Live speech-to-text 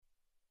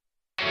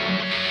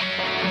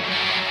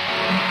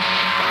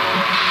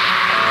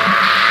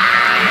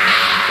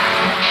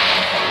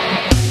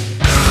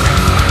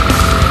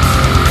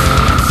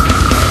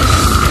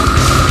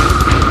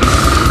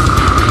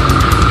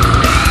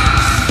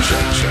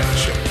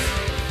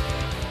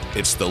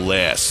It's the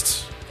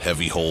last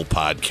Heavy Hole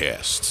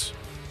podcast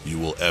you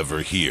will ever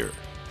hear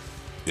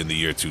in the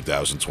year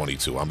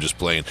 2022. I'm just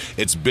playing.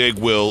 It's Big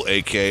Will,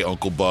 a.k.a.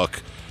 Uncle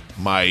Buck,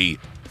 my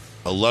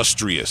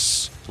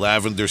illustrious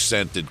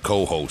lavender-scented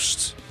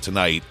co-host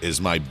tonight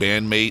is my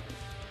bandmate,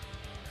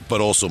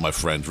 but also my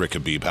friend, Rick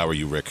Habib. How are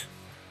you, Rick?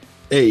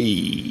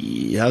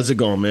 Hey, how's it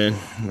going, man?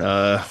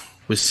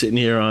 We're sitting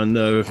here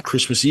on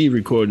Christmas Eve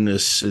recording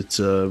this. It's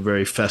a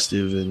very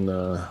festive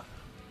and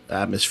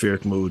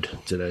atmospheric mood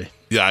today.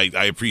 Yeah,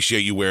 I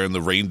appreciate you wearing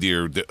the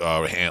reindeer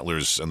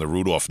antlers and the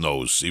Rudolph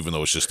nose, even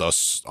though it's just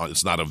us.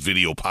 It's not a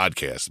video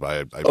podcast.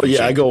 I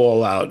go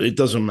all out. It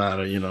doesn't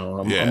matter,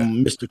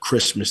 I'm Mr.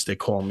 Christmas, they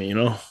call me,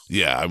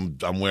 Yeah,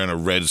 I'm wearing a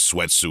red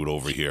sweatsuit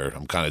over here.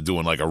 I'm kind of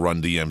doing like a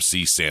Run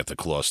DMC Santa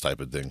Claus type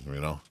of thing,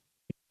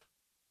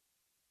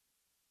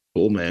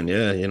 Cool, man.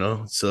 Yeah,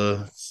 it's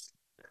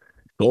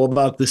all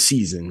about the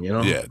season,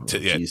 Yeah,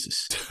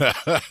 Jesus.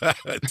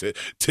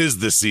 Tis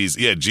the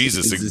season. Yeah,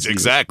 Jesus,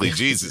 exactly,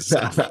 Jesus.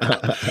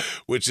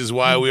 Which is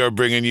why we are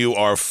bringing you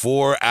our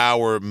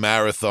 4-hour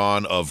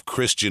marathon of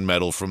Christian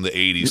metal from the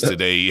 80s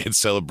today in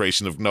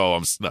celebration of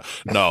no,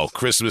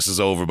 Christmas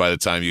is over by the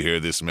time you hear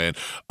this, man.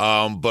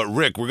 But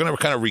Rick, we're gonna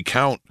kind of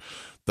recount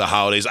the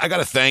holidays. I got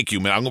to thank you,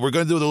 man. We're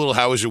going to do the little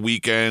how was your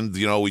weekend?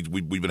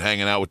 We've been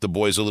hanging out with the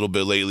boys a little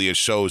bit lately at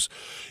shows.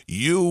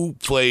 You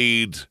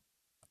played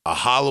a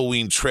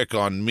Halloween trick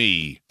on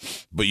me,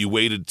 but you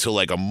waited till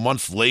like a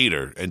month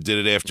later and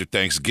did it after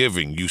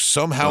Thanksgiving. You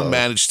somehow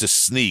managed to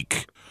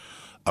sneak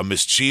a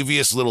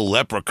mischievous little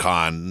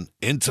leprechaun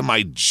into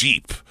my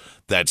Jeep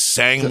that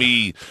sang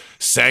me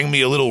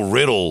a little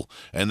riddle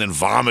and then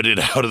vomited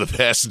out of the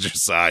passenger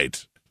side.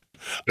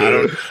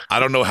 I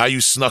don't know how you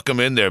snuck him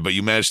in there, but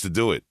you managed to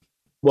do it.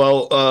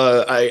 Well,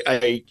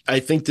 I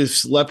think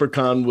this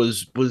leprechaun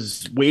was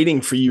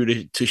waiting for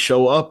you to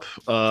show up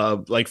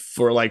for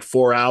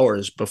 4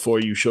 hours before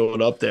you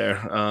showed up there.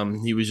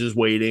 He was just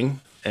waiting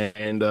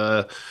and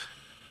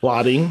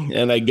plotting,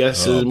 and I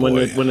guess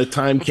when the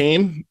time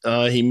came,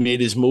 he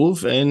made his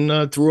move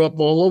and threw up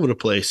all over the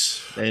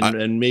place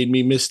and made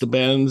me miss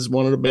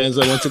one of the bands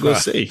I went to go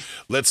see.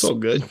 It's all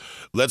good.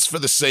 Let's, for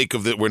the sake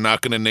of that, we're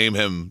not going to name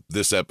him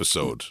this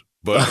episode,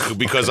 but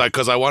because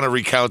I want to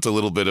recount a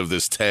little bit of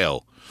this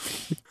tale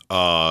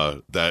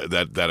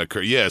that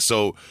occurred. Yeah,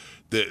 so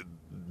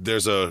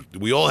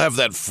we all have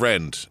that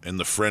friend in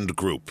the friend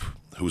group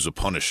who's a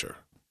Punisher,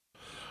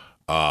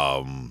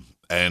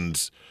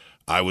 and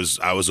I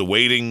was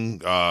awaiting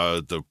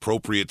the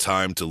appropriate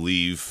time to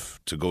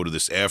leave to go to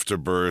this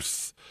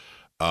afterbirth.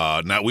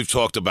 Now, we've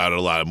talked about it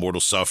a lot: Immortal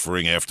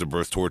Suffering,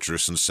 Afterbirth,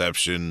 Torturous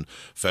Inception,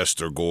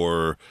 Fester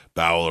Gore,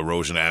 Bowel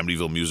Erosion,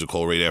 Amityville Music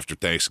Hall right after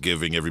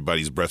Thanksgiving.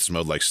 Everybody's breath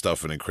smelled like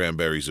stuffing and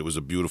cranberries. It was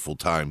a beautiful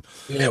time.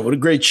 Yeah, what a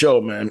great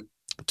show, man.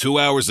 2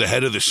 hours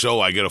ahead of the show,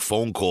 I get a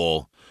phone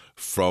call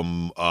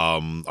from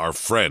our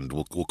friend.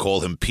 We'll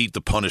call him Pete the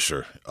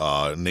Punisher.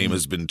 Name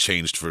has been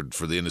changed for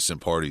the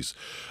innocent parties.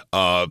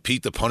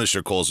 Pete the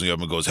Punisher calls me up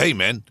and goes, "Hey,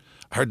 man,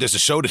 I heard there's a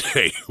show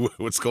today.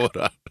 What's going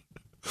on?"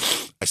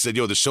 I said,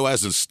 "Yo, the show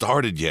hasn't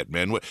started yet,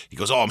 man." He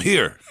goes, "Oh, I'm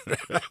here."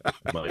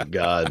 My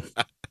God.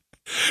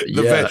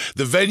 The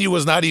venue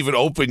was not even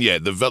open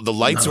yet. The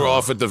lights were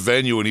off at the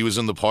venue, and he was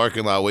in the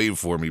parking lot waiting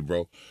for me,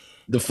 bro.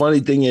 The funny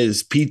thing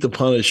is, Pete the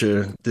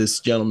Punisher, this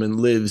gentleman,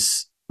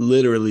 lives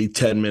literally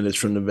 10 minutes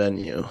from the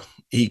venue.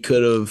 He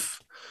could have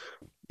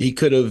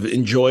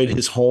enjoyed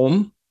his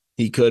home.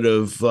 He could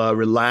have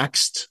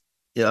relaxed,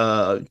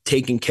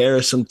 taking care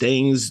of some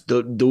things,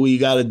 do what you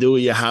got to do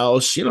at your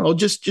house, you don't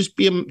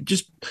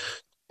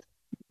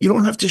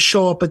have to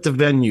show up at the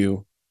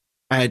venue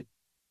at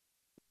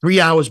 3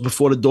 hours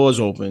before the doors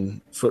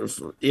open for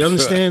you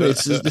understand?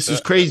 This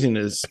is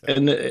craziness.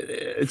 And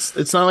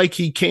it's not like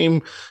he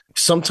came.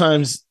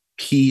 Sometimes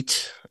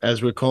Pete,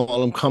 as we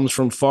call him, comes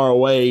from far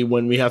away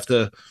when we have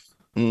to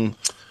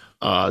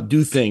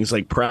do things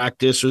like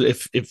practice, or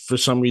if for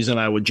some reason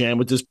I would jam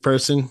with this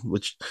person,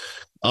 which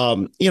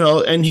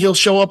and he'll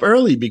show up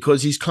early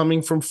because he's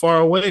coming from far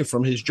away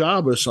from his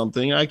job or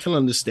something. I can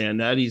understand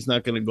that. He's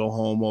not going to go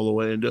home all the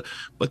way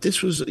but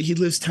he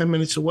lives 10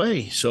 minutes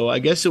away. So I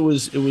guess it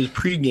was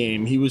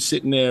pregame. He was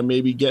sitting there,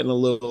 maybe getting a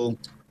little,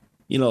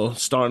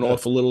 starting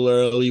off a little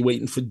early,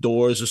 waiting for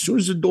doors. As soon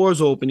as the doors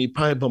open, he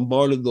probably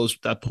bombarded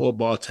that poor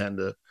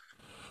bartender.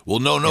 Well,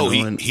 no,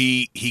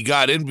 he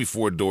got in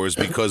before doors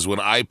because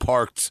when I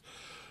parked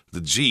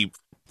the Jeep,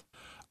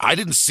 I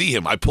didn't see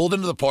him. I pulled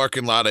into the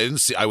parking lot. I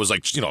was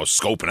like,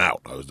 scoping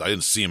out. I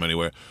didn't see him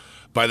anywhere.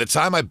 By the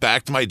time I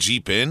backed my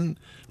Jeep in,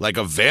 like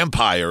a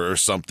vampire or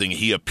something,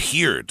 he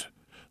appeared.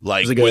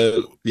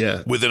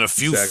 Within a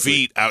few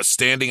feet,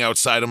 standing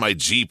outside of my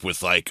Jeep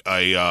with like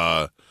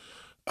a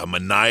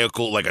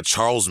maniacal, like a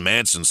Charles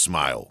Manson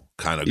smile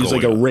kind of going. He's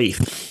like a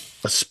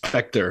wraith, a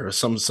specter,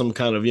 some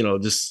kind of,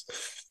 just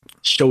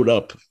showed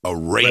up. A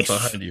wraith. Right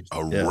behind you.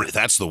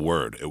 That's the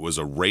word. It was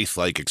a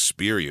wraith-like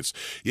experience.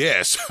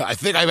 Yes, I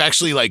think I've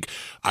actually,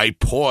 I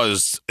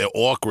paused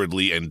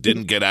awkwardly and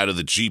didn't get out of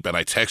the Jeep, and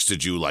I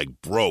texted you,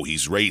 bro,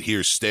 he's right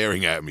here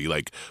staring at me,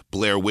 like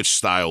Blair Witch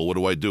style. What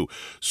do I do?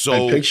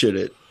 So I pictured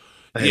it.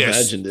 I Yes.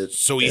 imagined it.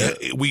 So Yeah.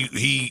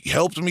 he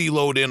helped me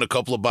load in a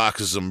couple of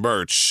boxes of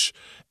merch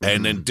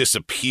and then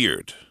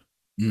disappeared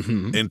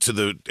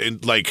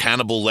Mm-hmm. like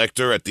Hannibal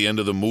Lecter at the end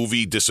of the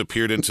movie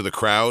disappeared into the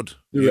crowd.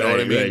 You know what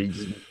I mean?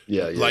 Right.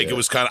 Yeah, Like it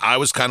was I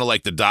was kind of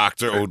like the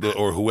doctor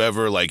or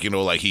whoever, like,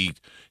 like he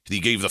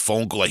gave the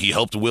phone call, like he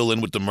helped Will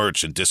in with the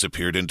merch and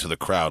disappeared into the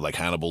crowd like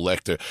Hannibal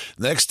Lecter.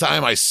 Next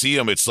time I see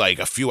him, it's like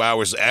a few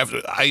hours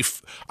after.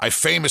 I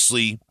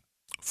famously,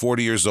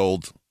 40 years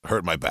old,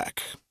 hurt my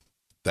back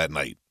that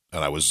night.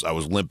 And I was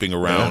limping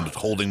around,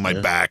 holding my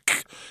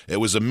back.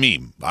 It was a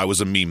meme. I was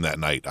a meme that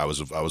night. I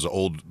was an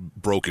old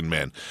broken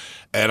man,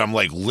 and I'm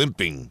like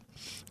limping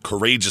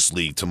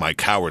courageously to my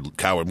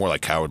more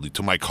like cowardly,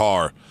 to my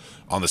car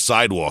on the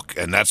sidewalk,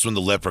 and that's when the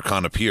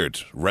leprechaun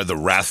appeared, the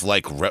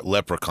wrath-like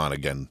leprechaun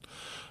again.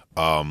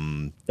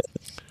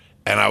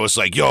 And I was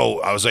like,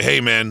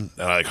 hey, man.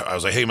 And I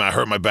was like, hey, man, I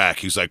hurt my back.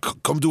 He's like,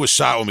 come do a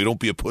shot with me. Don't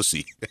be a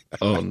pussy.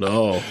 Oh,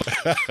 no.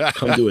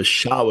 Come do a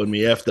shot with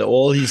me after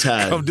all he's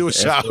had. Come do a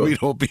shot with me.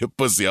 Don't be a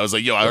pussy. I was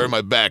like, I hurt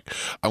my back.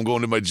 I'm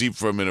going to my Jeep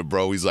for a minute,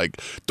 bro. He's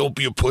like, don't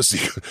be a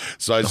pussy.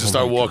 So I just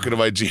start walking to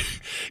my Jeep.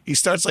 He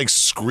starts like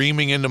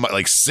screaming into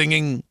like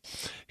singing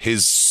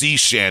his sea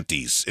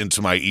shanties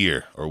into my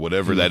ear or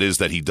whatever that is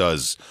that he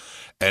does.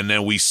 And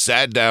then we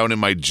sat down in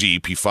my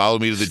Jeep. He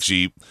followed me to the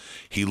Jeep.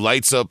 He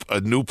lights up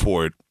a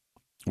Newport,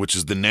 which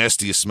is the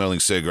nastiest smelling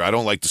cigarette. I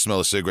don't like the smell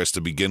of cigarettes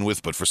to begin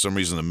with, but for some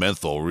reason the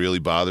menthol really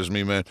bothers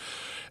me, man.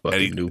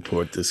 Fucking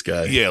Newport, this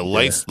guy. Yeah,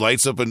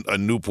 lights up a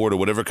Newport or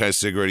whatever kind of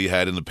cigarette he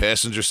had in the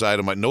passenger side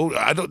of my. No,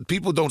 I don't.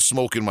 People don't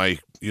smoke in my,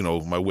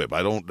 my whip.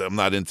 I'm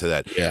not into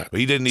that. Yeah, but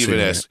he didn't even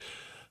ask.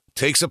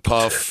 Takes a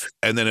puff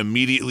and then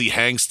immediately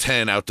hangs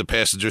 10 out the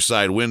passenger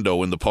side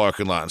window in the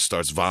parking lot and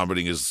starts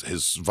vomiting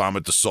his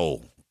vomit the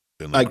soul.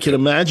 I can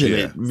imagine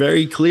it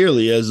very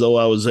clearly as though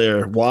I was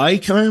there. Why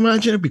can I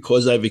imagine it?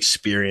 Because I've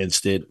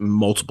experienced it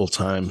multiple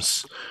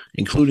times,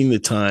 including the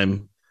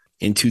time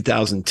in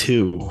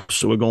 2002.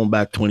 So we're going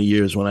back 20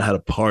 years when I had a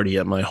party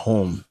at my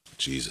home.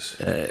 Jesus.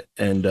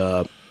 And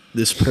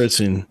this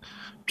person,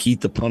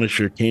 Pete the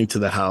Punisher, came to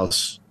the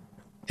house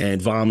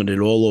and vomited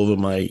all over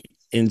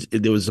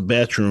there was a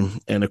bathroom,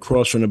 and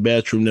across from the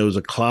bathroom there was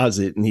a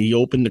closet, and he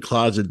opened the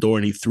closet door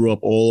and he threw up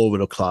all over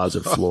the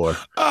closet floor.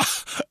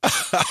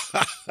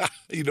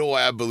 You know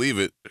why I believe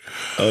it?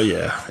 Oh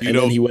yeah.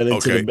 Then he went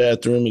into the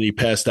bathroom and he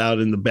passed out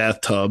in the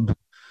bathtub.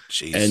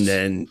 Jesus.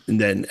 And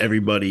then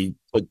everybody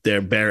put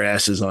their bare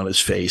asses on his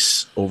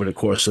face over the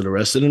course of the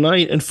rest of the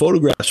night, and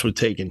photographs were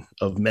taken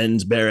of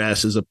men's bare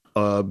asses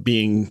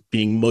being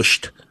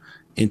mushed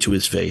into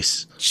his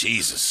face.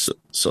 Jesus.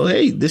 So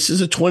hey, this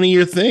is a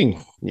 20-year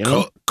thing.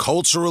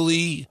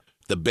 Culturally,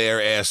 the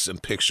bare ass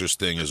and pictures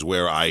thing is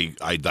where I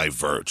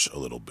diverge a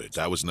little bit.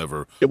 That was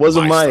never. It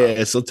wasn't my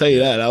ass. I'll tell you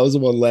that. I was the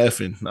one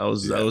laughing. I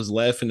was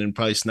laughing and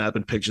probably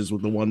snapping pictures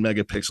with the 1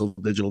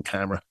 megapixel digital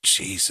camera.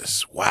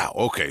 Jesus. Wow.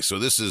 Okay. So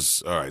this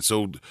is all right.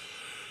 So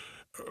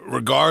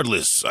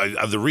regardless,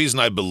 the reason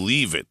I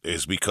believe it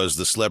is because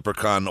this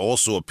leprechaun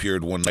also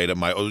appeared one night at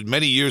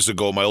many years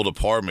ago, my old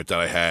apartment that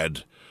I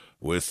had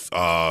with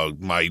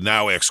my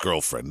now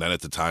ex-girlfriend. Then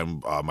at the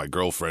time, my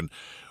girlfriend.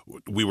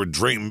 We were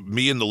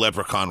me and the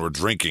leprechaun were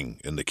drinking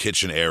in the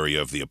kitchen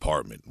area of the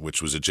apartment, which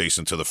was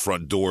adjacent to the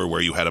front door where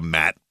you had a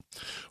mat,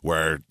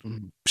 where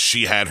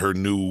she had her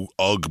new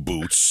UGG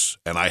boots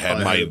and I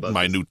had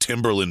my new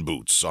Timberland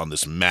boots on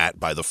this mat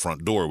by the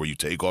front door where you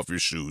take off your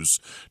shoes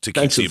to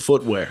keep the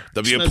footwear.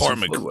 The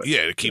apartment,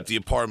 to keep the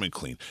apartment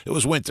clean. It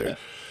was winter.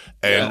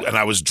 Yeah. And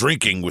I was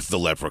drinking with the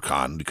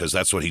leprechaun because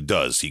that's what he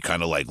does. He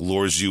kind of like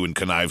lures you and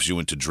connives you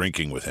into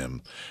drinking with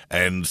him.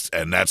 And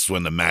that's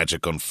when the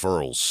magic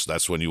unfurls.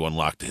 That's when you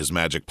unlock his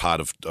magic pot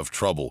of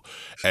trouble.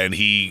 And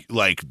he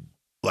like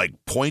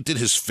pointed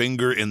his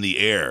finger in the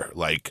air,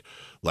 like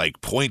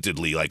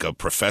pointedly, like a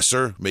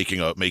professor making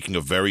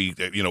a very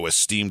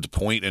esteemed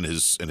point in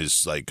his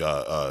research,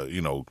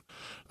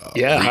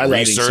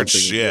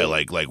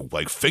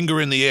 like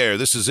finger in the air,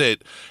 this is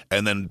it,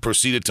 and then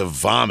proceeded to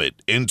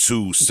vomit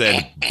into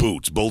said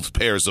boots, both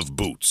pairs of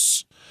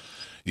boots.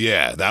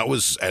 Yeah, that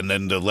was, and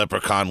then the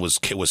leprechaun was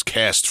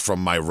cast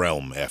from my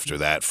realm after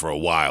that for a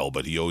while,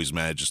 but he always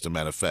manages to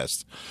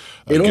manifest.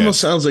 It almost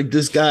sounds like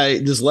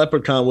this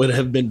leprechaun would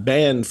have been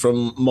banned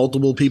from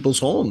multiple people's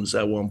homes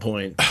at one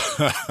point.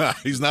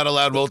 He's not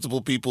allowed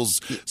multiple people's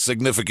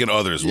significant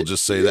others. We'll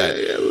just say that.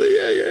 Yeah.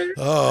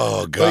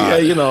 Oh God.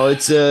 But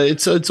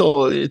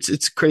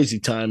it's crazy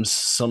times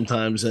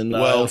sometimes, and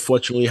I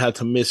unfortunately had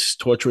to miss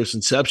Torturous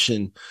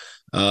Inception.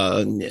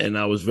 And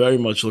I was very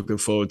much looking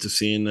forward to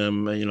seeing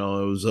them. It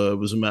was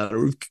a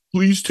matter of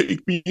please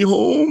take me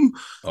home.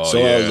 I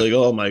was like,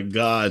 oh my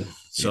God.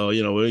 So what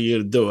are you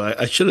gonna do?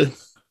 I could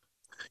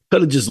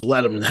have just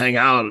let them hang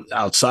out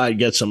outside,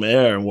 get some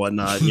air and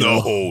whatnot.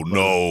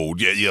 No.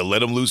 Yeah. Let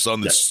them loose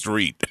on the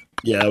street.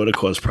 Yeah, that would have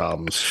caused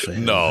problems.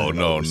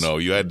 No.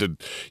 You had to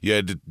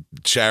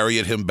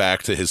chariot him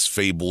back to his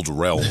fabled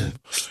realm.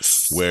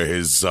 where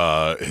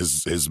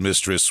his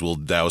mistress will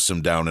douse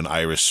him down in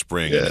Irish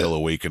Spring and he'll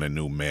awaken a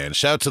new man.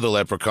 Shout out to the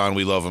Leprechaun.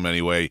 We love him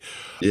anyway.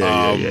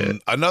 Yeah.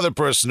 Another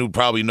person who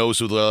probably knows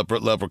who the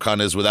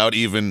Leprechaun is without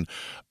even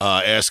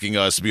asking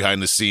us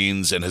behind the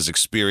scenes and has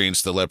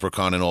experienced the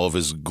Leprechaun in all of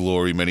his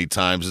glory many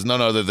times is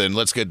none other than,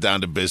 let's get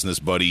down to business,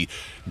 buddy,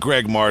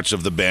 Greg March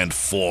of the band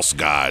False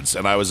Gods.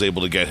 And I was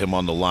able to get him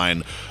on the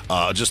line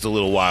just a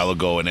little while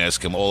ago and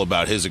ask him all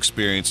about his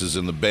experiences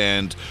in the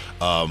band,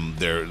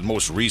 their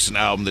most recent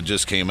album that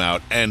just came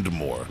out, and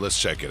more.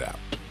 Let's check it out.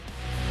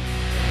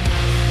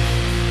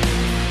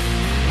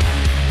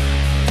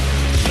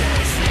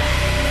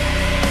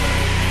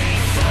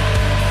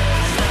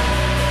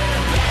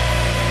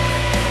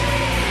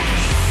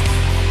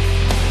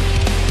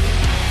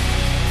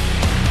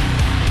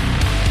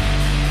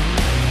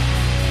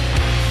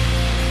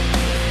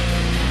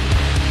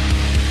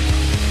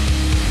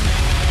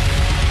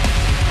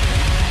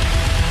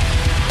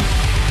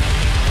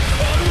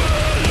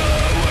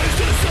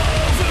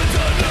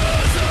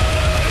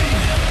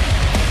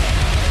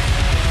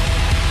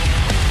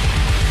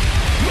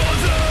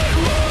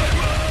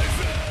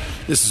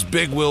 This is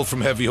Big Will from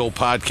Heavy Hole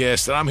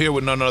Podcast, and I'm here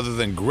with none other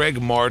than Greg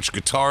March,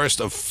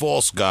 guitarist of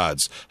False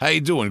Gods. How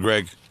you doing,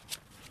 Greg?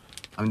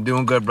 I'm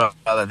doing good,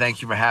 brother.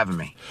 Thank you for having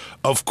me.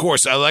 Of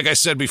course. Like I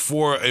said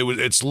before,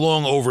 it's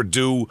long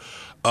overdue.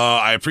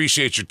 I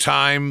appreciate your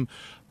time.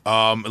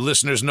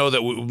 Listeners know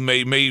that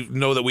we may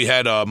know that we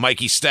had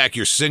Mikey Stack,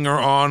 your singer,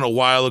 on a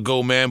while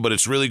ago, man, but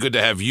it's really good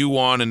to have you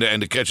on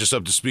and to catch us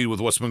up to speed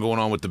with what's been going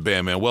on with the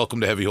band, man.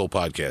 Welcome to Heavy Hole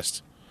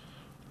Podcast.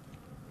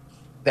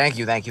 Thank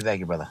you,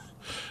 brother.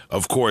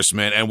 Of course,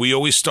 man. And we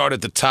always start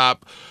at the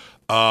top.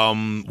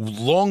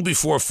 Long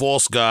before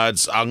False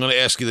Gods, I'm going to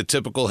ask you the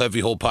typical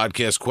Heavy Hole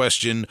Podcast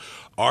question.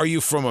 Are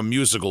you from a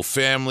musical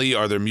family?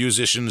 Are there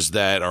musicians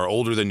that are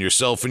older than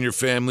yourself in your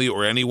family,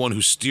 or anyone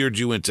who steered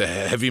you into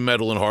heavy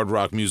metal and hard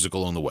rock music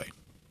along the way?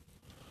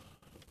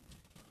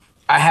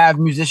 I have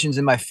musicians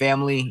in my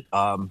family.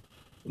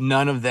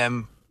 None of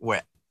them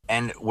were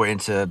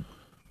into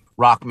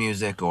rock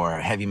music or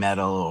heavy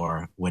metal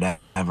or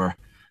whatever.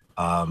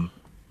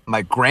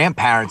 My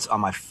grandparents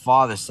on my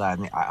father's side,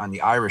 on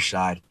the Irish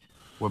side,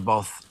 were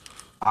both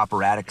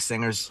operatic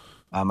singers.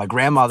 My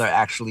grandmother,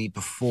 actually,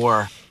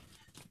 before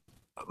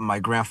my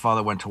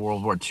grandfather went to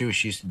World War II,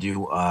 she used to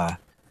do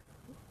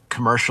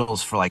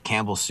commercials for like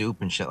Campbell's Soup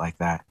and shit like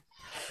that.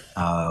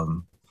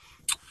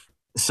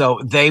 So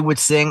they would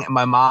sing.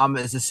 My mom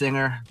is a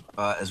singer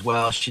as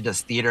well. She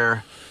does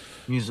theater,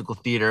 musical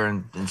theater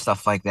and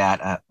stuff like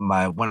that.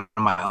 One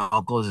of my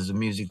uncles is a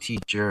music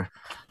teacher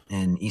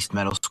in East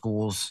Meadow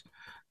schools.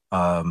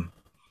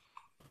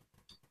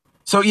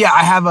 So yeah,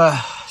 I have a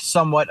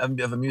somewhat of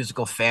a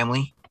musical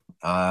family,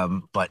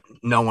 but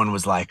no one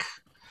was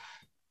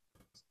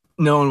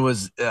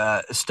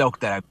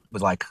stoked that I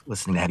was like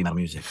listening to heavy metal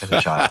music as a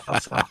child.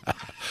 So.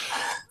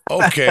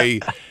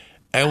 Okay.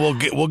 And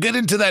we'll get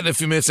into that in a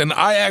few minutes. And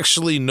I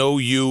actually know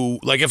you,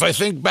 like if I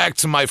think back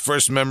to my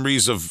first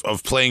memories of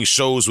playing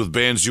shows with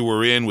bands you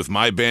were in, with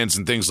my bands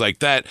and things like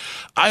that,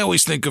 I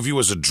always think of you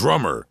as a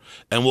drummer.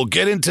 And we'll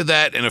get into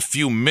that in a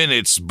few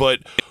minutes. But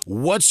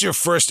what's your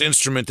first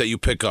instrument that you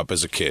pick up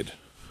as a kid?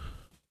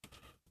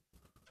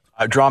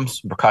 Drums,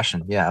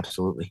 percussion. Yeah,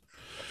 absolutely.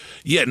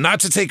 Yeah,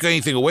 not to take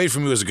anything away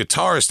from you as a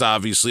guitarist,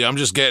 obviously. I'm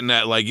just getting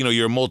at, like,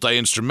 you're a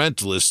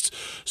multi-instrumentalist.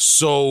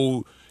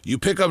 So you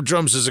pick up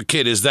drums as a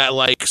kid. Is that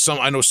like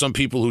I know some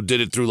people who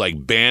did it through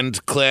like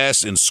band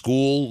class in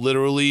school,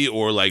 literally,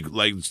 or like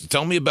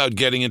tell me about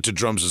getting into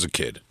drums as a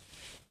kid.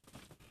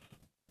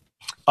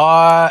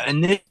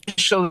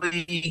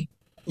 Initially,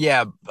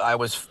 yeah, I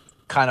was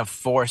kind of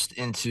forced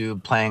into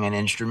playing an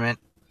instrument.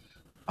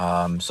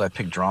 So I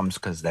picked drums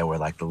because they were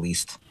like the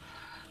least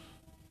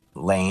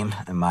lame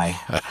in my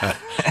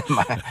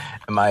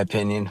in my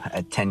opinion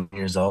at 10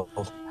 years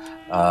old.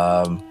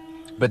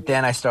 But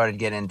then I started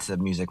getting into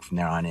music from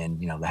there on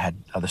in. I had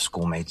other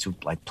schoolmates who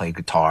like played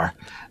guitar.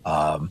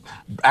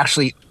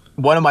 Actually,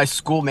 one of my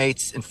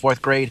schoolmates in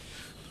 4th grade,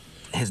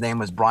 his name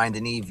was Brian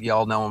Deneve.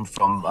 Y'all know him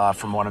from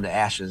One of the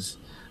Ashes.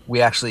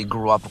 We actually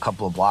grew up a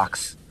couple of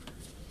blocks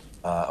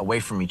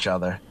away from each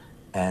other,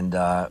 and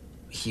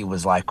he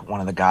was like one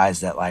of the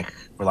guys that like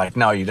were like,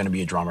 "No, you're going to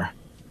be a drummer,"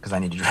 because I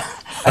need to.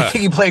 I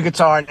think he played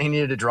guitar and he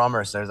needed a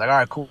drummer, so I was like, "All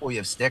right, cool. You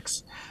have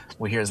sticks.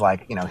 Well, here's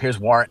here's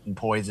Warrant and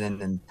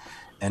Poison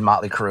and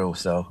Motley Crue.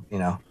 So,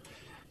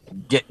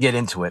 get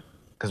into it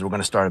because we're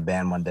going to start a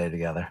band one day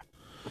together."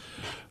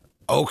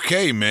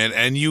 Okay, man.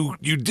 And you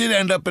did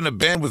end up in a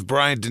band with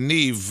Brian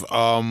Deneve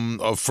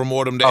From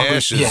Autumn to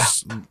Ashes. Yeah.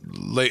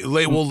 Late.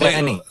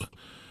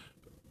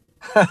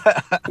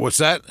 What's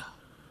that?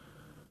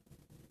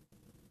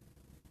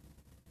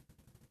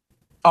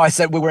 Oh, I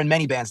said we were in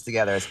many bands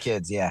together as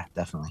kids. Yeah,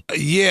 definitely.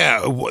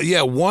 Yeah.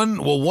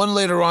 One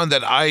later on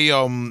that I,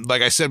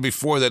 like I said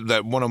before,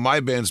 that one of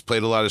my bands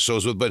played a lot of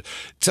shows with. But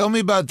tell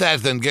me about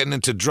that then, getting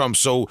into drums.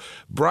 So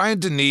Brian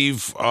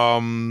Deneve,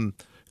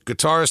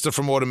 guitarist of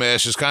From Autumn to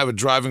Ashes, kind of a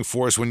driving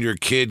force when you're a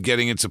kid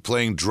getting into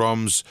playing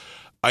drums.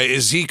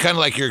 Is he kind of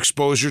like your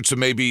exposure to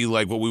maybe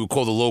like what we would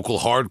call the local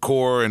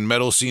hardcore and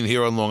metal scene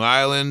here on Long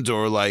Island,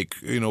 or like,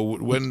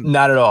 when?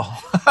 Not at all.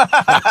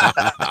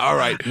 All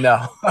right.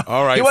 No.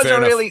 All right. He wasn't fair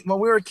enough. really, when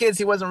we were kids,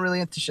 he wasn't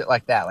really into shit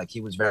like that. Like he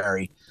was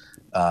very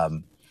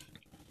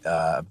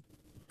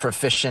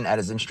proficient at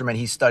his instrument.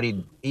 He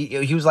studied,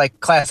 he was like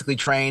classically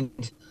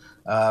trained.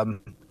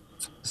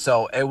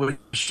 So it was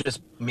just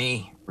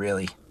me,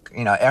 really.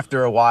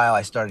 After a while,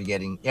 I started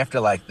getting, after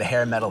like the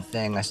hair metal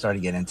thing, I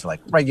started getting into like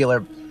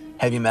regular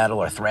heavy metal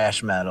or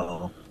thrash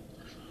metal.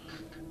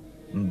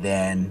 And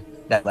then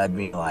that led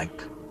me to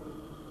like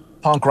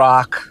punk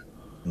rock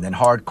and then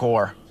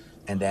hardcore.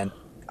 And then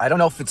I don't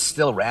know if it's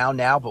still around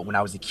now, but when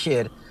I was a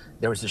kid,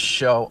 there was a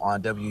show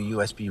on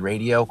WUSB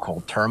radio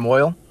called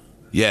Turmoil.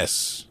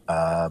 Yes.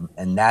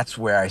 And that's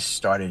where I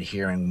started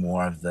hearing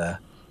more of the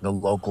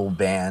local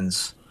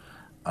bands.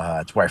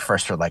 It's where I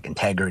first heard like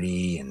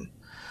Integrity and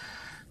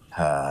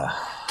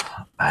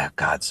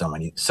God, so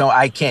many. So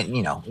I can't,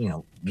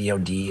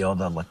 VOD, all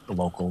the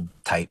local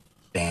type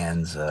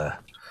bands,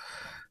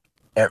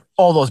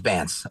 all those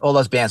bands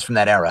from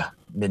that era,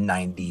 mid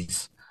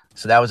 '90s.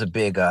 So that was a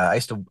big. I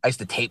used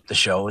to tape the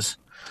shows,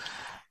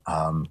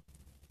 and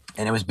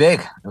it was big.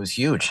 It was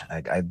huge.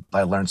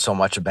 I learned so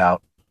much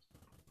about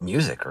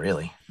music,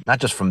 really, not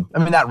just from. I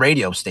mean, that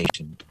radio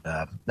station,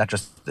 not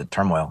just the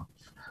Turmoil,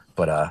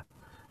 but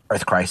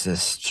Earth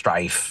Crisis,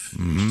 Strife,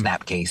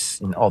 Snapcase,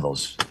 and all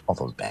those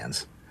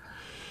bands.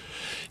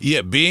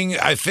 Yeah,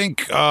 I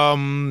think,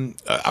 I'm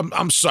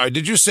sorry,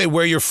 did you say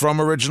where you're from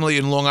originally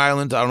in Long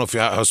Island? I don't know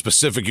how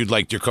specific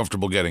you're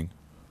comfortable getting.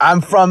 I'm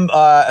from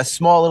a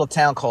small little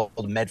town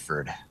called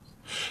Medford.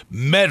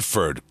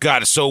 Medford.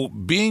 Got it. So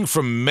being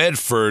from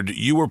Medford,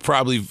 you were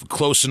probably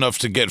close enough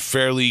to get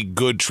fairly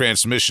good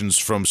transmissions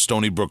from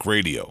Stony Brook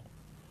Radio.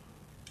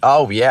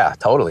 Oh, yeah,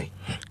 totally.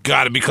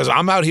 Got it, because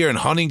I'm out here in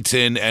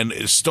Huntington, and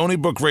Stony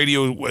Brook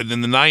Radio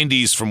in the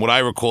 90s, from what I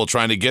recall,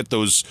 trying to get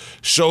those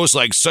shows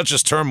like such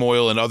as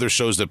Turmoil and other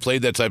shows that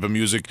played that type of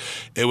music,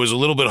 it was a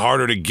little bit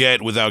harder to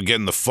get without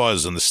getting the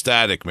fuzz and the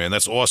static, man.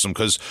 That's awesome,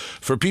 because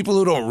for people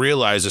who don't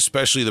realize,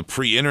 especially the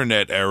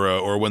pre-internet era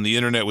or when the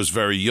internet was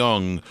very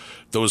young,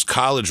 those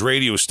college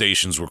radio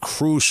stations were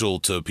crucial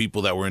to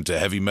people that were into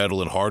heavy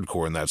metal and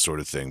hardcore and that sort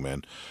of thing,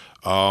 man.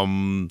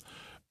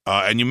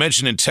 And you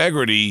mentioned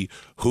Integrity,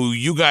 who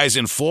you guys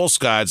in False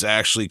Gods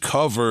actually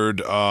covered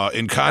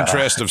in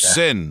Contrast of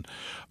Sin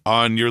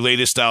on your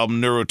latest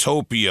album,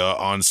 Neurotopia,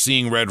 on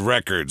Seeing Red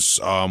Records,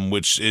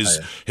 which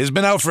has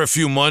been out for a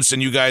few months,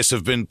 and you guys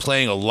have been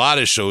playing a lot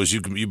of shows.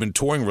 You've been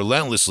touring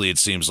relentlessly, it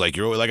seems like.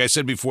 Like I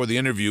said before the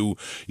interview,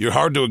 you're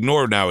hard to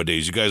ignore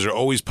nowadays. You guys are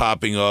always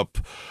popping up,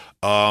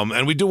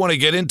 and we do want to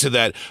get into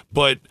that.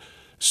 But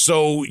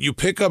so you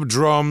pick up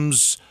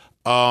drums.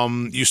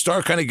 You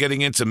start kind of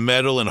getting into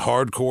metal and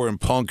hardcore and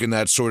punk and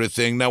that sort of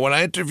thing. Now, when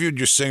I interviewed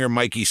your singer,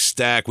 Mikey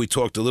Stack, we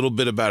talked a little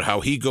bit about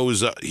how he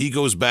goes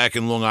back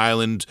in Long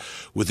Island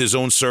with his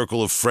own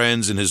circle of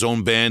friends and his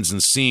own bands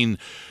and scene.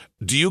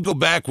 Do you go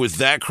back with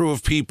that crew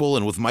of people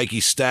and with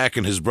Mikey Stack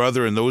and his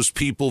brother and those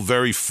people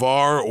very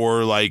far,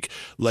 or like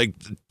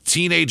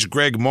teenage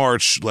Greg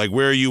March, like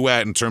where are you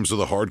at in terms of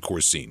the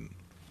hardcore scene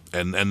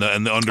and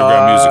the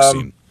underground music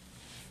scene?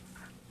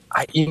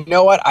 You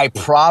know what? I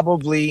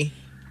probably...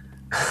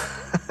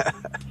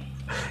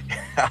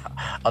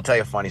 I'll tell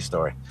you a funny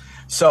story.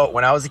 So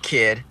when I was a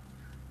kid,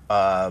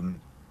 do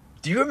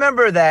you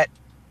remember that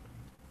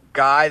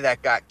guy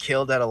that got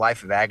killed at a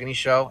Life of Agony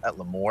show at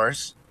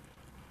L'Amour's?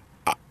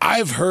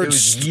 I've heard. It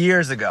was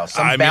years ago.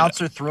 Some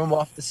bouncer threw him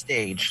off the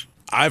stage.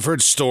 I've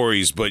heard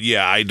stories, but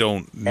yeah, I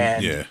don't.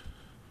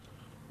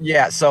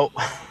 Yeah. So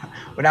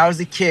when I was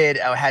a kid,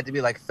 I had to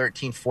be like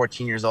 13,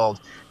 14 years old.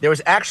 There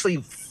was actually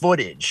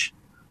footage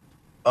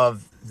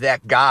of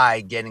that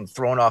guy getting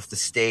thrown off the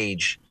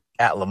stage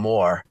at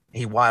L'Amour.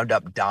 He wound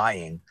up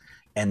dying,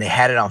 and they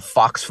had it on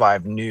Fox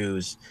 5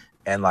 News.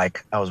 And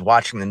like, I was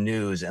watching the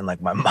news, and like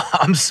my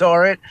mom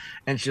saw it,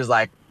 and she was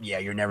like, "Yeah,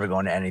 you're never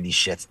going to any of these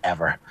shits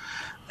ever."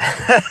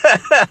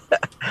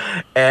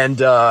 And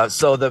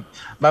so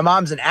my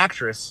mom's an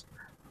actress.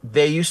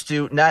 They used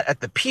to, not at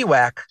the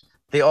PWAC,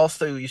 they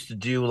also used to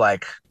do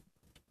like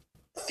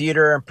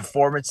theater and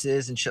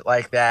performances and shit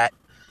like that.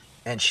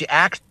 And she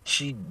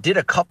did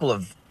a couple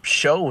of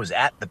shows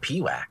at the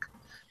PWAC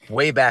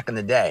way back in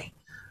the day.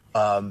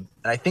 And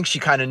I think she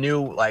kind of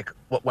knew like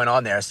what went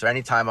on there. So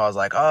anytime I was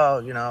like,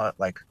 oh,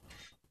 like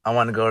I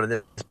want to go to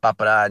this,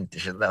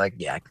 like,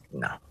 yeah,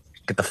 no,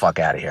 get the fuck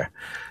out of here.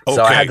 Okay.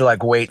 So I had to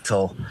like wait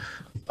till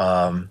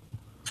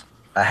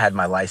I had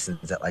my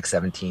license at like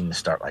 17 to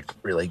start like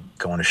really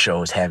going to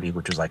shows heavy,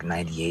 which was like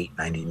 98,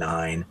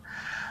 99.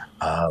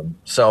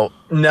 So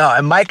no,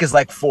 and Mike is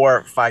like 4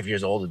 or 5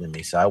 years older than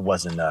me. So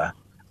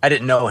I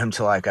didn't know him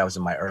till like I was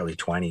in my early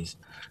 20s.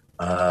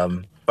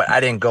 But I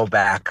didn't go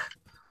back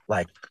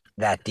like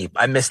that deep.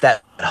 I missed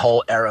that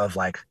whole era of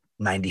like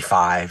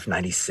 95,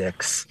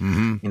 96.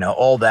 Mm-hmm.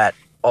 All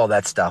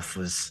that stuff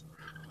was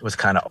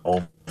kind of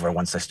over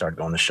once I started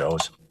going to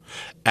shows.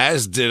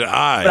 As did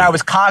I. But I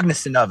was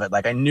cognizant of it.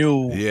 Like I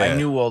knew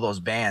all those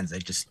bands. I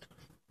just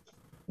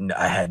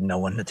I had no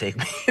one to take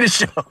me to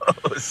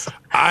shows.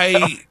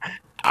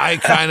 I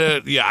kind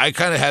of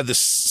had this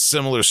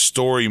similar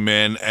story,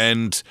 man,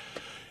 and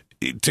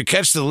to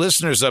catch the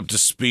listeners up to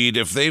speed,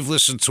 if they've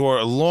listened to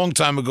a long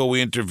time ago,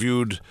 we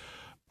interviewed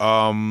first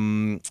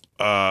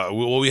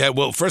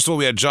of all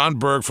we had John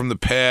Berg from The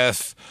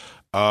Path.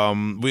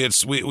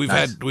 We've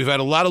had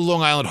a lot of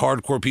Long Island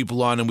hardcore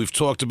people on, and we've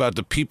talked about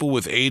the People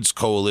with AIDS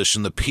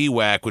Coalition, the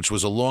PWAC, which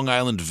was a Long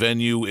Island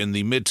venue in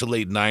the mid to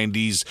late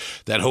 90s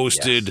that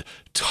hosted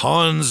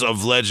tons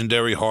of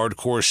legendary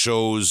hardcore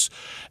shows,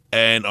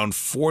 and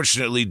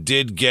unfortunately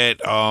did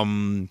get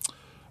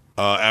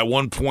at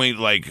one point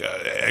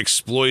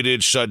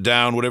exploited, shut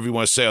down, whatever you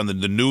want to say. On the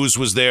news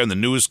was there, and the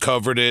news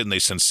covered it, and they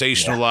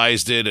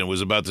sensationalized it, and it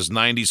was about this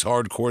 90s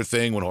hardcore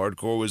thing when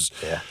hardcore was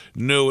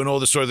new and all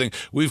this sort of thing.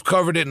 We've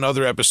covered it in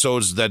other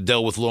episodes that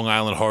dealt with Long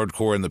Island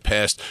hardcore in the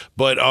past,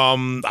 but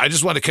I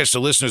just want to catch the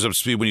listeners up to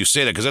speed when you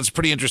say that, because that's a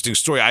pretty interesting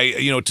story.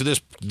 To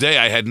this day,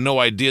 I had no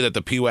idea that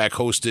the PWAC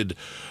hosted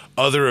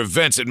other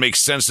events. It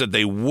makes sense that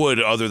they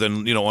would, other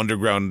than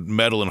underground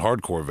metal and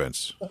hardcore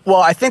events.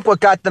 Well, I think what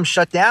got them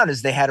shut down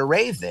is they had a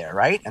rave there,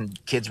 right? And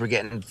kids were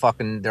getting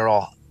fucking, they're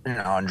all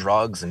on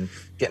drugs and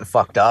getting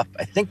fucked up.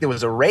 I think there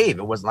was a rave.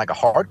 It wasn't like a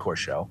hardcore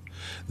show.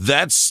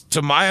 That's,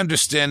 to my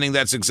understanding,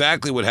 that's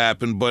exactly what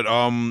happened. But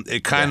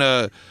it kind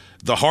of,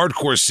 the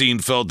hardcore scene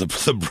felt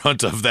the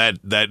brunt of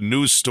that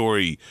news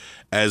story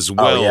as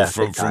well,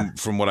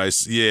 from what I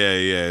so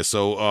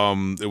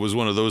it was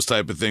one of those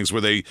type of things where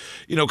they,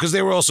 because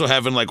they were also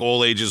having like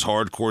all ages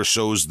hardcore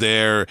shows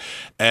there,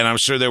 and I'm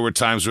sure there were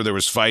times where there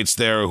was fights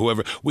there or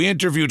whoever. We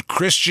interviewed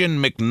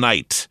Christian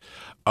McKnight,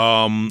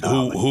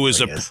 who is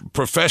a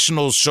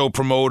professional show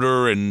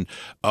promoter and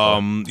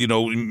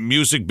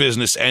music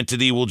business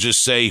entity, we'll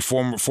just say,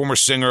 former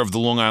singer of the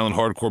Long Island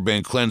hardcore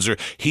band Cleanser.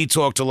 He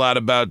talked a lot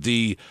about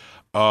the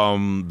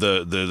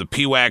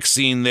PWAC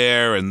scene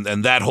there,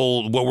 and that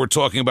whole, what we're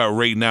talking about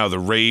right now, the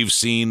rave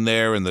scene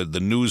there, and the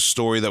news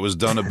story that was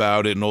done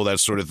about it and all that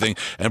sort of thing,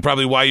 and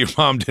probably why your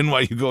mom didn't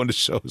want you going to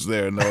shows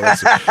there. And all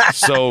that.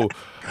 So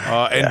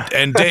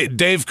and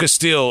Dave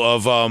Castile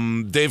of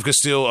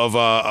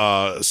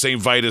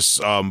St. Vitus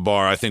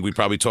bar, I think we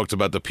probably talked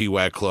about the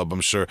PWAC club, I'm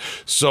sure.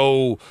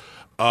 So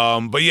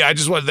but yeah, I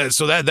just wanted that,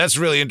 so that's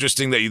really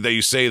interesting that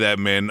you say that,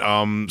 man.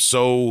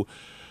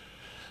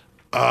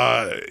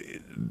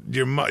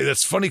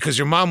 That's funny because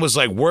your mom was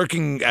like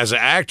working as an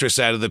actress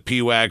out of the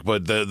PWAC,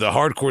 but the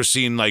hardcore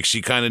scene, like,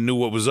 she kind of knew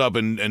what was up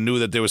and knew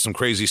that there was some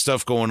crazy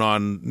stuff going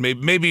on.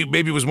 Maybe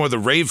it was more the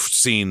rave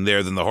scene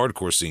there than the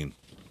hardcore scene.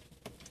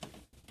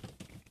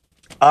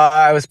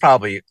 It was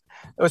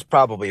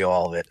probably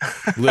all of it.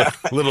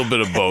 Little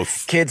bit of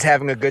both. Kids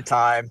having a good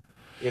time,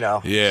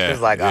 Yeah. It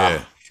was like,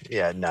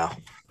 no.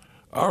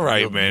 All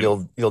right, man.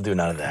 You'll do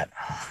none of that.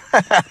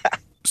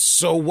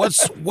 So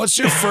what's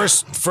your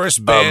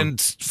first band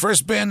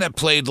that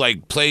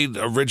played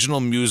original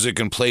music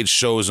and played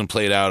shows and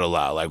played out a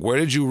lot? Like, where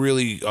did you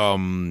really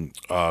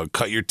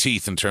cut your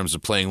teeth in terms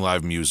of playing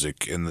live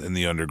music in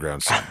the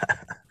underground scene?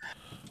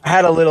 I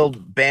had a little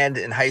band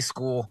in high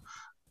school.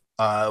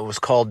 It was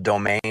called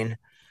Domain,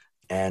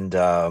 and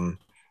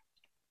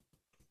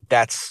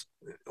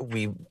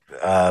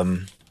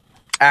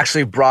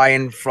actually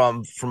Brian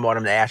from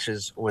Autumn to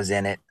Ashes was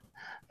in it.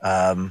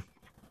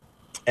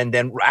 And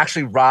then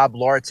actually Rob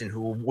Lauritsen,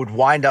 who would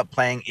wind up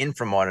playing in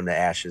From Autumn to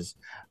Ashes,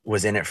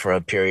 was in it for a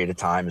period of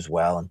time as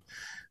well. And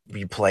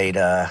we played,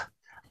 I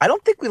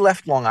don't think we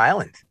left Long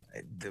Island.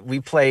 We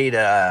played,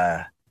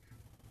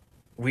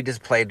 we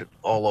just played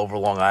all over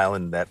Long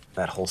Island,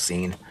 that whole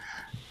scene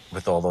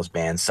with all those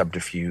bands,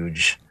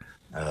 Subterfuge,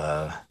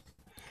 Love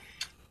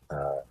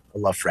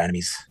for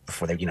Enemies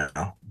before they,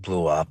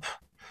 blew up,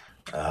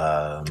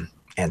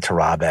 and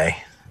Tarabe.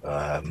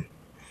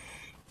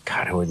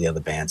 God, who were the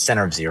other bands?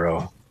 Center of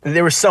Zero.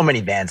 There were so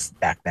many bands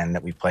back then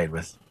that we played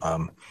with.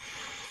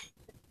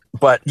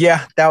 But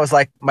yeah, that was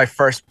like my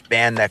first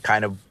band that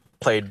kind of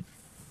played,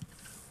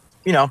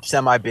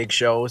 semi big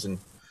shows, and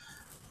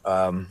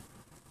I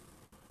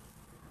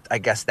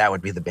guess that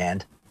would be the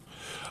band.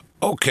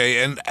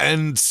 Okay,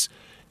 and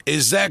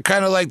is that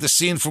kind of like the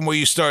scene from where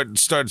you start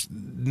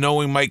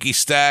knowing Mikey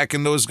Stack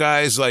and those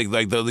guys, like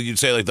you'd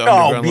say like the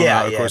underground?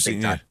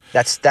 Yeah.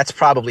 That's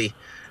probably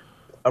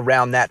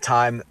around that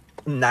time.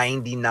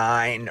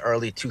 99,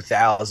 early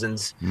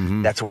 2000s.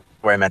 Mm-hmm. That's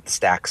where I met the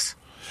Stacks.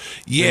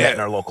 Yeah, we met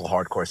in our local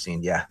hardcore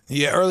scene. Yeah,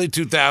 early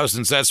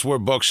 2000s. That's where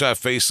Buckshot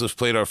Facelift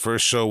played our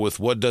first show with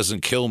What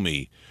Doesn't Kill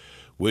Me,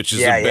 which is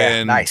a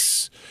band.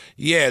 Nice.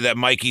 Yeah, that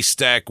Mikey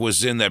Stack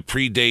was in, that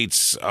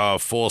predates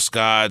False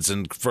Gods,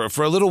 and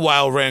for a little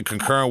while ran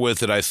concurrent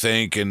with it, I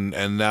think, and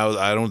now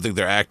I don't think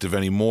they're active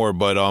anymore.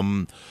 But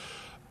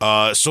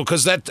so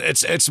because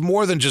it's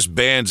more than just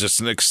bands; it's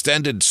an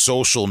extended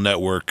social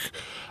network.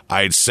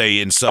 I'd say,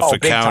 in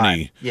Suffolk big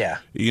County. time. Yeah.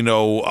 You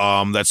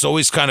know, that's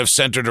always kind of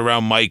centered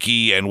around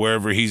Mikey and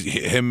wherever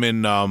him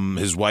and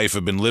his wife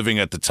have been living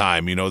at the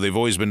time. You know, they've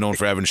always been known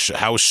for having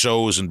house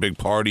shows and big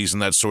parties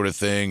and that sort of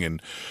thing.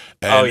 And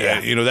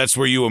you know, that's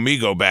where you and me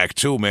go back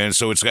too, man.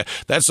 So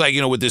that's like,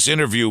 you know, with this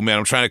interview, man,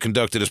 I'm trying to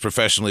conduct it as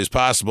professionally as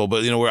possible.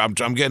 But, you know, I'm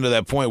getting to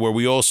that point where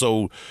we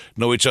also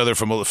know each other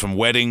from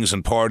weddings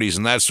and parties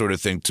and that sort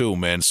of thing too,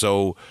 man.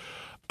 So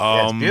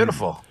it's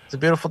beautiful. It's a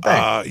beautiful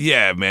thing.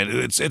 Yeah, man.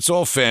 It's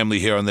all family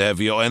here on the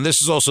Heavy O. And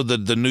this is also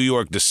the New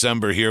York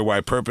December here, where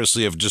I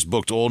purposely have just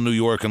booked all New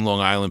York and Long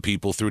Island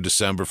people through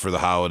December for the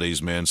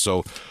holidays, man.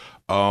 So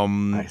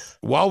Nice.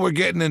 while we're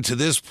getting into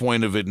this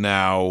point of it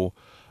now,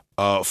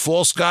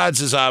 False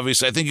Gods is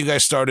obvious. I think you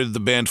guys started the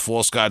band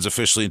False Gods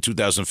officially in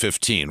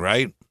 2015,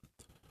 right?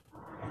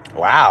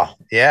 Wow.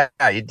 Yeah,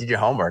 you did your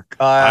homework.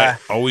 I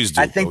always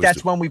do. I think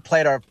that's when we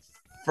played our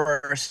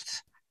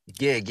first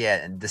gig,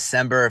 in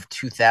December of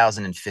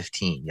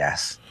 2015.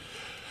 Yes.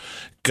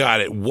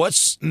 Got it.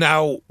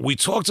 Now, we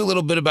talked a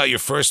little bit about your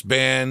first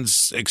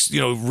bands, you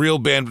know, real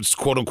band,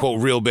 quote unquote,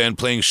 real band,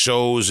 playing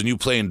shows and you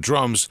playing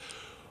drums.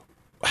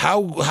 How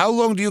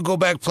long do you go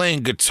back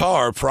playing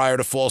guitar prior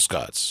to False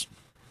Gods?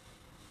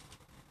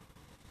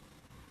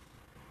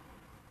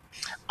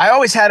 I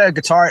always had a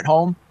guitar at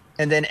home,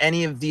 and then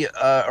any of the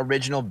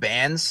original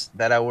bands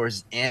that I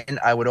was in,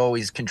 I would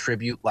always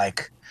contribute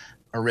like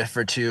a riff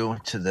or two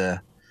to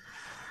the,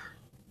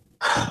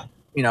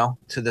 you know,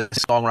 to the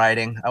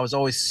songwriting. I was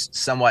always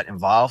somewhat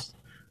involved.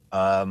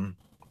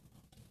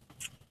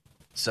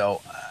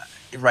 So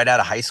right out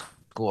of high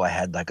school, I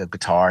had like a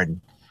guitar, and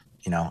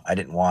you know, I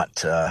didn't want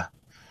to.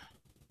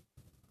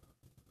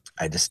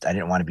 I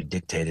didn't want to be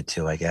dictated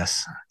to, I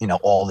guess, you know,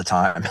 all the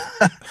time.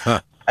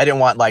 Huh. I didn't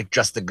want like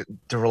just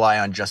to rely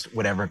on just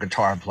whatever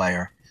guitar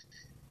player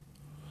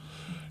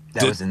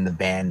that was in the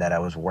band that I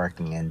was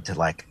working in to,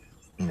 like,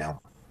 you know,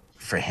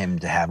 for him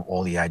to have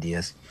all the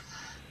ideas.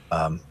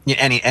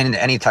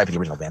 Any type of the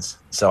original bands.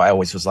 So I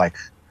always was like,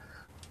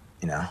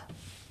 you know,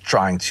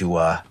 trying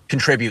to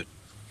contribute,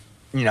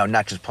 you know,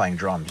 not just playing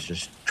drums,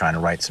 just trying to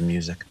write some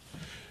music.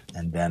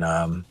 And then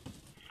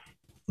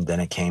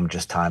it came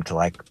just time to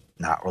like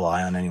not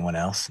rely on anyone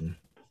else and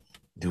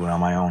do it on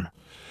my own.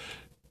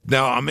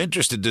 Now, I'm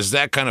interested, does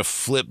that kind of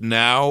flip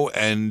now?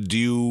 And do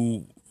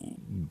you,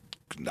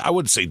 I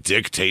wouldn't say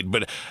dictate,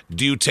 but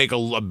do you take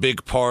a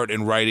big part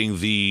in writing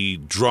the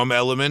drum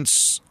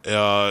elements to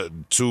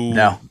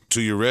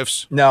your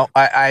riffs? No,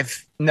 I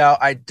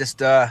just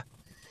well,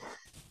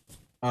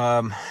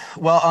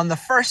 on the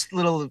first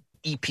little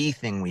EP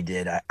thing we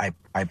did,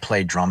 I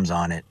played drums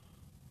on it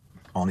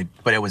only,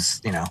 but it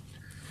was, you know,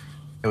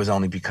 it was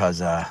only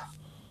because I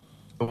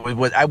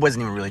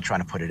wasn't even really trying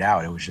to put it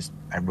out. It was just,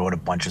 I wrote a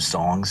bunch of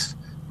songs.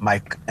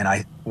 Mike and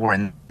I were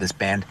in this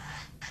band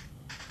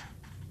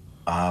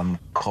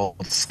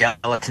called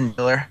Skeleton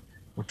Dealer,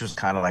 which was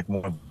kind of like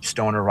more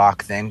stoner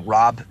rock thing.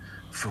 Rob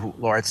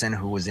Lauritsen,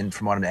 who was in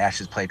From Autumn to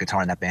Ashes, played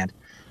guitar in that band.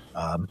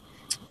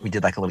 We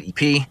did like a little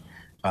EP. We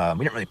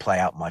didn't really play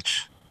out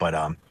much, but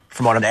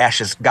From Autumn to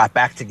Ashes got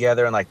back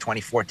together in like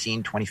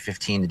 2014,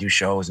 2015 to do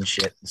shows and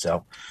shit.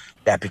 So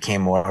that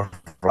became more of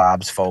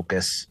Rob's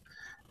focus.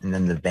 And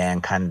then the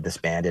band kind of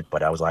disbanded,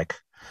 but I was like,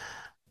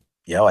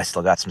 yo, I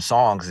still got some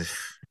songs.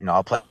 If, you know,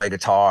 I'll play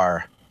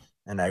guitar.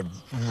 And I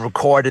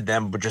recorded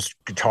them with just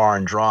guitar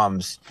and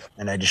drums.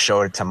 And I just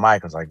showed it to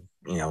Mike. I was like,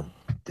 you know,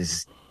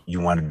 you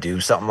want to do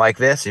something like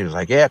this? He was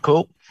like, yeah,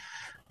 cool.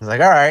 I was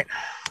like, all right.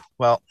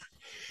 Well,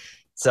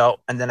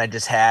 so, and then I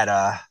just had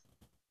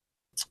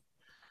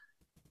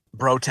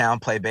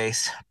Brotown play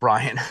bass,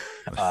 Brian,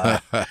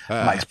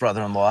 Mike's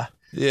brother-in-law.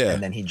 Yeah.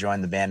 And then he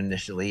joined the band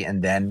initially,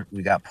 and then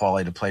we got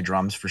Paulie to play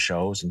drums for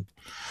shows, and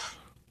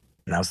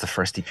that was the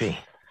first EP.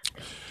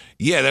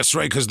 Yeah, that's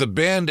right, because the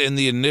band in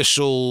the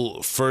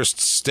initial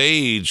first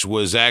stage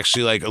was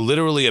actually like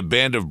literally a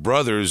band of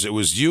brothers. It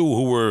was you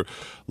who were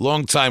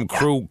longtime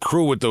crew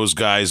with those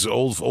guys.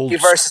 Old.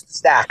 Versus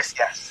Stacks,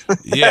 yes.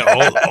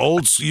 Yeah,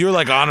 old. You're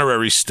like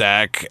honorary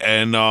Stack,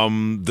 and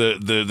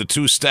the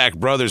two Stack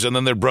brothers, and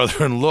then their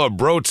brother-in-law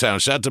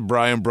Brotown. Shout out to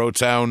Brian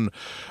Brotown.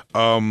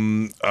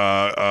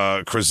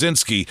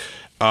 Krasinski,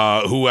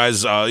 who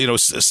has you know,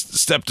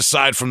 stepped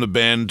aside from the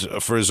band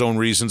for his own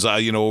reasons,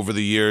 you know, over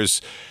the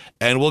years,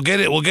 and we'll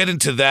get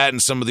into that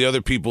and some of the other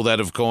people that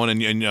have gone,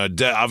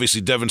 and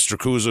obviously Devin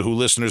Stracusa, who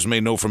listeners may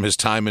know from his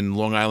time in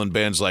Long Island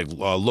bands like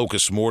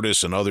Locus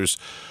Mortis and others.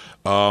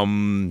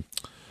 Now,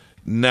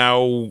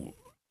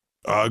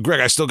 Greg,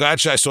 I still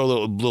got you. I saw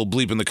a little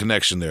bleep in the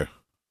connection there.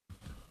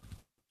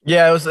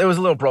 Yeah, it was a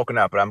little broken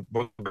up, but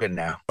we're good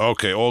now.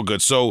 Okay, all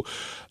good. So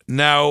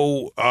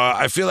now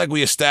I feel like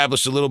we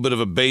established a little bit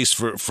of a base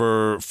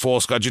for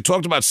False Gods. You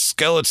talked about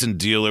Skeleton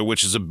Dealer,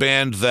 which is a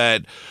band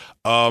that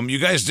you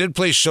guys did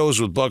play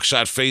shows with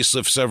Buckshot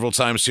Facelift several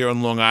times here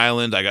on Long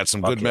Island. I got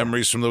some good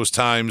memories from those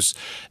times,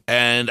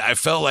 and I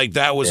felt like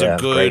that was a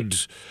good.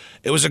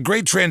 It was a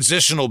great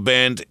transitional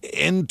band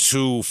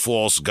into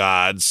False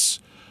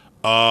Gods.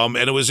 And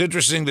it was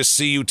interesting to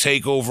see you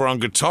take over on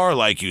guitar,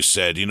 like you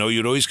said. You know,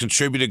 you'd always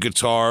contributed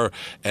guitar,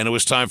 and it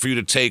was time for you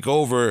to take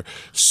over.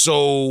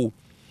 So,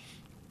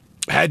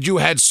 had you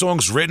had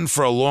songs written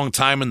for a long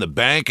time in the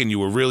bank, and you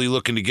were really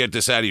looking to get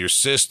this out of your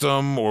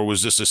system, or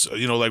was this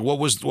what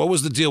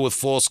was the deal with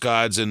False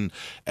Gods and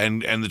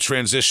the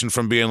transition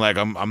from being like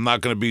I'm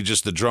not going to be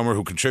just the drummer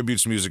who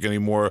contributes music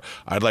anymore.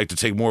 I'd like to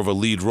take more of a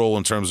lead role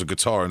in terms of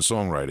guitar and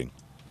songwriting.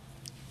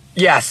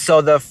 Yeah,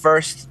 so the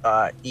first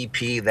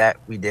EP that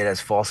we did as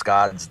False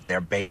Gods,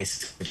 they're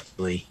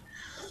basically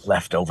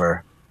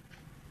leftover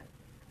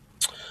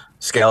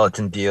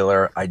Skeleton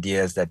Dealer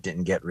ideas that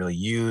didn't get really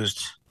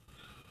used.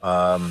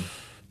 And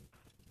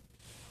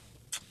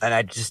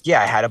I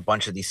had a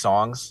bunch of these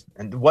songs.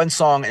 And one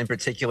song in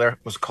particular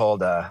was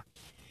called I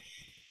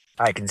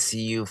Can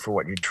See You for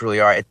What You Truly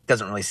Are. It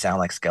doesn't really sound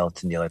like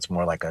Skeleton Dealer. It's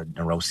more like a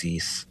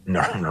neurosis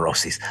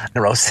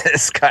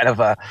kind of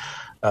a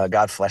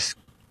Godflesh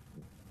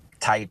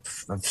type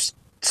of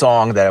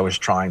song that I was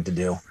trying to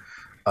do.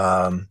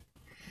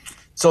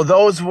 So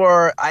those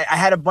were, I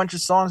had a bunch of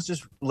songs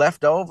just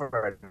left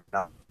over.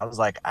 I was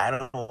like, I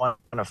don't want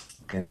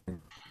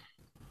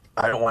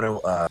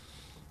to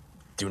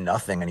do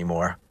nothing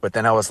anymore. But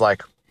then I was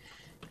like,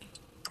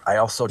 I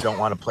also don't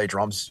want to play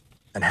drums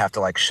and have to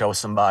like show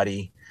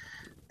somebody,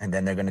 and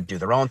then they're going to do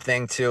their own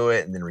thing to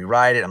it and then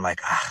rewrite it. I'm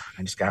like,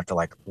 I'm just gonna have to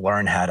like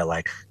learn how to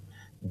like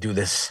do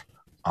this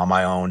on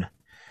my own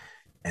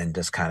and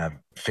just kind of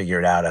figure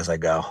it out as I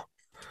go.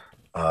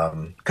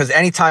 Because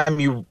anytime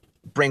you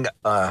bring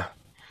a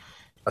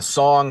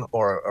song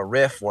or a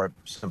riff or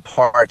some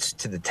parts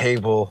to the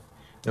table,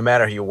 no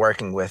matter who you're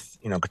working with,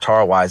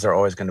 guitar wise, they're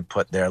always going to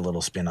put their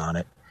little spin on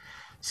it.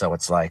 So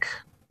it's like,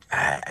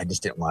 I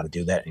just didn't want to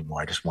do that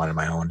anymore. I just wanted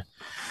my own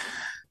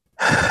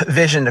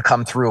vision to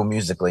come through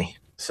musically.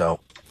 So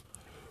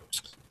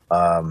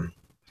that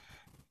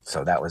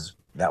was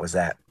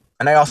that.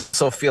 And I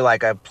also feel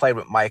like I played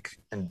with Mike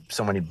in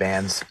so many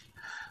bands.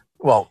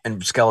 Well,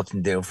 in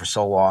Skeleton Dealer for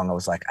so long, I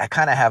was like, I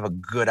kind of have a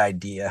good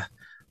idea,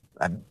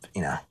 of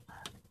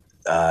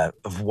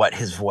what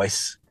his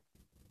voice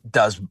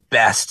does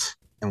best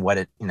and what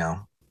it, I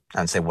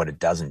don't say what it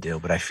doesn't do,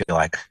 but I feel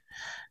like,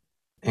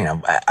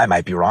 I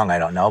might be wrong. I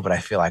don't know, but I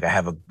feel like I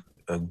have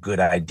a good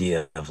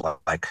idea of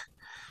like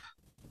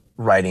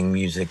writing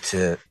music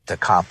to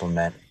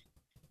complement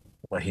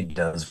what he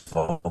does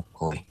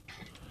vocally.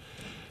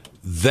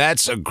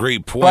 That's a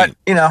great point.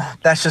 But,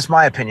 that's just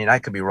my opinion. I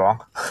could be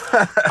wrong.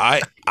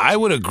 I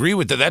would agree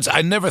with that.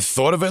 I never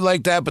thought of it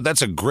like that, but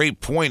that's a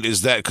great point,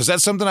 is that because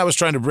that's something I was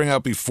trying to bring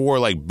up before,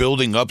 like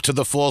building up to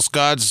the False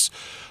Gods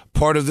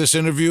part of this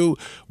interview,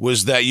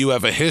 was that you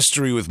have a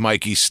history with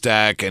Mikey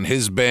Stack and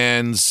his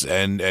bands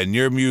and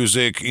your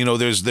music.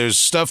 There's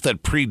stuff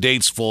that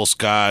predates False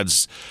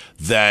Gods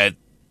that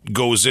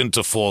goes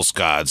into False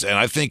Gods, and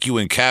I think you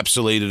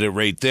encapsulated it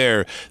right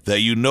there, that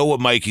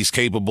what Mikey's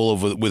capable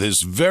of with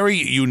his very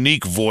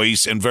unique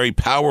voice and very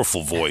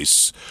powerful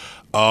voice.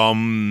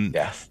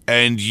 Yes.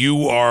 And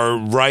you are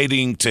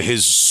writing to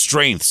his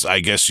strengths,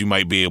 I guess you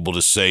might be able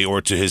to say,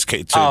 or to his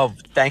oh,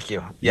 thank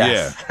you.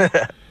 Yes.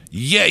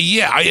 Yeah.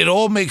 Yeah. It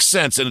all makes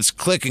sense, and it's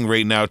clicking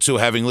right now, too,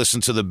 having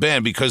listened to the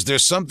band, because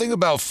there's something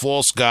about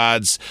False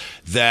Gods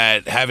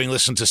that, having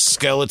listened to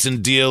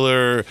Skeleton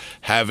Dealer,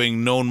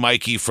 having known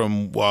Mikey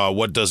from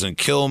What Doesn't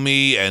Kill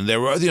Me, and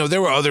there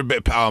were other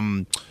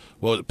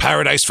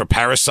Paradise for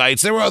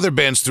Parasites. There were other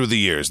bands through the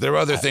years. There were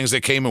other things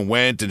that came and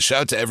went, and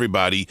shout out to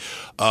everybody.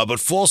 But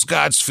False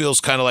Gods feels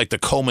kind of like the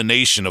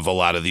culmination of a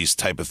lot of these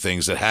type of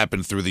things that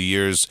happened through the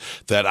years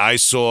that I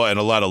saw and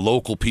a lot of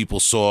local people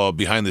saw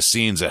behind the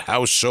scenes at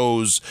house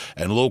shows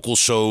and local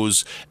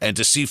shows. And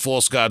to see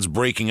False Gods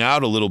breaking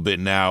out a little bit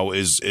now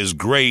is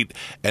great.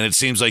 And it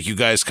seems like you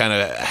guys kind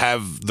of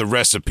have the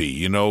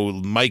recipe.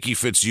 Mikey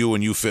fits you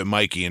and you fit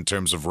Mikey in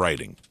terms of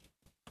writing.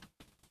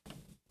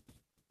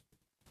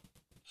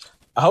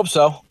 I hope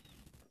so.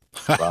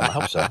 Well, I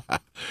hope so.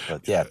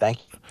 But yeah, thank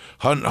you.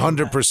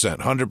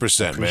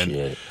 100%, man.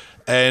 It.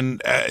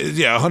 And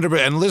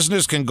 100%. And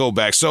listeners can go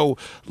back. So,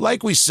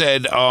 like we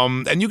said,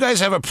 and you guys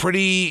have a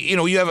pretty,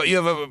 you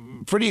have a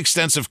pretty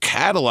extensive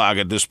catalog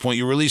at this point.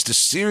 You released a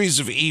series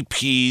of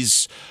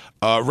EPs.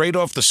 Right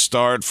off the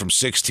start from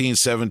 16,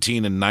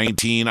 17, and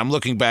 19. I'm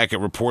looking back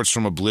at Reports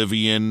from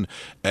Oblivion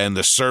and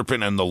The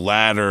Serpent and the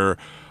Ladder,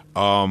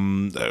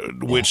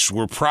 which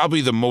were probably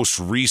the most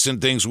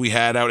recent things we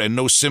had out, and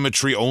No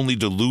Symmetry, Only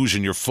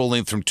Delusion, your full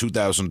length from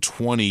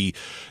 2020,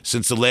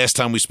 since the last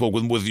time we spoke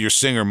with your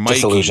singer, Mikey.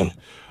 Disillusion.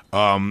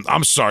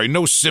 I'm sorry,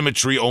 No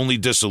Symmetry, Only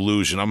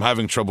Disillusion. I'm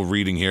having trouble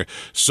reading here.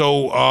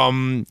 So,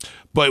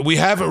 but we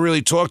haven't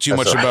really talked to you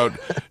much about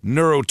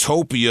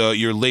Neurotopia,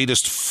 your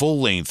latest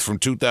full length from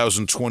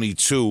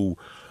 2022.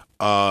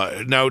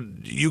 Now,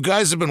 you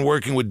guys have been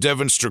working with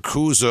Devin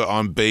Strakuza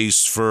on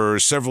bass for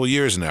several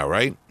years now,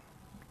 right?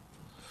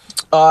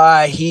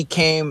 He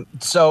came.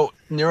 So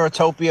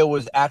Neurotopia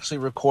was actually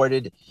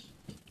recorded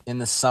in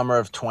the summer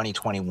of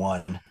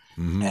 2021,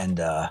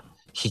 and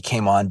he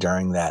came on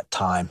during that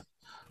time.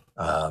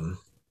 So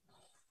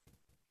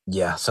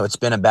it's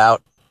been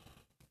about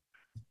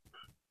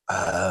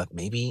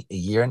maybe a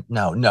year.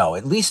 No,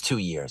 at least 2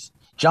 years.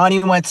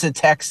 Johnny went to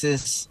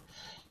Texas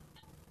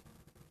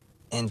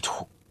in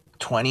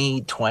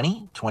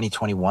 2020,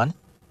 2021.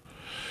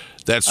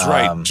 That's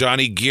right.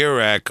 Johnny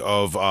Gierak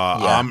of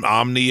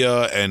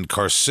Omnia and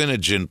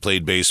Carcinogen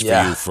played bass for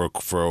you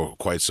for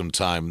quite some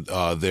time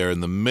there in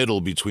the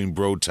middle between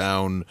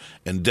Brotown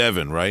and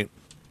Devon, right?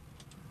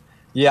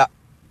 Yeah.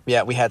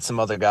 We had some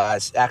other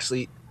guys.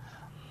 Actually,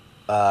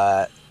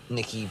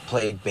 Nicky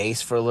played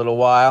bass for a little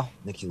while.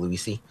 Nicky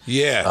Luisi.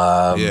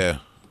 Yeah.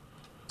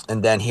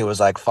 And then he was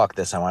like, "Fuck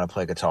this! I want to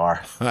play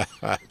guitar."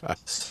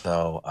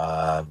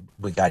 So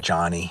we got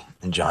Johnny,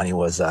 and Johnny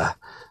was a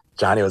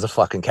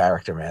fucking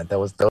character, man.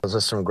 Those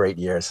were some great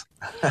years.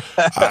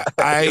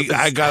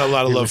 I got a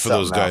lot of love for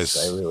those guys.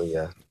 I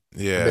really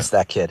miss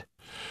that kid.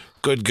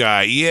 Good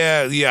guy.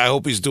 Yeah. I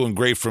hope he's doing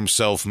great for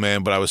himself,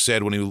 man. But I was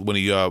sad when he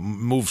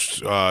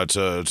moved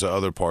to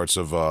other parts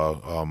of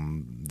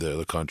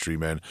the country,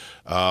 man.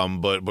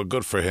 But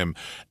good for him.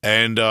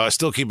 And I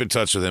still keep in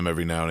touch with him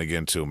every now and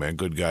again too, man.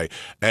 Good guy.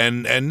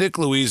 And Nick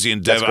Luisi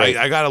and Dev,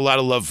 I got a lot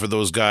of love for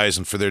those guys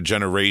and for their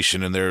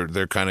generation and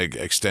their kind of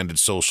extended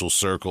social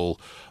circle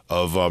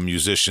of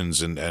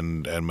musicians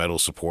and metal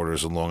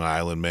supporters in Long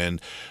Island, man.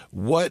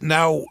 What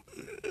now?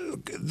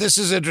 This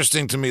is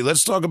interesting to me.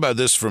 Let's talk about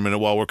this for a minute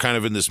while we're kind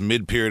of in this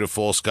mid-period of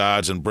False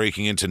Gods and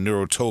breaking into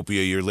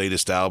Neurotopia, your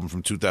latest album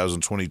from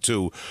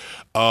 2022.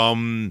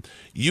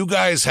 You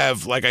guys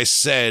have, like I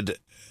said,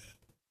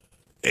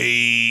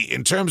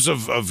 in terms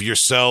of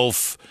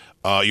yourself,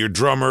 your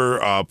drummer,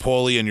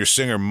 Paulie, and your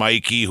singer,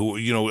 Mikey, who,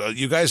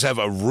 you guys have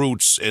a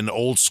roots in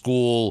old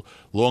school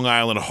Long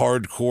Island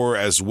hardcore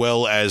as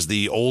well as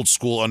the old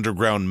school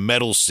underground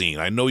metal scene.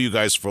 I know you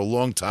guys for a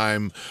long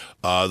time.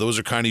 Those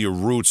are kind of your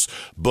roots.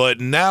 But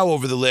now,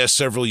 over the last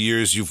several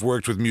years, you've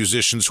worked with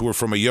musicians who are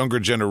from a younger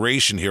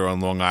generation here on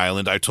Long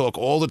Island. I talk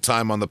all the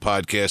time on the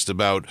podcast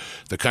about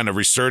the kind of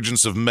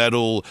resurgence of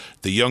metal,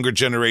 the younger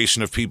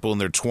generation of people in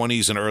their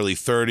 20s and early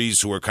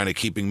 30s who are kind of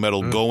keeping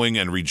metal going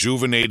and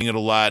rejuvenating it a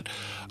lot.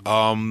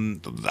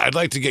 I'd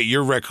like to get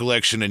your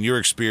recollection and your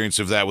experience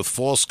of that with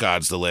False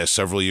Gods the last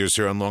several years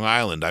here on Long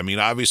Island. I mean,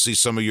 obviously,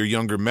 some of your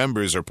younger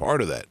members are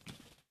part of that.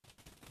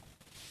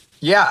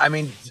 Yeah, I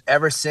mean,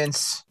 ever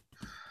since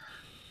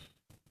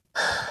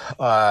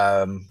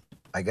I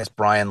guess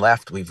Brian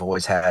left, we've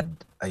always had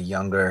a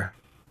younger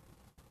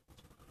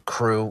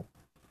crew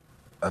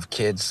of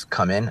kids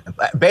come in.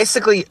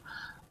 Basically,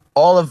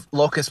 all of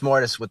Locus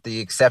Mortis, with the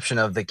exception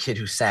of the kid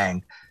who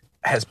sang,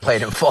 has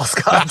played in False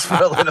Gods for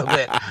a little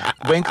bit.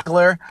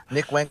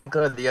 Nick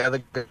Winkler, the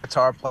other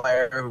guitar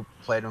player who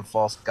played in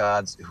False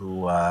Gods,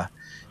 who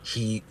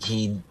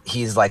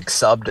he's like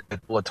subbed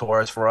at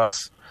Latours for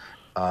us.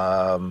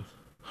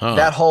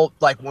 That whole,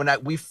 like, when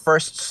we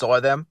first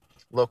saw them,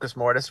 Locus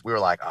Mortis, we were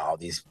like, oh,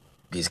 these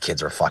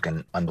kids are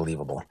fucking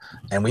unbelievable.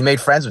 And we made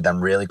friends with them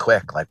really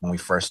quick, like when we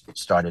first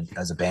started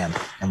as a band,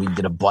 and we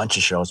did a bunch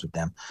of shows with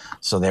them.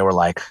 So they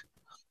were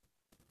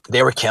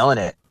killing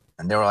it.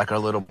 And they were like our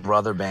little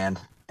brother band.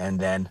 And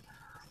then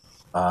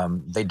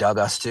they dug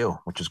us too,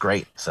 which was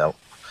great. So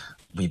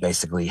we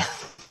basically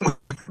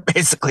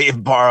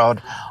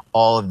borrowed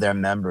all of their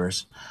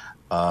members.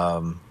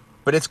 But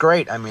it's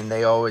great. I mean,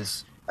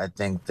 I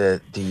think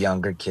that the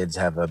younger kids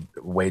have a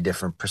way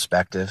different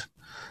perspective.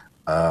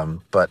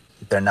 But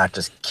they're not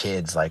just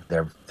kids. Like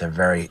they're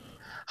very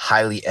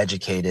highly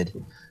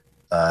educated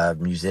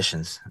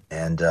musicians,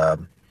 and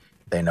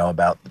they know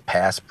about the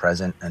past,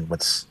 present, and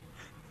what's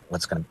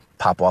going to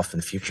pop off in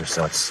the future.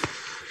 So it's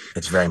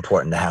very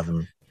important to have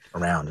them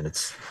around, and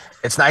it's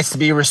nice to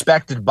be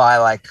respected by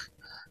like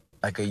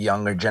a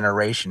younger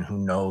generation who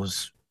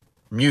knows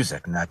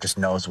music, not just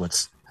knows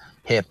what's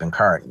hip and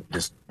current.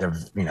 Just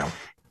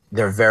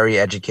they're very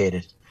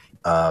educated,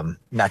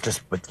 not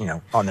just with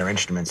on their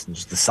instruments and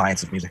just the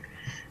science of music,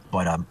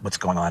 but what's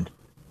going on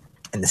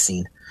in the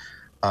scene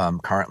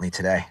currently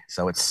today.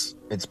 So it's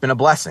been a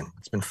blessing.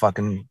 It's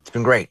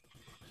been great.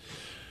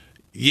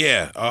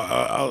 Yeah,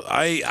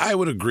 I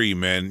would agree,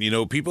 man.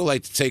 People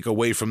like to take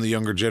away from the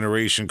younger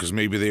generation because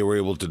maybe they were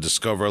able to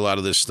discover a lot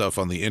of this stuff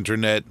on the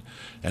internet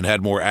and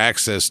had more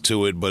access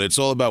to it, but it's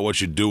all about what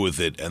you do with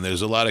it. And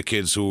there's a lot of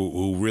kids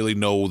who really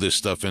know this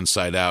stuff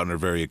inside out and are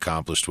very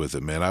accomplished with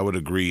it, man. I would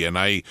agree.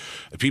 And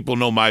people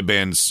know my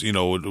bands, very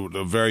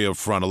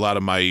upfront. A lot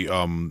of my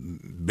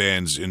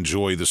bands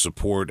enjoy the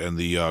support and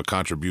the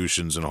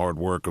contributions and hard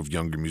work of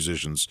younger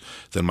musicians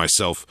than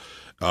myself.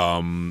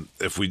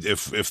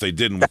 If they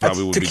didn't, we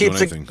probably wouldn't be doing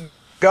anything.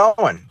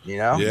 Going,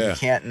 Yeah. You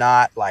can't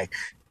not, like,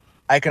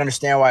 I can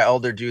understand why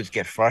older dudes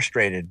get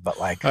frustrated, but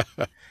like,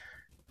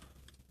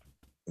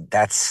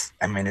 this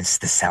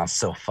sounds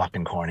so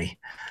fucking corny,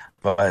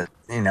 but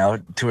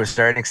to a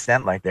certain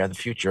extent, like they're the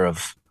future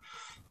of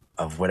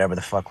whatever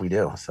the fuck we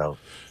do. So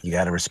you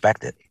got to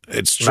respect it.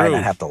 It's you true. might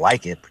not have to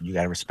like it, but you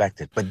got to respect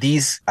it. But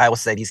I will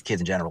say these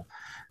kids in general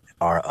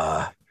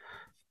are,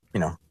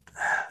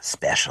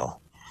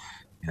 special.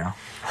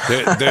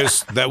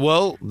 There's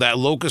that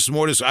Locus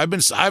Mortis.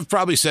 I've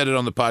probably said it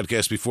on the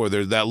podcast before.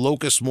 That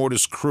Locus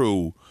Mortis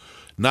crew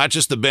not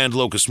just the band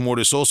Locust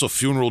Mortis, also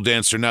Funeral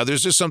Dancer. Now,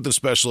 there's just something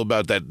special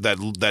about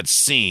that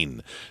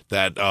scene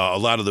that a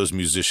lot of those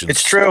musicians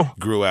It's true.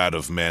 grew out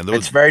of, man.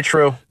 It's very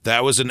true.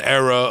 That was an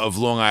era of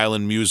Long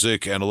Island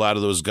music, and a lot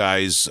of those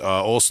guys.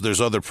 Also,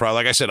 there's other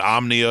like I said,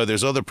 Omnia.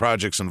 There's other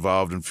projects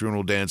involved in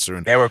Funeral Dancer,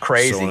 and they were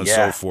crazy, so on and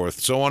so forth.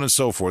 So on and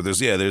so forth.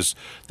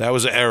 That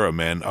was an era,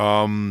 man.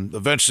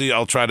 Eventually,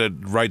 I'll try to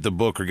write the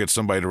book or get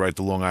somebody to write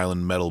the Long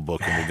Island metal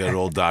book, and we'll get it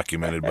all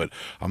documented. But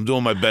I'm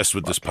doing my best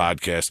with this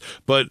podcast.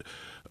 But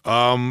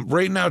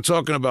right now,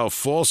 talking about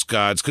False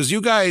Gods, because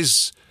you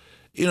guys,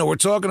 we're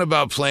talking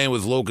about playing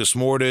with Locust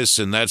Mortis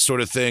and that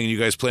sort of thing, and you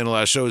guys playing a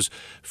lot of shows.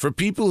 For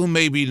people who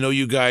maybe know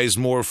you guys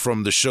more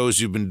from the shows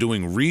you've been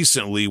doing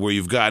recently, where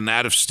you've gotten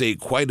out of state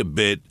quite a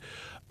bit,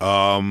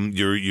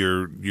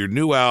 your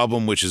new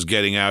album, which is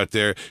getting out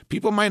there,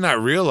 people might not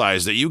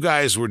realize that you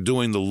guys were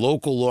doing the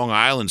local Long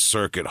Island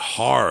circuit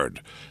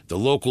hard, the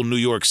local New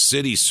York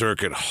City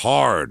circuit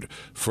hard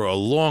for a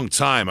long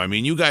time. I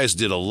mean, you guys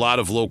did a lot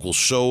of local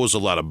shows, a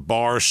lot of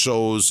bar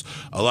shows,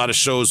 a lot of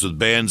shows with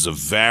bands of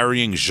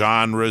varying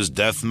genres,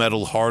 death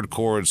metal,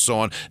 hardcore, and so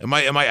on. Am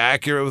I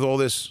accurate with all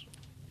this?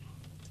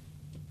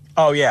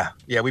 Oh yeah,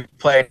 we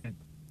played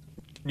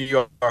New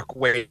York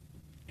way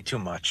too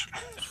much.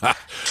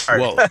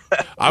 Well,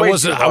 I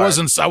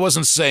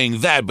wasn't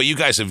saying that, but you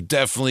guys have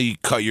definitely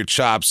cut your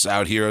chops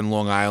out here in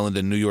Long Island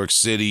and New York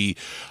City.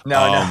 No,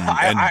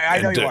 I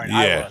know you weren't.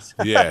 Yeah,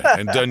 yeah,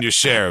 and done your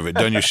share of it.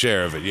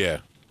 Yeah.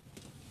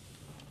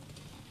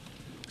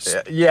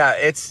 Yeah,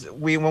 it's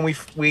when we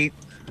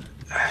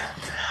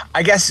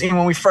I guess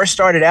when we first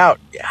started out,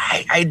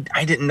 I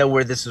didn't know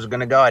where this was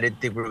gonna go. I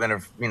didn't think we were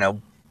gonna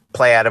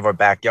play out of our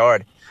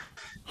backyard,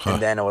 and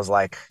then it was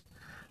like.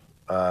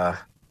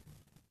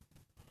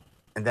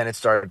 And then it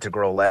started to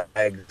grow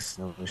legs,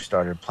 and we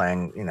started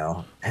playing,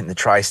 in the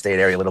tri-state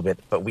area a little bit.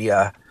 But we,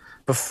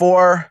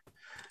 before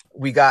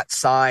we got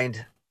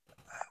signed,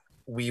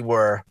 we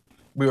were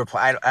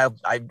playing. I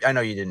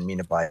know you didn't mean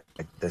it by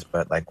like this,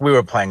 but like we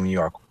were playing New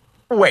York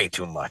way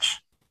too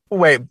much.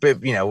 But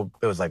it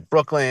was like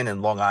Brooklyn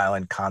and Long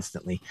Island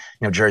constantly,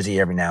 Jersey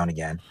every now and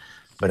again.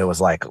 But it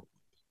was like,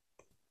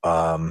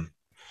 once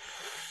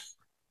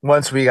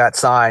we got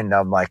signed,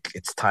 I'm like,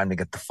 it's time to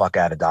get the fuck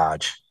out of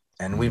Dodge.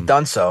 And we've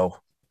done so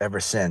ever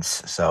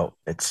since. So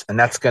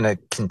that's going to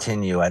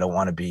continue. I don't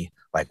want to be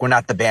like, we're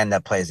not the band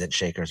that plays at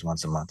Shakers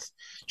once a month.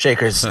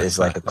 Shakers is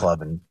like a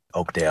club in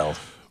Oakdale,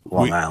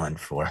 Long Island,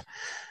 for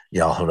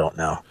y'all who don't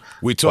know.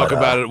 We talk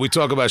about it. We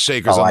talk about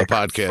Shakers on the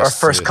podcast. Our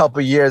first couple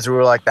of years, we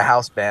were like the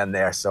house band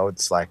there. So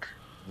it's like,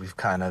 we've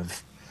kind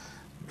of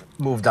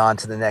moved on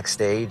to the next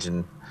stage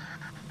and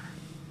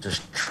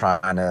just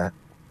trying to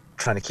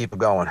keep it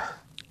going.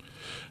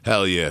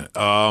 Hell yeah.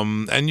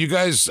 And you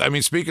guys, I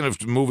mean, speaking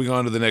of moving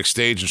on to the next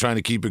stage and trying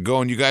to keep it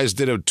going, you guys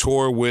did a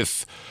tour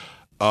with,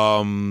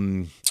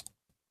 I'm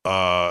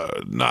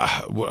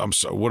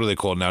sorry, what are they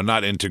called now?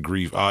 Not Into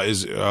Grief.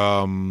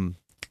 Come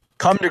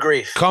to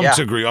Grief.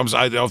 To Grief. I'm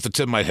off the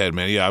tip of my head,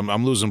 man. Yeah,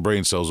 I'm losing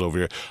brain cells over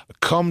here.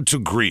 Come to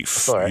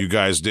Grief. Right. You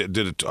guys did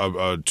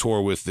a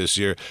tour with this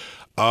year.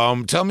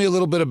 Tell me a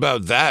little bit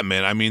about that,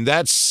 man. I mean,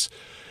 that's...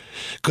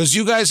 Because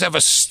you guys have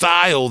a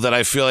style that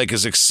I feel like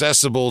is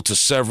accessible to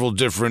several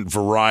different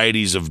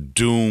varieties of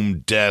doom,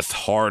 death,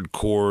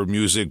 hardcore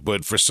music,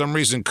 but for some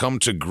reason, Come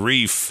to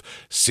Grief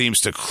seems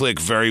to click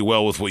very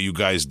well with what you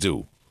guys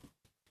do.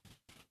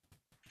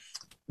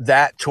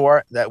 That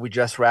tour that we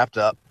just wrapped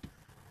up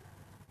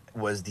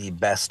was the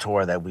best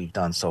tour that we've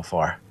done so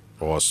far.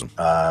 Awesome.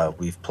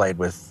 We've played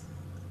with,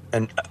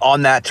 and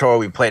on that tour,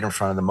 we played in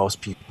front of the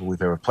most people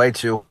we've ever played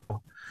to.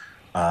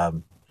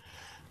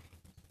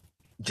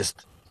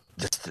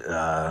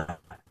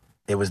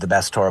 It was the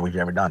best tour we've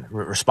ever done.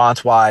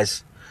 Response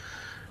wise,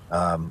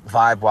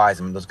 vibe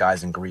wise, I mean, those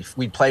guys in Grief.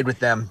 We played with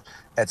them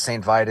at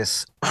St.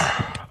 Vitus.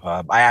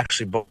 I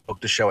actually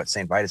booked a show at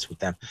St. Vitus with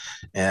them,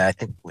 and I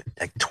think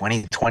like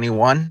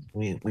 2021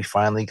 we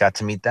finally got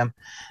to meet them,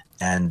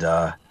 and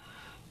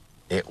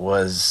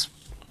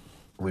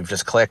we've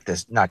just clicked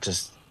as not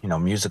just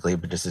musically,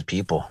 but just as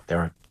people.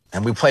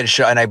 And we played a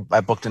show, and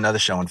I booked another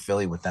show in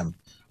Philly with them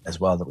as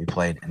well that we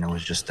played, and it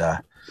was just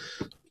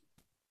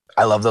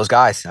I love those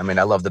guys. I mean,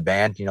 I love the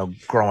band.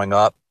 Growing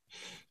up,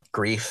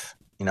 Grief,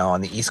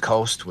 on the East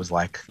Coast was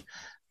like,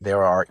 they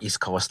were our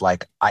East Coast,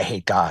 like, I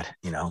hate God,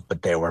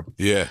 but they were,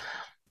 yeah.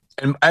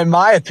 In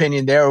my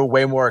opinion, they were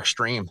way more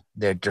extreme.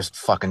 They're just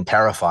fucking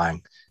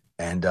terrifying.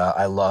 And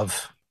I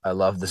love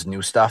this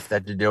new stuff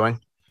that they're doing.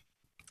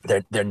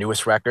 Their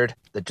newest record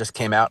that just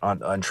came out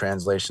on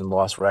Translation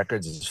Lost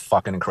Records is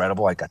fucking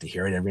incredible. I got to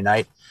hear it every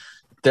night.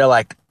 They're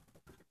like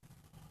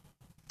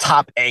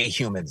top A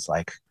humans.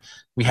 Like,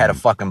 we had a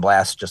fucking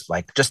blast just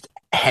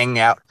hanging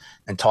out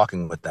and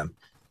talking with them.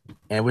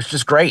 And it was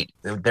just great.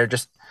 They're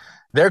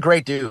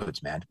great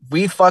dudes, man.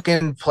 We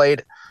fucking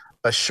played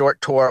a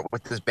short tour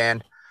with this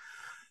band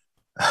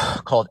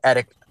called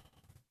Edict,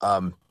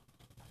 or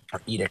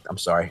Edict, I'm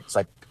sorry. It's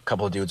like a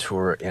couple of dudes who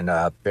were in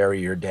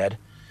Bury Your Dead.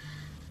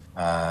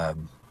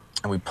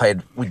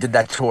 and we did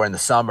that tour in the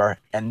summer,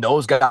 and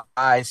those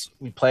guys,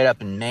 we played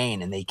up in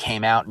Maine, and they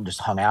came out and just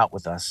hung out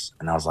with us,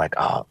 and I was like,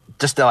 oh,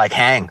 just to like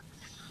hang.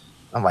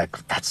 I'm like,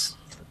 it's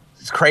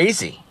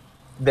crazy.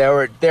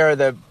 They're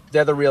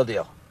the real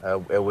deal.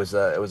 It was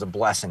a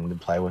blessing to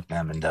play with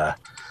them, and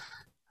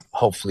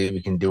hopefully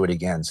we can do it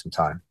again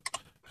sometime.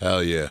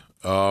 Hell yeah.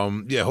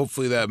 Yeah,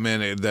 hopefully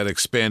that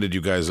expanded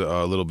you guys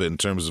a little bit in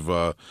terms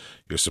of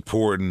your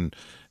support and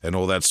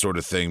all that sort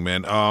of thing,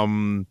 man.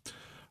 And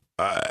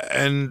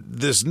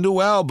this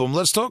new album,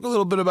 let's talk a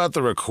little bit about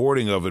the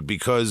recording of it,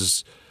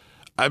 because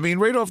I mean,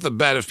 right off the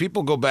bat, if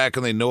people go back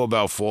and they know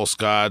about False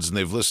Gods and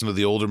they've listened to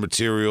the older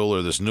material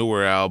or this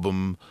newer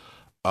album,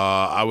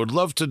 I would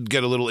love to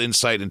get a little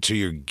insight into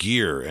your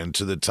gear and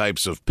to the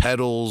types of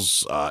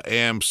pedals,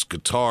 amps,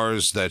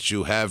 guitars that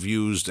you have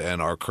used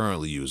and are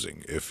currently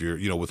using, if you're,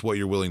 with what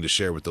you're willing to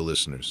share with the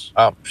listeners.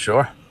 Oh,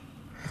 sure.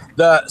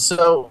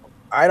 The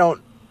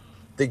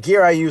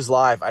gear I use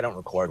live, I don't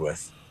record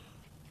with.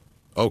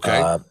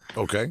 Okay.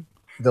 Okay.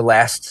 The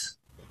last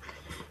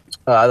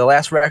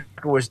record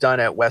was done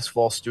at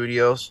Westfall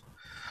Studios.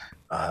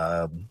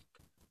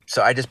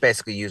 So I just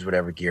basically use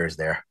whatever gear is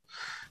there.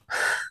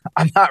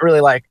 I'm not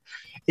really like,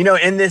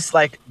 in this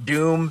like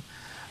doom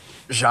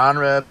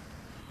genre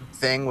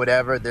thing,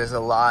 whatever, there's a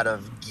lot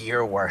of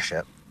gear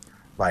worship.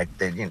 Like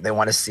they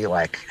want to see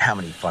like how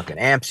many fucking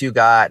amps you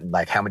got and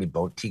like how many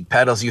boutique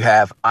pedals you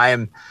have. I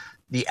am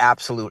the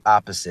absolute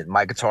opposite.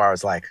 My guitar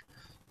is like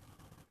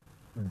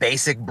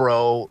basic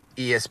bro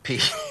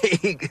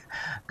ESP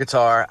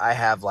guitar. I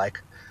have like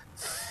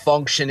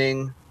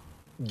functioning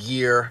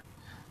gear.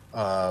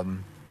 I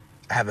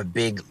have a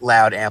big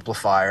loud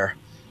amplifier,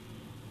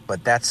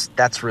 but that's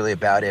really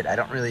about it. I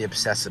don't really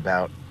obsess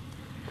about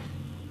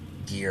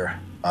gear.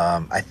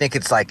 I think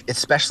it's like,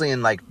 especially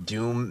in like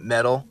doom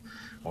metal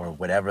or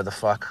whatever the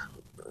fuck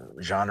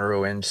genre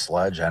we're in,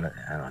 sludge, I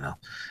don't know.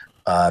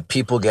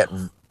 People get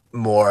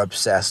more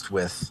obsessed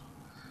with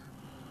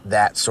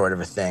that sort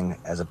of a thing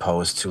as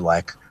opposed to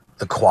like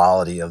the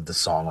quality of the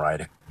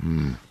songwriting.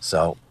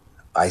 So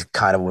I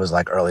kind of was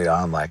like early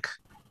on, like,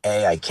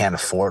 A, I can't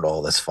afford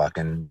all this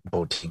fucking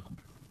boutique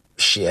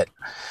shit,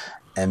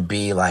 and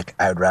B, like,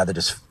 I would rather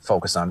just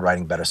focus on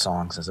writing better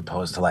songs as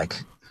opposed to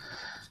like,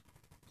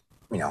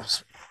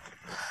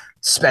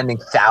 spending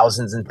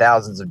thousands and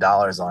thousands of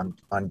dollars on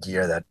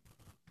gear that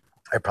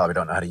I probably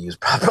don't know how to use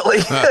properly.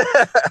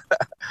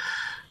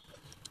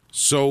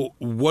 So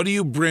what do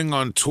you bring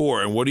on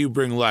tour and what do you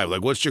bring live?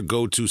 Like, what's your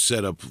go-to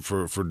setup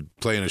for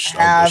playing a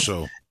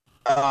show?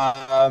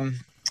 I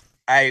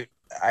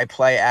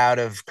play out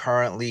of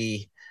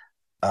currently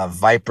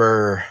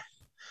Viper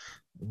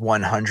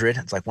 100.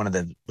 It's like one of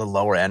the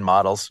lower end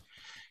models.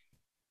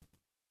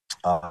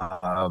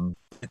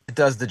 It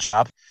does the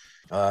job.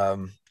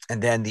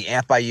 And then the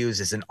amp I use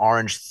is an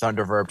orange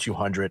Thunderverb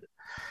 200.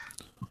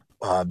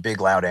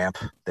 Big loud amp.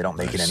 They don't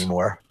make it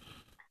anymore.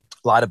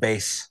 A lot of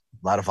bass,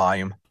 a lot of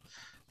volume.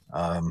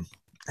 And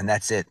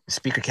that's it.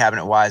 Speaker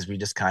cabinet wise, we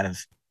just kind of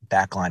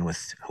backline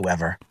with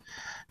whoever,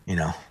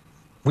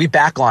 we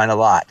backline a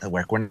lot at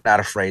work. We're not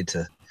afraid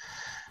to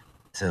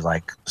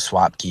like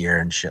swap gear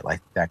and shit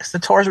like that. Cause the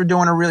tours we're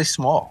doing are really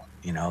small,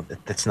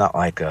 it's not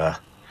like,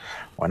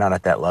 we're not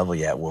at that level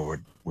yet where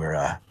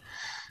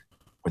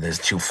where there's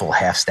 2 full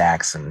half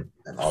stacks and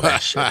all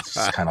that shit. It's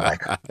just kind of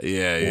like,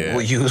 yeah.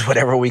 We'll use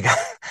whatever we got,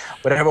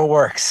 whatever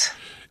works.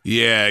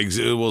 Yeah,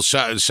 well,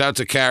 shout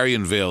to Carrie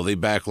and Vale. They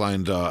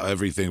backlined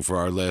everything for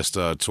our last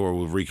tour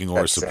with Reeking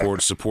Ore,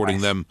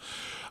 supporting them.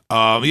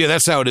 Yeah,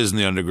 that's how it is in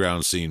the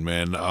underground scene,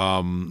 man.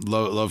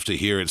 Love to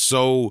hear it.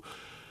 So,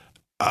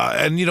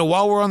 and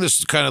while we're on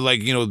this kind of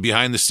like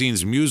behind the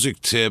scenes music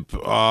tip,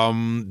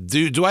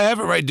 do I have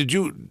it right? Did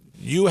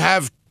you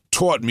have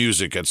taught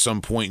music at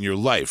some point in your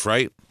life,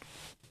 right?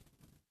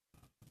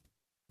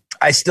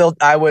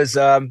 I was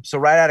so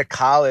right out of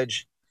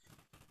college,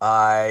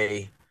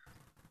 I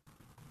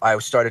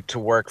started to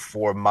work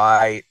for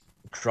my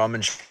drum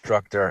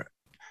instructor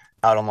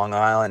out on Long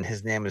Island.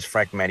 His name is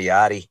Frank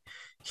Mediotti.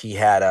 He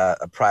had a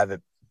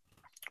private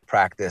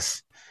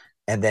practice,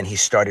 and then he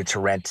started to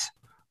rent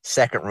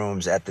second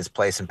rooms at this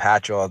place in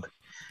Patchogue.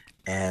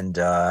 And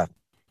it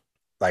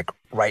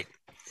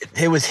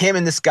was him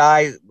and this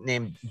guy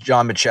named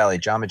John Michelli.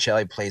 John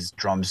Michelli plays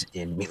drums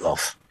in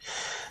Meatloaf.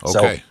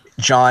 Okay. So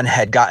John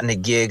had gotten a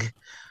gig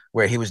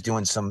where he was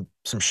doing some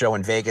show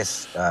in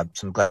Vegas,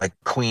 some like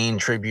Queen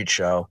tribute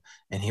show,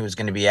 and he was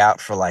going to be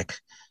out for like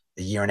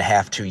a year and a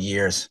half, 2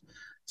 years.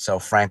 So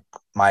Frank,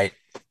 my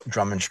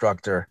drum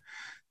instructor,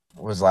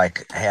 was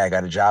like, hey, I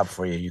got a job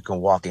for you. You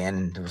can walk in.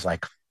 And it was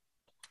like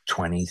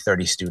 20,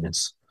 30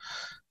 students,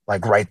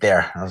 like right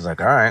there. I was like,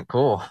 all right,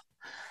 cool.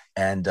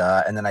 And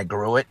then I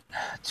grew it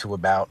to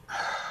about,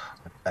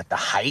 at the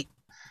height,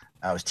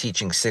 I was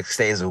teaching 6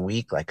 days a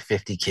week, like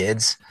 50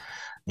 kids.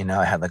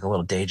 I had like a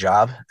little day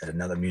job at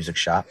another music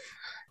shop.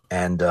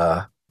 And,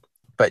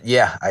 but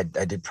yeah, I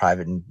did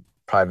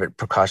private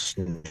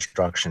percussion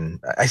instruction.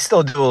 I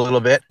still do a little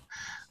bit.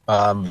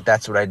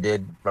 That's what I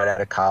did right out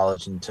of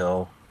college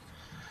until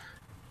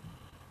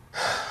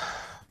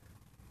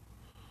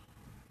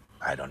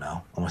I don't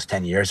know, almost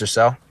 10 years or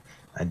so.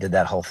 I did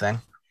that whole thing.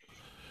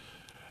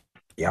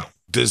 Yeah.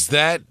 Does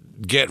that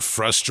get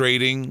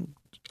frustrating?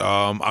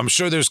 I'm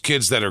sure there's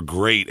kids that are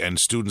great and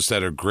students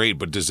that are great,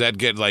 but does that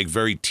get like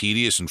very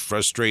tedious and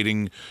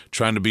frustrating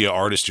trying to be an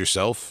artist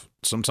yourself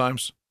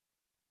sometimes?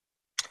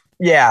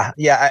 Yeah.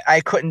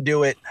 I couldn't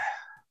do it.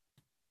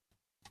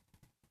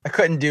 I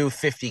couldn't do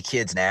 50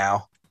 kids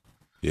now.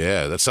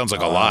 Yeah, that sounds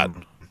like a lot.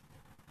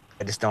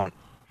 I just don't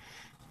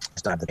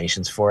have the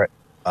patience for it.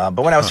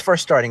 But when I was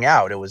first starting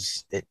out, I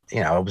was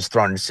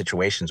thrown into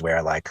situations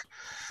where like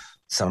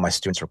some of my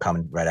students were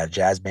coming right out of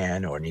jazz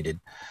band or needed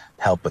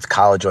help with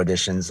college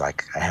auditions.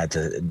 Like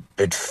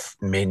it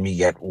made me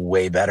get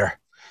way better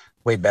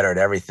at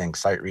everything,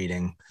 sight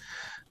reading,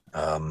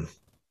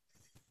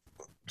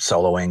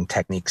 soloing,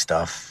 technique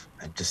stuff,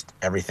 and just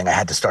everything. I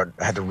had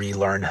to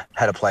relearn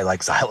how to play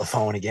like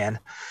xylophone again.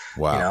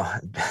 Wow.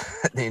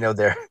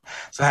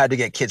 So I had to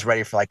get kids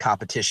ready for like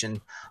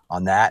competition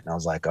on that. And I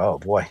was like, oh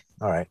boy.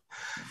 All right.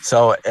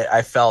 So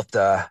I felt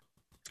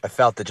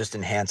it just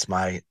enhanced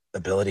my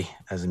ability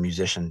as a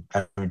musician.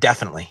 I mean,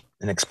 definitely,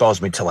 and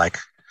exposed me to like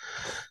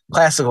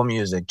classical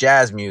music,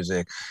 jazz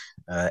music,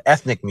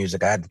 ethnic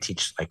music. I had to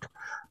teach like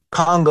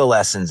conga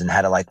lessons and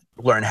how to like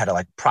learn how to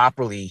like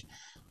properly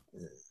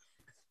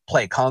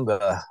play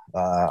conga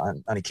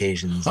on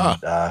occasions. Huh.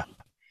 And,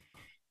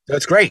 so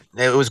it's great.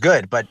 It was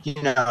good. But,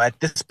 at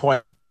this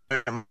point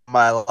in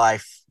my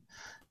life,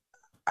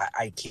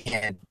 I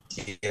can't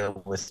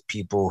deal with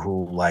people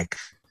who like,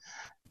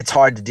 it's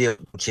hard to deal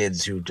with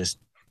kids who just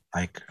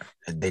like,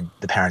 the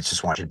parents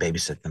just want you to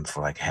babysit them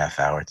for like a half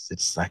hour.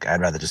 It's like,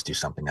 I'd rather just do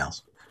something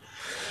else.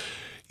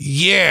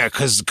 Yeah,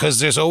 because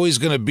there's always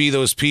going to be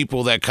those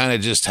people that kind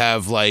of just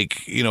have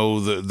like,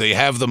 they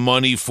have the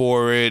money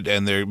for it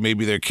and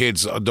maybe their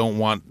kids don't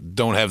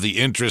have the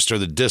interest or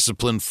the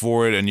discipline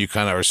for it, and you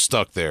kind of are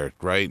stuck there,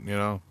 right?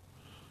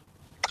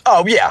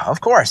 Oh yeah,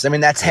 of course. I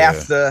mean, that's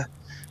half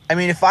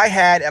if I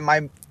had at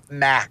my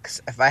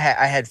max, I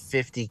had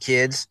 50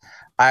 kids,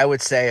 I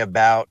would say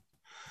about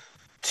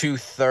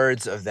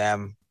 2/3 of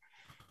them,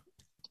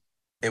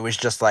 it was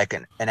just like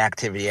an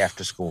activity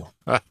after school,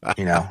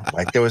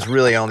 like there was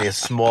really only a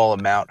small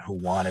amount who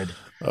wanted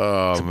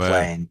to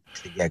play and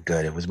to get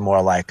good. It was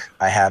more like,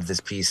 I have this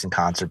piece in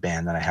concert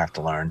band that I have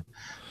to learn.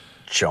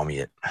 Show me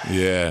it.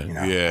 Yeah.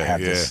 I have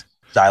this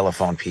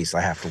xylophone piece I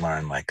have to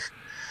learn. Like,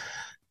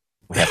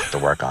 we have to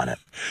work on it.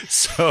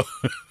 So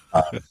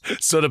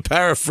to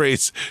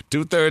paraphrase,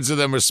 2/3 of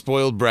them are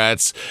spoiled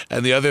brats,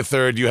 and the other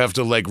third you have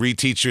to like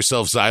reteach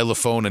yourself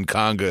xylophone and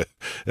conga.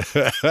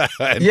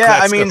 And yeah,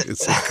 I mean,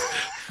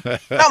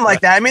 something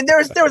like that. I mean, there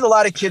was a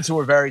lot of kids who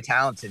were very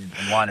talented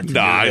and wanted to do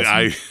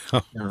this.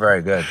 They're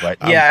very good, but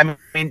I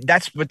mean,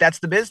 that's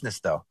the business,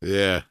 though.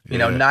 Yeah,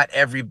 not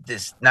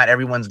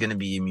everyone's going to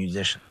be a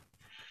musician.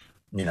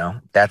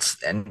 And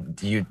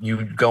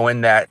you go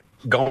into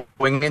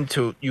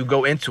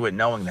it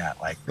knowing that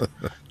like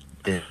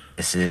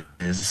this is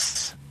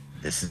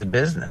a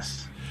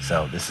business.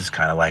 So this is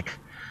kind of like,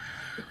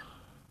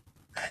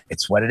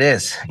 it's what it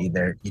is.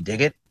 Either you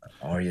dig it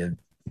or you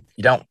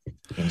don't.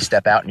 And you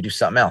step out and you do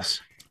something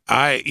else.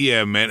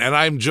 Man, and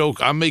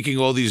I'm making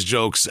all these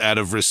jokes out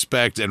of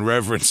respect and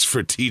reverence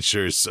for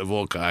teachers of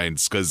all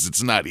kinds, because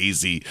it's not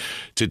easy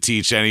to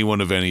teach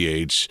anyone of any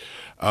age.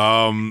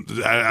 No,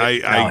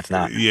 it's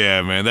not.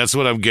 Yeah, man, that's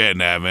what I'm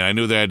getting at, man. I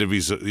knew there had to be,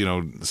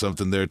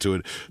 something there to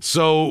it.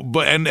 So,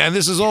 but and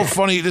this is all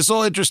funny. This is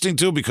all interesting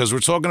too, because we're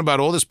talking about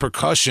all this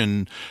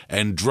percussion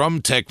and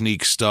drum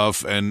technique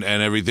stuff and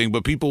everything.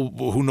 But people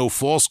who know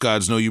False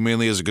Gods know you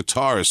mainly as a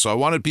guitarist. So I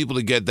wanted people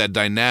to get that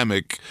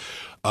dynamic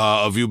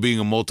of you being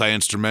a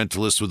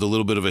multi-instrumentalist with a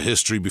little bit of a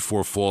history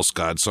before False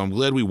Gods. So I'm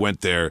glad we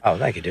went there. Oh,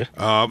 thank you, dude.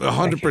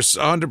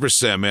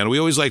 100%, man. We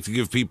always like to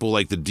give people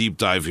like the deep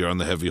dive here on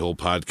the Heavy Hole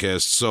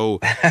podcast. So,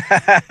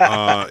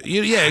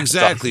 yeah,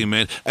 exactly,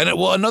 man. And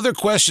another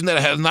question that I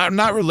had,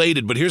 not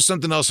related, but here's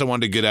something else I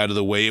wanted to get out of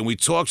the way. And we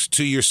talked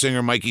to your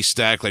singer, Mikey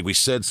Stack, like we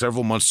said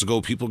several months ago.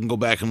 People can go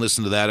back and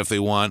listen to that if they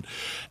want.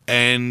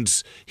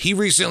 And he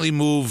recently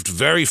moved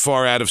very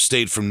far out of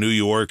state from New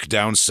York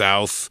down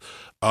south.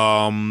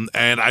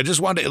 And I just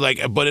wanted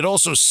to, but it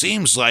also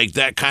seems like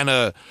that kind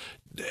of,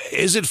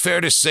 is it fair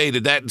to say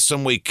that in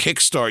some way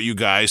kickstart you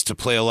guys to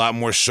play a lot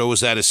more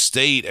shows out of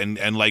state? And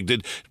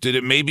did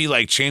it maybe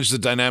change the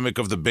dynamic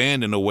of the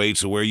band in a way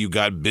to where you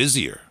got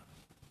busier?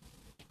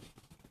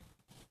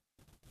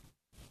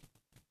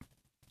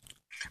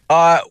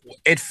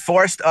 It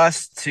forced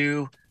us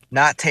to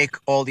not take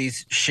all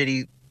these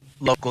shitty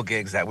local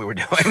gigs that we were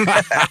doing.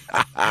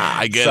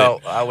 I get it.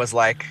 So I was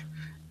like,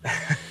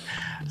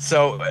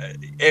 so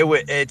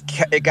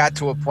it got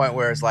to a point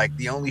where it's like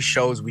the only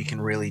shows we can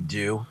really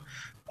do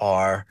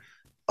are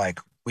like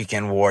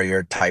weekend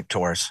warrior type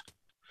tours,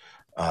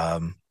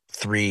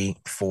 3,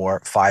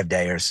 4, 5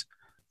 dayers.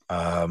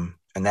 And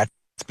that's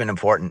been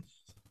important.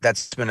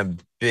 That's been a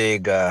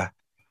big,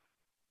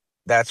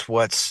 that's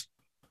what's,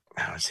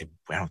 I don't say,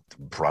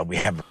 we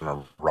haven't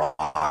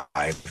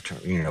arrived,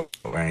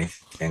 or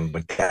anything,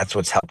 but that's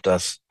what's helped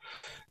us,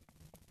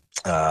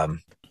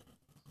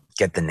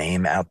 get the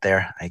name out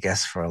there, I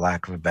guess, for a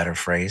lack of a better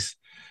phrase.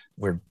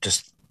 We're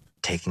just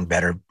taking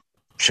better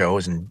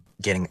shows and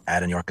getting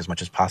out of New York as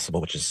much as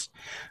possible, which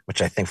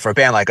I think for a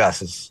band like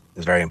us is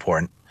very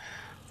important.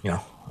 You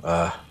know,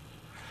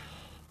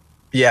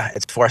 yeah,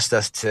 it's forced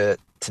us to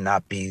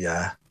not be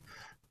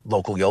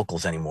local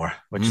yokels anymore,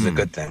 which is a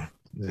good thing.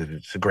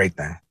 It's a great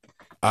thing.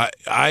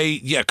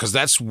 Yeah, because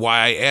that's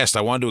why I asked.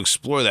 I wanted to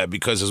explore that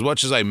because as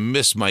much as I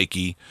miss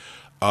Mikey,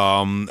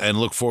 and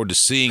look forward to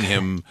seeing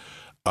him.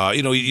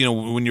 You know,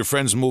 when your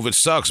friends move, it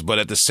sucks. But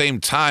at the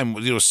same time,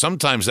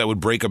 sometimes that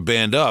would break a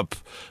band up.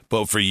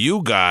 But for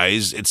you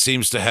guys, it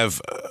seems to have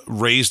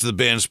raised the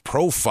band's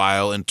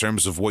profile in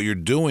terms of what you're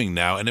doing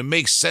now. And it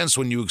makes sense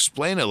when you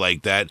explain it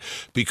like that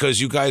because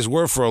you guys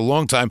were for a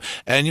long time.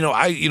 And,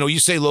 you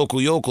say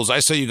local yokels. I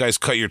say you guys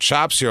cut your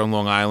chops here on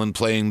Long Island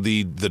playing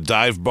the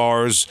dive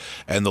bars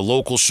and the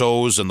local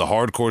shows and the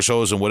hardcore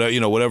shows and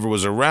whatever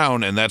was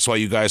around. And that's why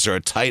you guys are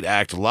a tight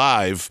act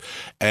live.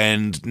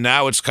 And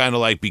now it's kind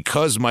of like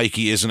because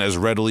Mikey isn't as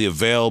readily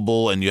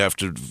available and you have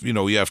to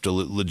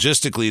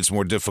logistically it's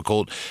more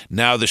difficult.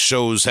 Now the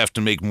shows have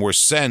to make more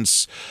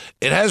sense.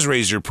 It has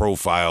raised your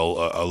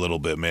profile a little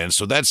bit, man.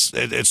 So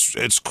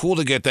it's cool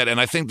to get that.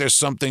 And I think there's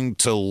something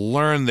to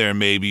learn there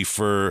maybe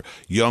for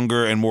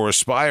younger and more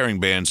aspiring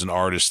bands and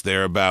artists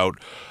there about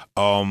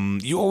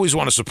you always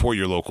want to support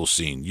your local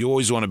scene. You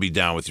always want to be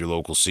down with your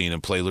local scene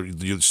and play.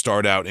 You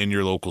start out in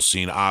your local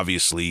scene,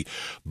 obviously,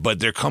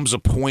 but there comes a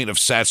point of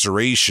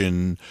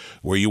saturation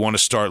where you want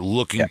to start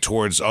looking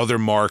towards other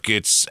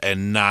markets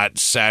and not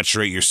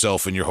saturate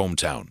yourself in your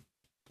hometown.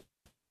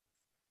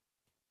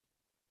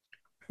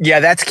 Yeah,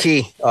 that's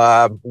key.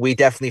 We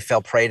definitely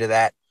fell prey to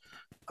that.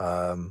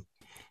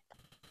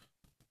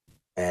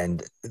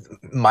 And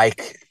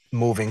Mike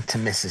moving to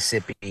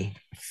Mississippi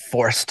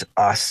forced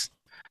us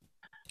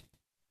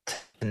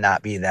to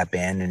not be that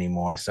band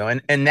anymore. So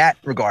in that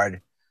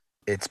regard,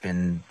 it's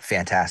been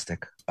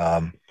fantastic.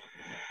 And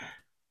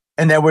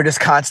then we're just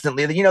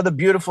constantly, the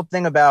beautiful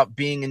thing about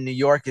being in New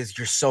York is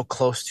you're so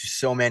close to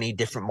so many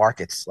different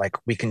markets. Like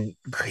he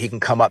can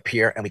come up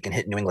here and we can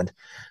hit New England,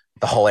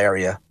 the whole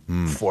area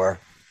for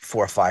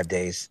 4 or 5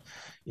 days.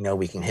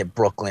 We can hit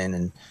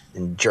Brooklyn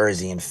and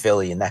Jersey and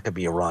Philly, and that could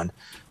be a run.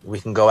 We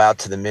can go out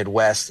to the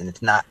Midwest and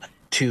it's not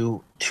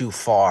too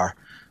far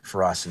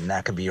for us, and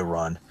that could be a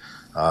run.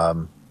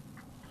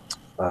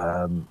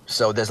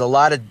 So there's a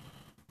lot of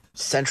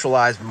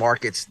centralized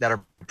markets that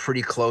are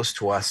pretty close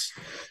to us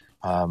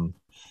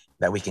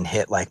that we can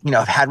hit. Like,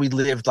 had we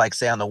lived, like,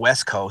 say, on the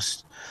West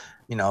Coast,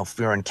 if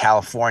we were in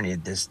California,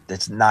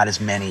 there's not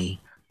as many.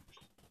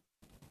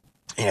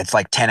 It's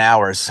like 10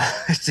 hours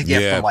to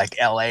get from like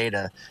LA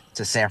to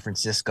San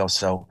Francisco.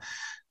 So,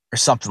 or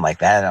something like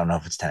that. I don't know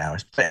if it's 10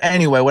 hours, but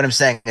anyway, what I'm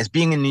saying is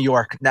being in New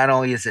York, not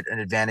only is it an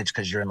advantage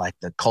because you're in like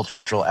the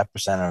cultural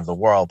epicenter of the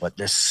world, but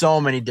there's so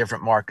many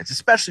different markets,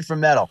 especially for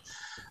metal,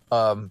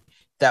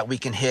 that we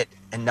can hit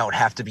and don't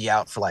have to be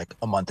out for like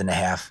a month and a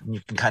half. And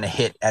you can kind of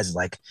hit as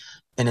like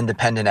an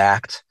independent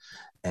act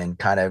and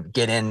kind of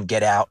get in,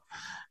 get out.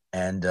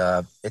 And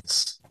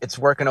it's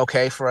working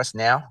okay for us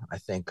now. I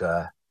think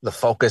the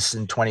focus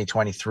in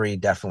 2023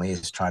 definitely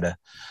is trying to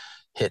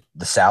hit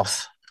the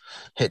South,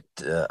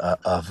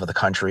 of the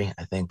country.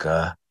 I think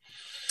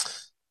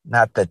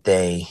not that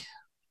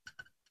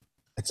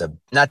it's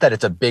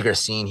a bigger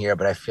scene here,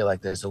 but I feel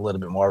like there's a little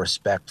bit more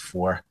respect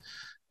for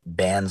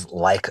bands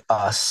like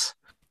us,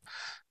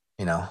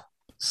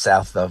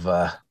 south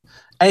of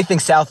anything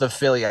south of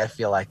Philly, I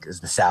feel like is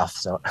the South.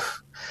 So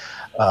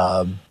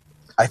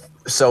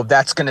so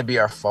that's going to be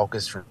our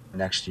focus for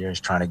next year, is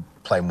trying to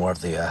play more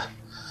of the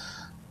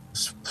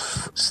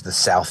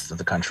south of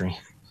the country,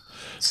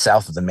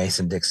 south of the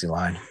Mason-Dixie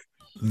line.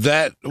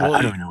 I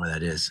don't even know where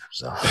that is.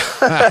 So,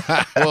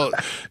 well,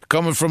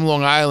 coming from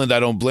Long Island, I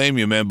don't blame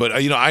you, man. But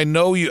I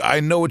know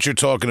what you're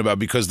talking about,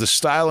 because the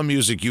style of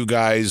music you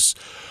guys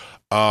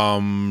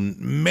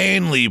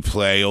mainly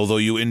play, although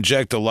you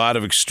inject a lot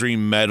of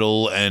extreme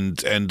metal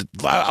and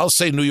I'll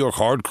say New York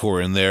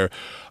hardcore in there,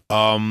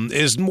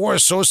 is more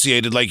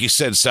associated, like you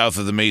said, south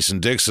of the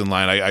Mason-Dixon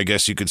line. I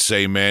guess you could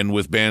say, man,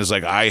 with bands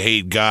like I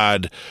Hate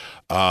God.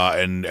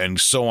 And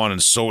so on,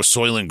 and so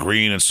Soylent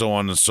Green, and so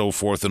on and so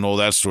forth, and all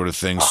that sort of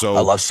thing. So I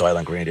love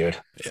Soylent Green, dude.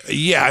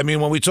 Yeah, I mean,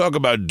 when we talk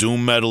about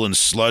doom metal and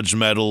sludge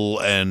metal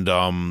and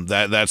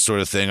that sort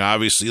of thing,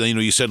 obviously,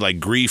 you said like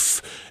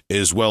Grief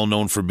is well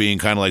known for being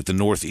kind of like the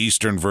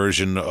northeastern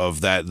version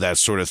of that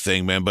sort of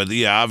thing, man. But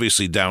yeah,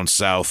 obviously down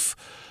south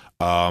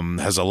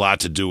has a lot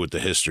to do with the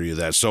history of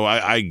that. So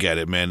I get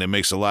it, man. It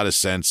makes a lot of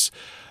sense.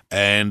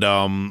 And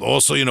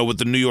also, with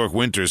the New York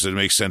winters, it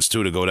makes sense,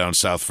 too, to go down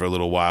south for a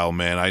little while,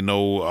 man. I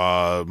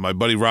know my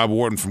buddy Rob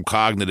Wharton from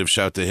Cognitive,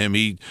 shout to him.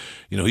 He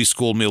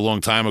schooled me a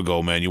long time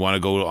ago, man. You want to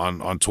go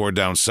on tour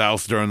down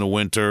south during the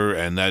winter,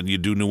 and then you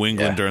do New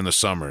England during the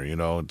summer. It's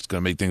going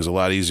to make things a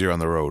lot easier on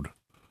the road.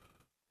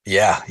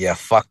 Yeah.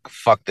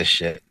 Fuck this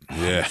shit.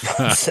 Yeah.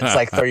 it's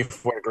like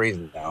 34 degrees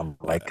now. I'm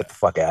like, get the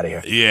fuck out of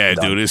here. Yeah,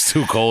 dude, it's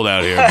too cold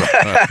out here.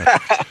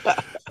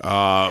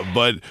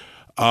 But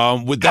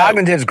with that,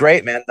 Cognitive's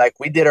great, man. Like,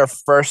 we did our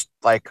first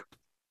like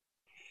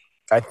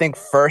I think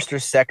first or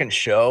second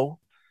show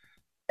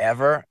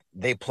ever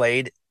they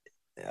played,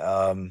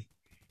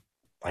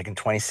 like in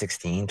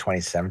 2016,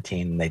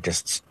 2017. They've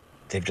just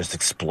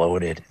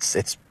exploded.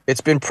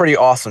 It's been pretty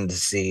awesome to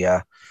see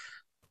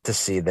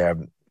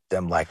them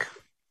like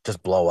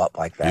just blow up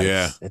like that.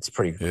 Yeah. It's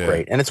pretty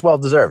great, and it's well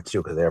deserved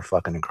too because they're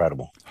fucking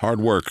incredible.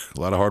 Hard work,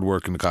 a lot of hard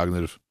work in the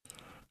Cognitive.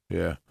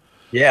 Yeah,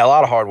 a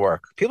lot of hard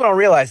work. People don't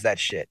realize that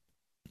shit.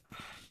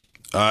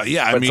 I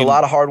mean, it's a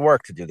lot of hard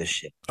work to do this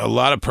shit. A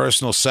lot of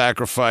personal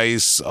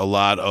sacrifice, a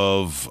lot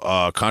of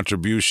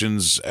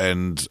contributions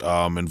and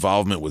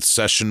involvement with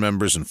session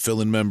members and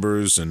fill-in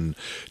members, and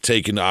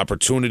taking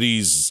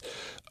opportunities.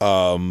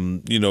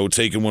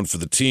 Taking one for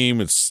the team.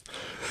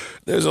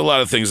 There's a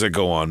lot of things that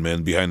go on,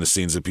 man, behind the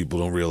scenes that people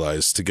don't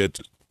realize to get.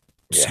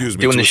 Excuse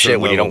me, doing the shit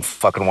when you don't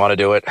fucking want to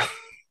do it,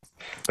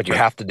 but you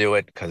have to do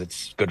it because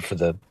it's good for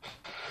the.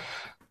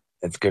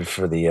 It's good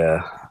for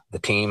the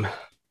team.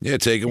 Yeah,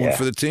 taking one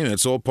for the team.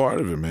 It's all part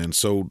of it, man.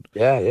 So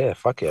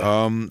fuck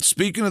yeah.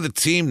 Speaking of the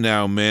team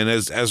now, man,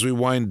 as we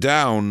wind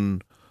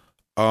down,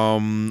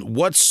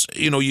 what's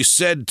you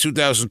said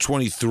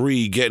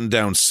 2023 getting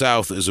down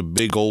south is a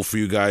big goal for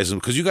you guys,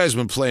 because you guys have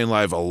been playing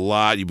live a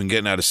lot. You've been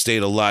getting out of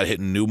state a lot,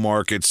 hitting new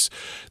markets,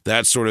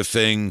 that sort of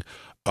thing.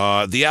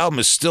 The album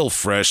is still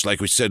fresh,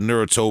 like we said,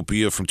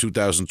 Neurotopia from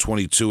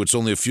 2022. It's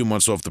only a few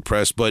months off the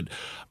press, but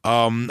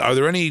are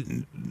there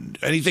anything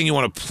you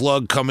want to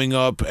plug coming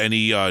up?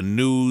 Any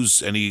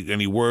news?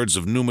 Any words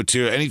of new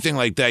material? Anything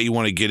like that you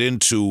want to get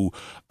into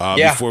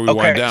before we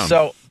wind down?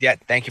 So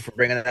thank you for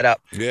bringing that up.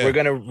 Yeah. We're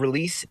gonna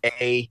release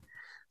a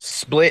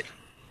split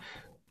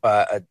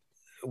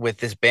with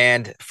this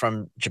band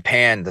from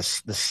Japan, the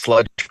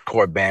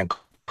sludgecore band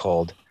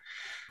called.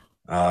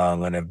 I'm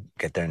gonna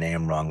get their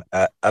name wrong.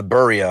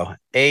 Aburio,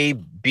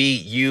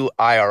 Abuiro,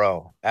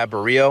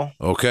 Aburio.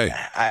 Okay,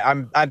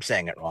 I'm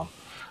saying it wrong,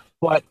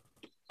 but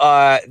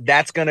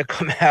that's gonna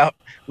come out.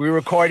 We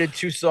recorded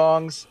 2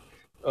 songs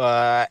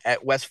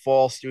at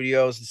Westfall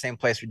Studios, the same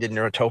place we did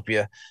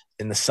Neurotopia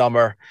in the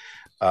summer.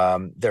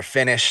 They're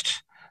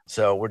finished,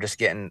 so we're just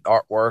getting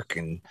artwork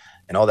and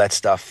all that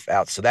stuff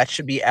out. So that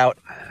should be out.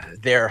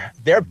 They're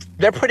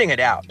putting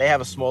it out. They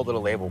have a small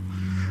little label.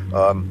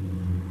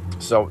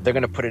 So they're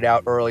going to put it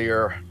out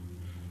earlier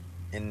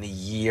in the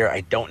year.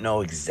 I don't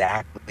know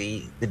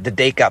exactly. The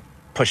date got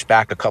pushed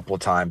back a couple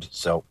of times.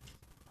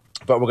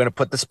 But we're going to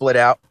put the split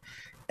out.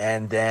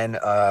 And then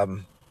I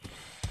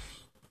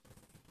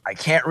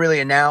can't really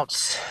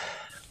announce.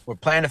 We're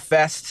playing a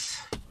fest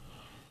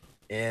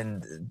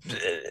in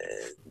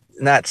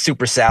not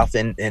super south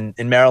in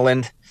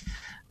Maryland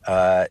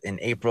in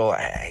April.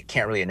 I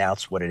can't really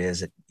announce what it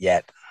is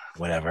yet,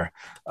 whatever.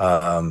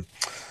 But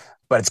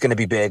it's going to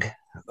be big.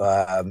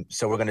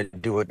 So we're going to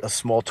do a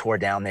small tour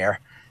down there.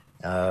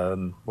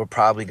 We're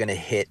probably going to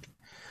hit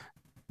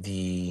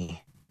the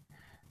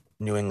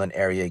New England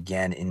area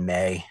again in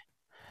May.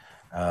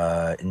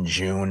 In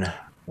June,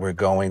 we're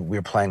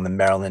playing the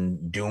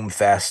Maryland Doom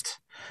Fest.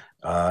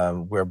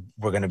 We're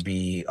going to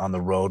be on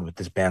the road with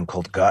this band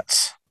called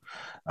Guts.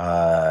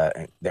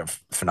 They're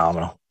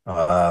phenomenal.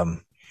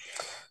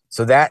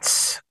 So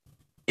that's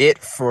it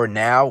for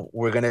now.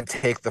 We're going to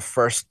take the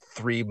first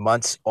 3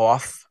 months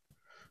off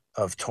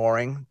of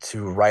touring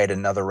to write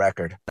another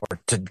record, or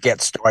to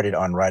get started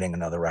on writing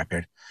another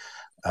record.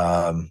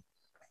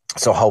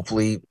 So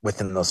hopefully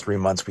within those 3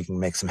 months we can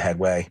make some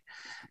headway,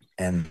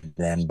 and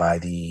then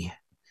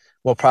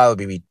we'll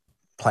probably be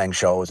playing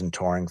shows and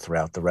touring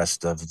throughout the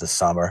rest of the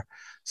summer.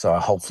 So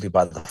hopefully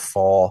by the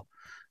fall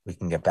we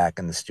can get back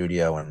in the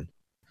studio and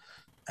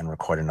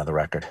record another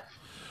record,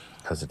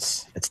 because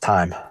it's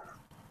time.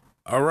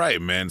 All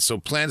right, man. So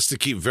plans to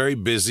keep very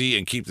busy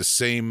and keep the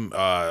same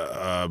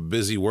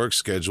busy work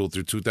schedule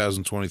through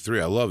 2023.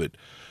 I love it.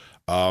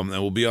 And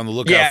we'll be on the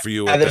lookout for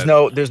you. There's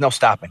no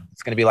stopping.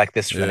 It's going to be like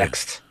this for the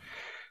next,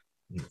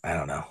 I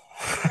don't know.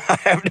 I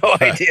have no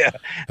idea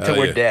until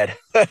we're dead.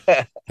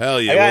 Hell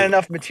yeah. I got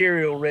enough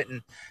material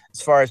written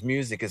as far as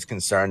music is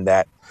concerned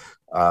that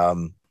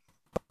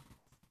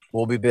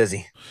we'll be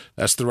busy.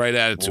 That's the right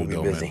attitude,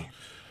 we'll be busy. Man.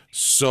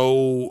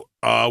 So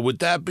with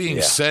that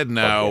being said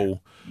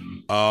now,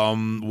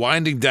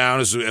 winding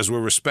down as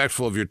we're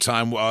respectful of your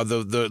time,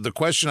 the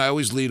question I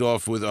always lead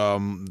off with, I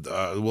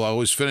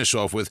always finish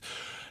off with,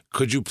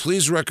 could you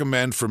please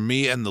recommend for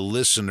me and the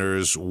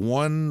listeners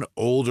one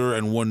older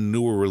and one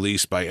newer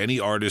release by any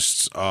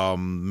artists,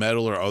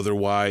 metal or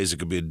otherwise? It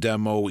could be a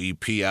demo,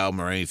 EP,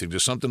 album, or anything.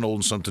 Just something old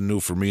and something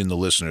new for me and the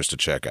listeners to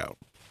check out.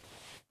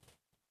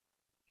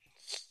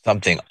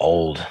 Something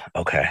old.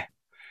 Okay.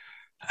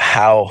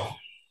 How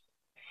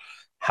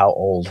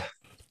old?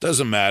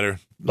 Doesn't matter.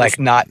 Like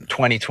not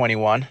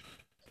 2021?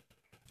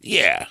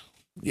 Yeah.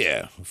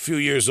 A few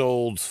years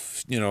old,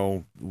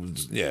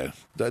 yeah.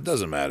 That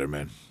doesn't matter,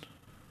 man.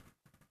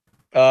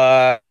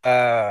 Okay.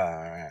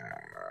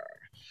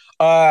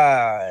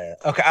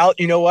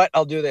 You know what?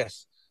 I'll do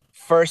this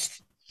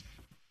first.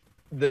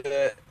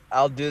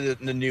 I'll do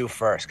the new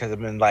first, because I've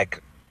been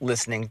like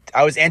listening.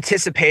 I was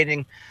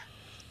anticipating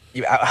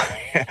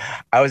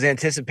I was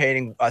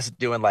anticipating us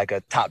doing like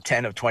a top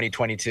 10 of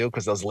 2022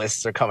 because those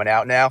lists are coming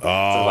out now. So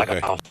Oh, like, okay.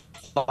 oh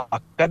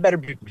fuck, I better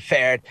be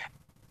prepared.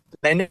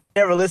 I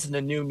never listen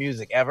to new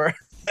music ever.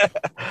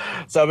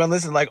 So I've been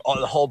listening like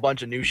a whole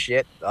bunch of new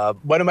shit.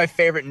 One of my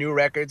favorite new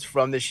records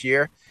from this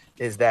year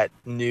is that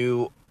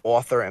new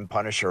Author and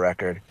Punisher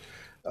record.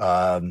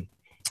 Um,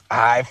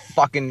 I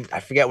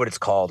forget what it's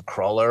called,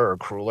 Crawler or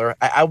Crueler.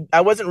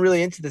 I wasn't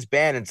really into this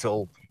band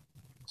until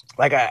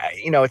like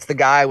it's the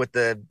guy with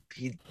the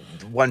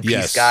One Piece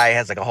Yes. guy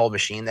has like a whole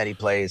machine that he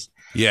plays.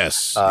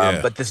 Yes.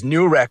 Yeah. But this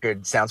new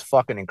record sounds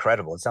fucking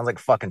incredible. It sounds like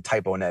fucking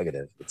Typo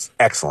Negative. It's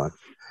excellent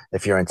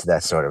if you're into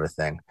that sort of a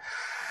thing.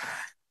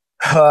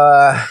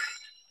 Uh,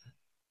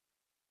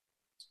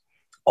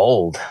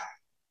 Old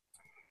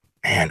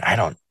man, I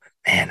don't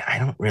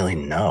really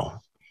know.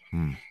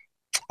 Hmm.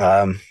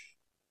 Um,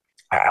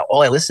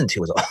 all I listened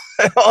to was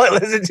all I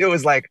listened to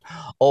was like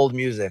old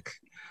music.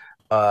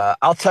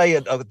 I'll tell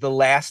you the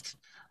last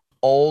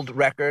old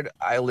record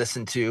I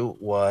listened to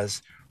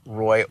was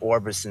Roy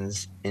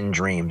Orbison's In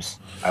Dreams.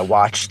 I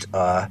watched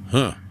Huh.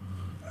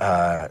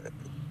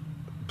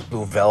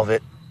 Blue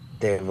Velvet,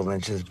 David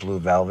Lynch's Blue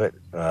Velvet,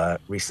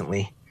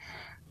 recently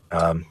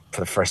for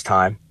the first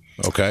time,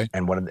 Okay.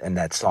 and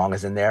that song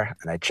is in there,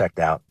 and I checked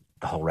out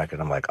the whole record.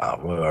 I'm like, oh,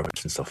 Roy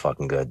Orbison's so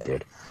fucking good,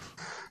 dude.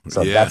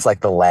 So Yeah. that's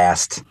like the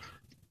last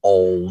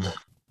old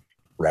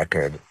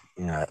record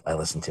I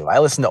listen to. I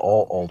listen to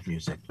all old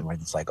music, whether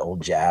it's like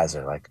old jazz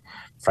or like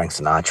Frank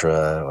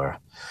Sinatra or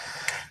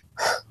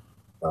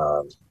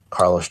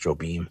Carlos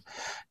Jobim,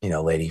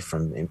 lady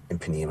from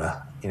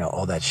Ipanema,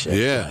 all that shit.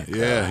 Yeah. Like,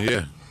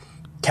 Yeah.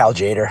 Cal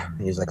Jader,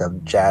 he's like a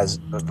jazz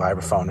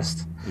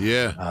vibraphonist.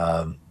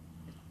 Yeah.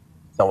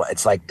 So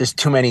it's like there's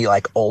too many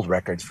like old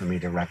records for me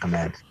to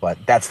recommend, but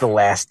that's the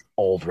last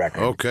old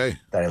record Okay.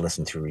 that I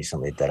listened to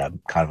recently that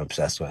I'm kind of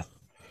obsessed with.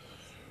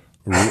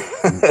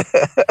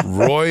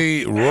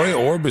 Roy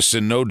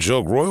Orbison, no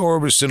joke. Roy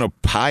Orbison, a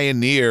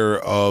pioneer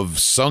of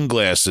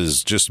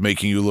sunglasses, just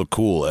making you look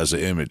cool as an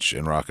image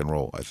in rock and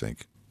roll, I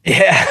think.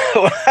 Yeah.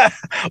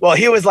 Well,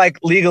 he was like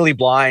legally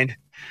blind.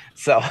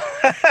 So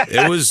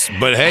It was,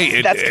 but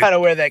hey, that's kind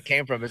of where that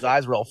came from. His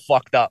eyes were all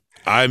fucked up.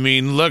 I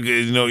mean, look,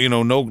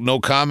 no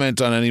comment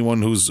on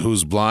anyone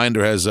who's blind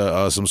or has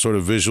some sort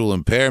of visual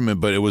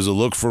impairment, but it was a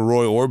look for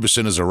Roy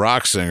Orbison as a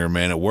rock singer,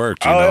 man. It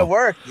worked. You know? It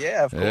worked.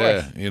 Yeah, of course.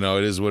 Yeah,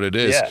 it is what it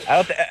is. Yeah,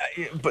 I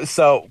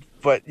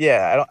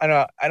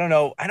don't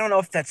know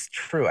if that's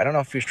true. I don't know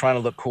if he was trying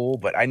to look cool,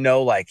 but I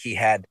know like he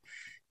had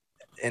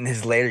in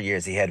his later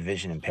years he had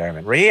vision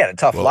impairment. Where he had a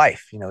tough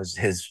life.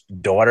 His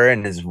daughter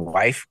and his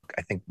wife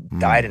I think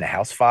died in a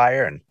house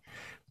fire, and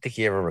I think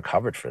he ever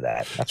recovered for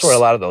that. That's where a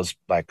lot of those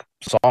like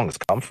songs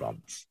come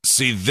from.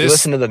 See this. You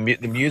listen to the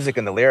music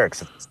and the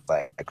lyrics. It's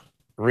like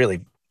really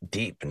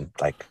deep and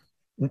like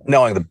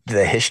knowing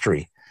the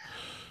history.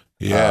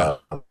 Yeah.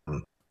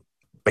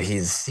 But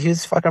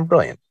he's fucking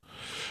brilliant.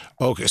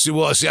 Okay.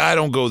 See, I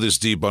don't go this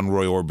deep on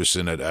Roy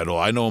Orbison at all.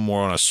 I know him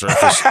more on a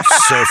surface.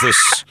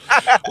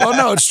 Well,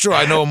 no, it's true.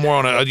 I know him more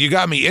on a. You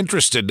got me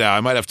interested now.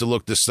 I might have to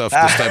look this type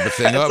of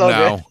thing up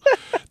now.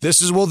 This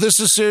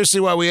is seriously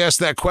why we asked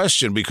that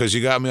question, because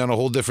you got me on a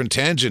whole different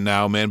tangent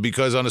now, man.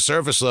 Because on a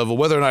surface level,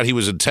 whether or not he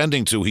was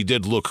intending to, he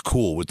did look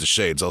cool with the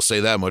shades. I'll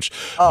say that much.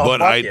 Oh, but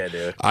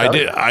dude.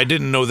 I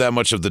didn't know that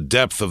much of the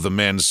depth of the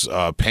man's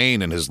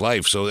pain in his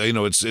life. So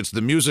it's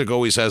the music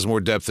always has more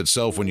depth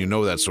itself when you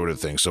know that sort of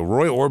thing. So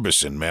Roy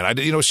Orbison, man,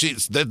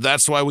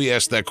 that's why we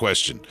asked that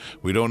question.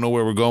 We don't know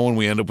where we're going.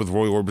 We end up with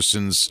Roy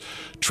Orbison's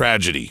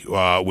tragedy,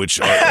 which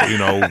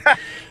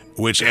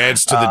which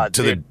adds to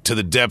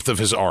the depth of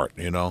his art,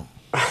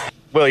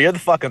 Will, you're the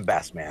fucking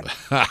best, man.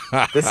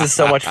 This is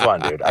so much fun,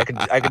 dude. I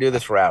could do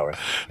this for hours.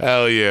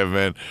 Hell yeah,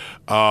 man.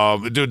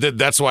 Dude,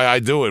 that's why I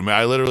do it, man.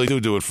 I literally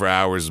do it for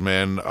hours,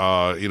 man.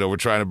 We're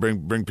trying to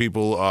bring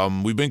people.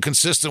 We've been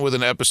consistent with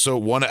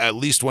at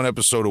least one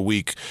episode a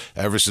week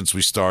ever since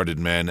we started,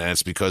 man. And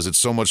it's because it's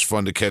so much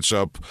fun to catch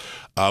up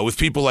with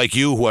people like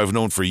you, who I've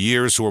known for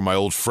years, who are my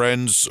old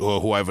friends,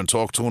 who I haven't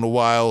talked to in a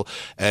while,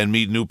 and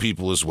meet new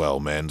people as well,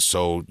 man.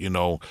 So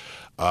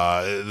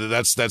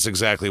that's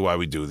exactly why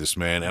we do this,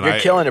 man. And you're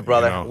killing it,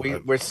 brother.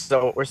 We're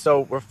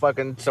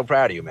fucking so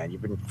proud of you, man.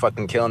 You've been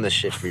fucking killing this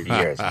shit for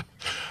years.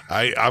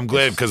 I'm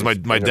glad, because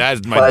my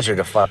dad's pleasure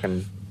to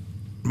fucking.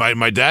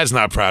 My dad's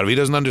not proud of it. He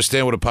doesn't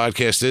understand what a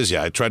podcast is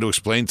yet. I try to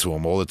explain to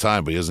him all the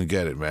time, but he doesn't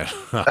get it, man.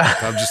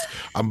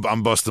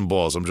 I'm busting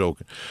balls. I'm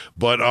joking,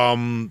 but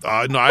no,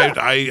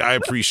 I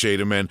appreciate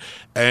it, man,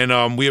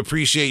 and we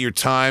appreciate your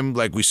time.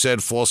 Like we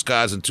said, False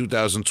Gods in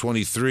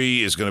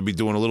 2023 is going to be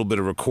doing a little bit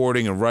of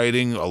recording and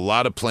writing, a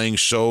lot of playing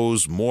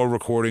shows, more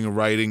recording and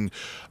writing.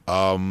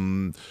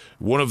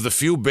 One of the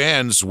few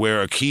bands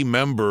where a key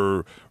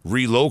member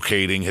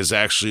relocating has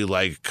actually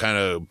like kind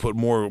of put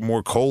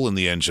more coal in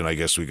the engine, I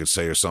guess we could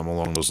say, or something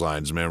along those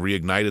lines, man.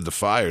 Reignited the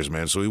fires,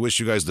 man. So we wish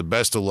you guys the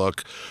best of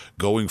luck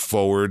going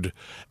forward.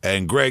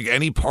 And Greg,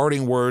 any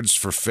parting words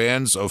for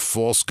fans of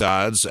False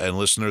Gods and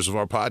listeners of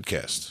our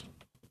podcast?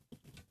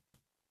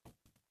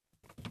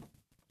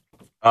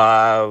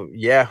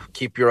 Yeah,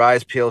 keep your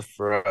eyes peeled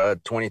for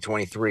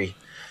 2023.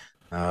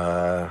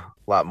 A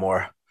lot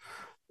more.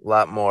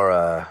 What's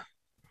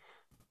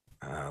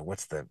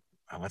the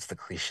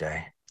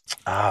cliche?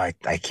 Oh,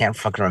 I can't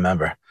fucking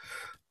remember.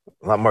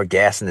 A lot more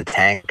gas in the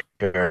tank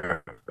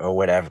or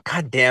whatever.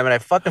 God damn it! I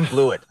fucking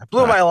blew it. I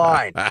blew my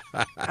line.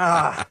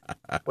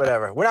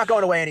 Whatever. We're not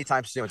going away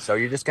anytime soon, so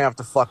you're just gonna have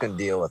to fucking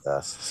deal with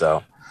us.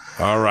 So,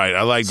 All right,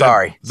 I like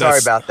sorry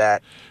that. about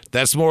that.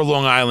 That's more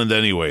Long Island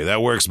anyway.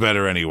 That works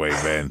better anyway,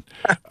 man.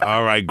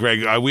 All right,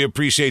 Greg, we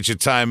appreciate your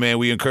time, man.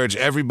 We encourage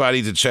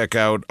everybody to check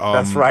out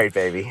That's right,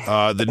 baby.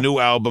 the new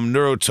album,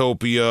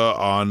 Neurotopia,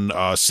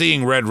 on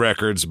Seeing Red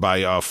Records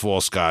by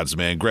False Gods,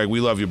 man. Greg, we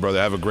love you, brother.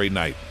 Have a great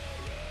night.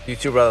 You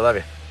too, brother. Love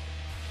you.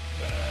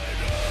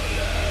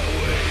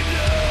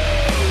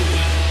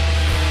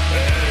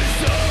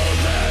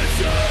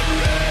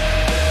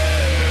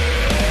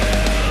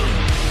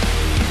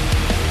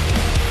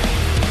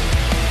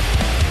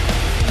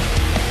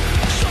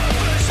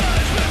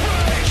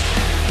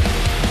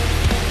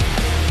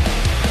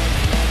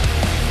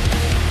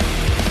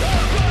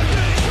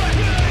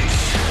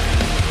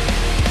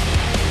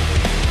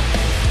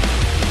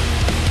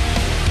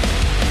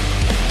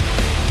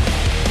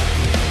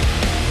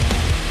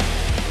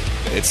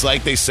 It's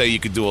like they say you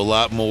could do a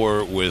lot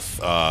more with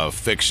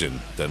fiction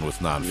than with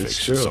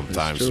nonfiction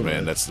sometimes,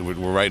 man.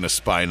 We're writing a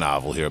spy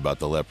novel here about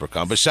the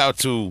Leprechaun. But shout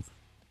to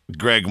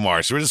Greg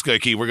Marsh.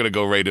 We're gonna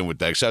go right in with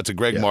that. Shout out to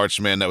Greg Marsh,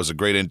 man. That was a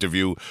great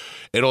interview.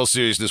 In all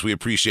seriousness, we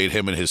appreciate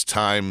him and his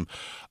time,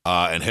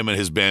 and him and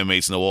his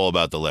bandmates know all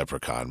about the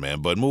Leprechaun,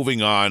 man. But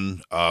moving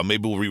on,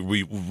 maybe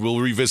we'll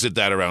revisit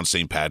that around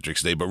St.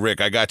 Patrick's Day. But Rick,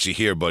 I got you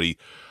here, buddy.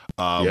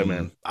 Yeah,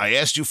 man. I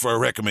asked you for a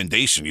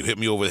recommendation. You hit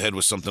me over the head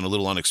with something a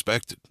little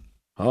unexpected.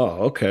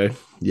 Oh, okay.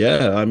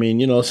 Yeah, I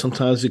mean,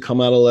 sometimes you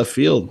come out of left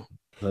field.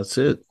 That's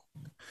it.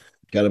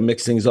 Got to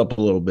mix things up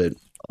a little bit.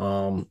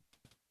 Shall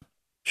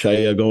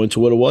I go into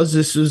what it was?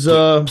 This is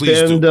a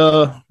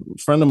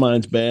friend of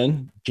mine's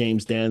band,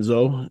 James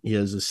Danzo. He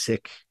has a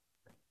sick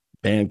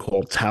band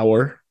called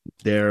Tower.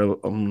 They're,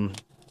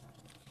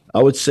 I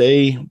would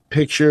say,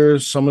 picture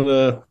some of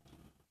the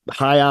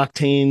high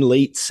octane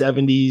late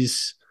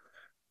 70s,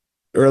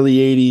 early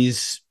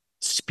 80s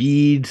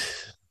speed,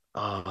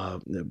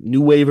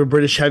 new wave of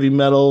British heavy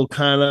metal,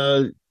 kind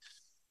of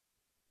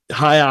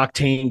high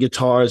octane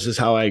guitars is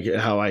how I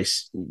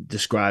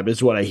describe it.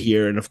 It's what I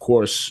hear, and of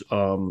course,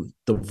 the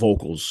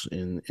vocals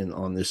in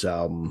on this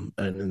album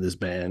and in this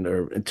band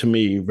are, to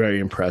me, very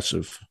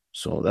impressive.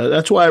 So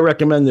that's why I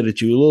recommended it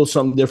to you. A little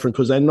something different,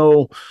 because I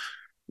know,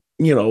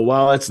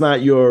 while it's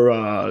not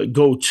your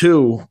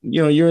go-to,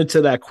 you're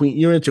into that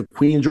you're into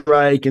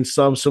Queensryche and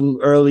some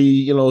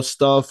early,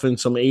 stuff and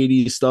some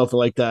 80s stuff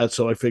like that.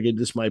 So I figured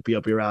this might be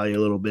up your alley a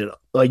little bit,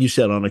 like you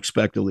said,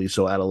 unexpectedly.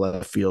 So out of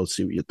left field,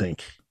 see what you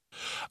think.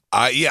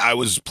 I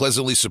was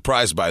pleasantly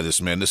surprised by this,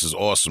 man. This is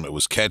awesome. It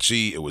was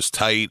catchy. It was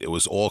tight. It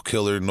was all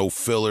killer, no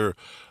filler.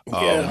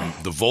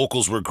 The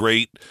vocals were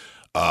great.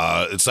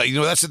 It's like,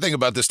 that's the thing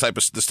about this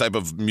type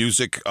of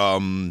music.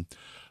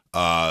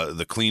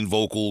 The clean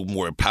vocal,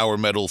 more power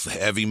metal,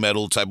 heavy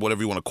metal type,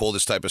 whatever you want to call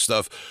this type of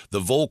stuff. The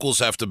vocals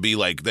have to be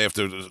like, they have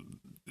to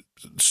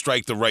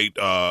strike the right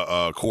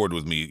chord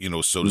with me,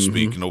 so to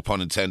speak. No pun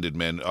intended,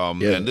 man.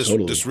 And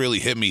this really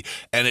hit me.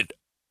 And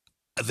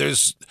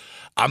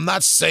I'm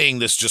not saying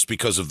this just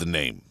because of the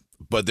name,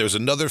 but there's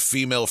another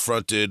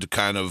female-fronted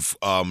kind of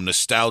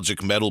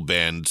nostalgic metal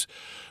band.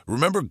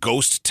 Remember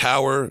Ghost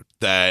Tower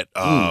that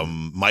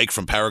Mike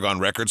from Paragon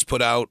Records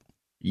put out?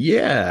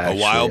 Yeah, a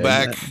while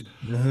back.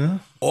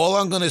 All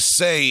I'm going to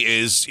say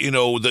is,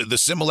 the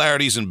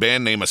similarities in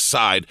band name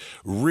aside,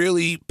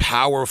 really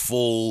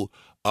powerful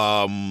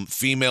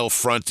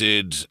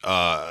female-fronted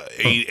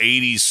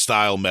 80s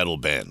style metal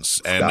bands.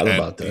 Forgot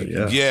about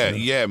that,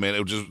 yeah, man.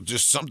 It was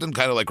just something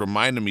kind of like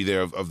reminded me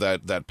there of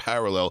that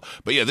parallel.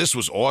 But yeah, this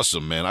was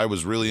awesome, man. I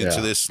was really into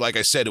this. Like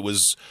I said,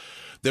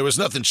 there was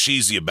nothing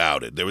cheesy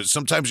about it.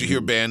 Sometimes you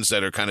hear bands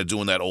that are kind of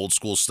doing that old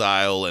school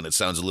style, and it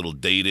sounds a little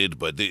dated.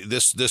 But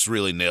this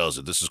really nails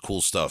it. This is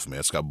cool stuff,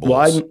 man. It's got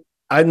balls. Well,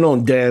 I've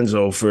known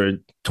Danzo for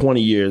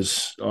 20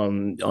 years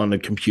on the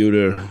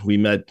computer. We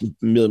met,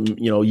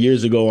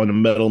 years ago on the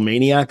Metal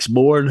Maniacs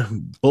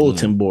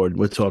bulletin board.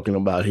 We're talking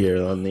about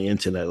here on the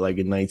internet, like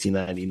in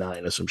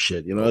 1999 or some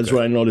shit. That's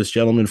where I know this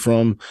gentleman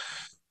from.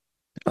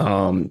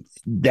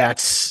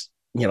 That's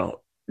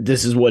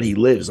this is what he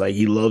lives like.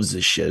 He loves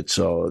this shit.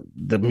 So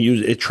the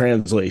music, it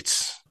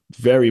translates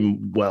very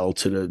well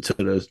to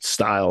the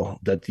style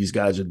that these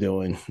guys are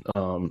doing.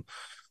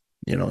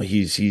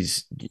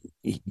 He's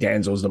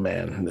Danzo's the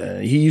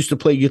man. He used to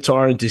play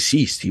guitar in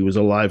Deceased. He was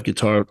a live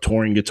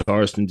touring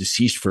guitarist in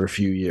Deceased for a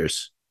few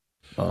years.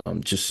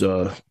 Just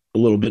a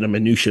little bit of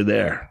minutia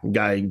there.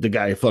 The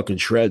guy fucking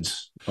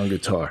shreds on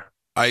guitar.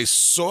 I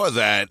saw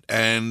that,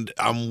 and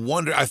I'm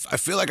wondering. I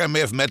feel like I may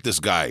have met this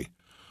guy.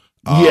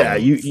 Yeah,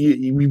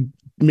 you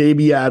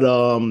maybe at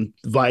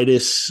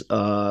Vitus.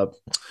 What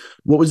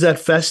was that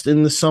fest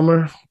in the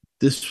summer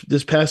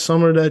this past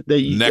summer that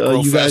you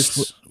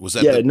guys was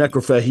that? Yeah,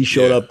 Necrofest. He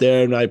showed up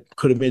there, and I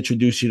could have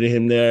introduced you to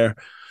him there.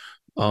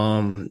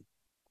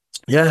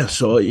 Yeah,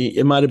 so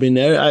it might have been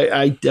there.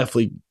 I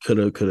definitely could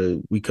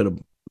have. We could have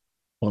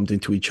bumped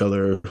into each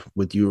other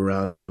with you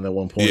around at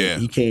one point. Yeah.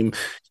 He came.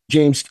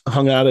 James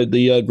hung out at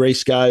the Gray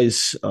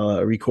Skies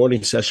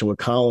recording session with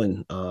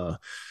Colin a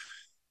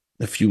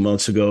few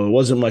months ago. It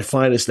wasn't my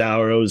finest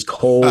hour. It was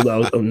cold.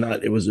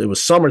 It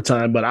was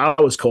summertime, but I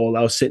was cold.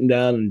 I was sitting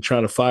down and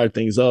trying to fire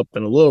things up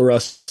and a little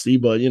rusty,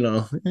 but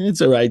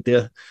it's all right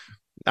there.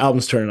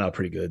 Album's turning out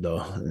pretty good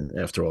though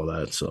after all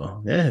that.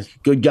 So yeah,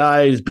 good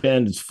guy. His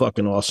band is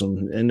fucking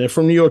awesome. And they're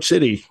from New York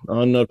City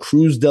on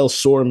Cruz del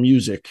Sur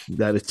Music,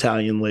 that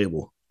Italian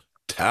label.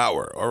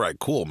 Tower. All right,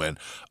 cool, man.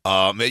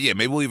 Yeah,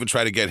 maybe we'll even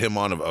try to get him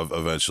on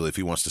eventually if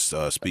he wants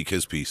to speak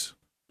his piece.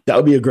 That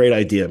would be a great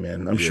idea,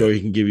 man. I'm sure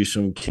he can give you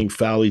some King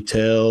Fowley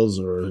tales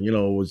or,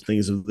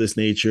 things of this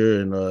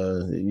nature,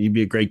 and you'd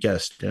be a great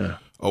guest. Yeah.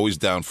 Always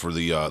down for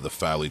the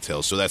Fowley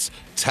tales. So that's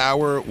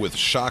Tower with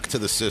Shock to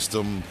the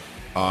System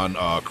on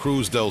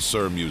Cruz del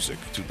Sur Music,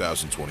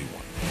 2021.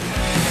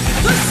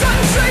 The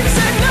sun shrinks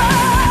at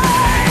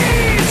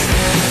night.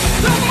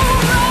 The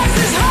moon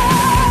rises high.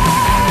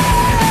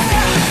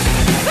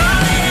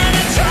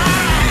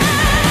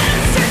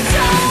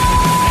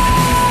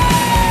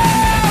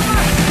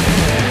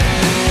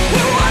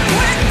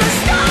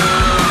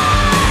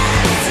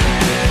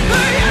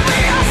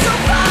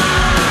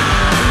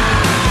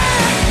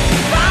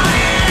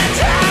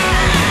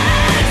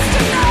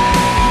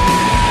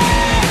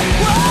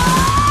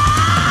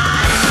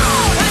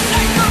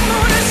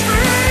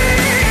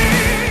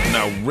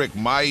 Rick,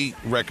 my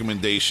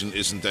recommendation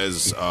isn't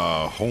as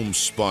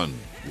homespun,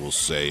 we'll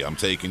say. I'm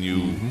taking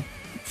you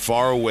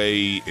far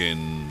away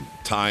in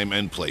time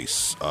and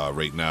place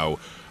right now.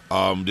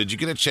 Did you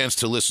get a chance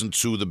to listen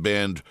to the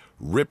band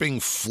Ripping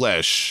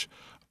Flesh?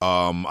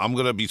 I'm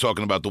going to be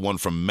talking about the one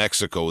from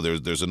Mexico.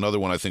 There's another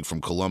one, I think,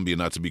 from Colombia,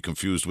 not to be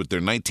confused with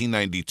their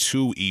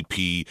 1992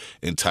 EP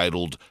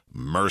entitled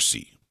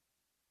Mercy.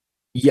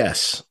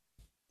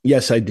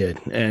 Yes, I did.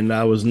 And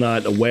I was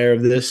not aware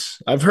of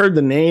this. I've heard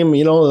the name,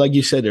 like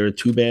you said, there are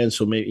two bands.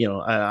 So maybe,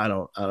 I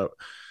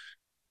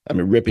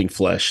mean, Ripping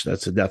Flesh,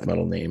 that's a death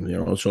metal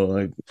name, so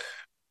like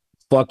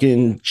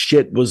fucking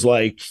shit was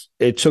like,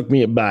 it took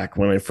me aback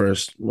when I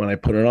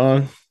put it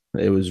on.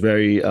 I was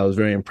very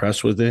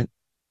impressed with it.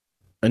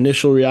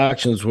 Initial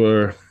reactions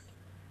were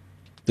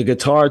the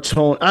guitar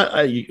tone.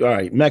 All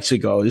right,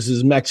 Mexico. This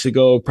is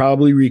Mexico,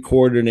 probably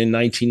recorded in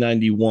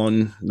 1991,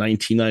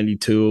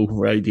 1992,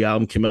 right? The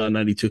album came out in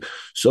 92.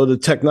 So the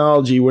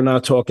technology, we're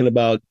not talking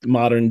about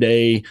modern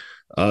day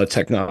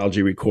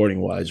technology recording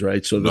wise,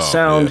 right? So the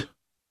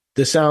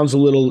sound's a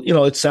little,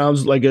 it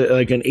sounds like an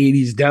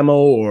 80s demo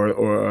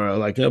or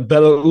like a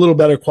little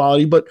better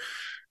quality, but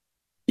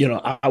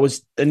I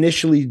was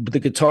initially, the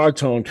guitar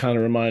tone kind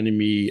of reminded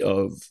me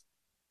of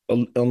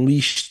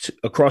Unleashed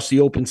Across the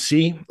Open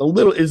Sea. A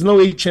little, there's no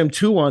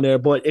HM2 on there,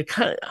 but it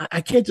kind of,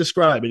 I can't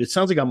describe it. It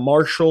sounds like a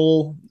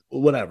Marshall,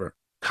 whatever,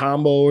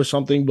 combo or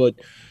something, but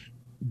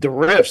the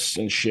riffs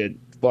and shit,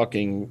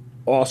 fucking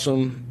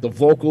awesome. The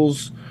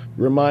vocals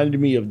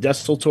reminded me of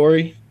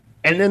Desultory.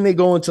 And then they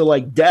go into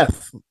like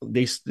death.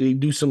 They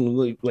do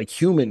some like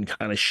human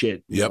kind of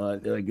shit,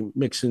 like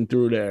mixing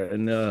through there.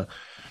 And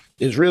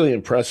it's really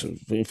impressive.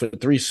 I mean, for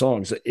 3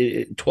 songs,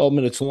 12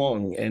 minutes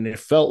long, and it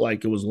felt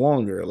like it was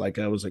longer. Like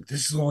I was like,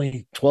 this is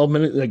only 12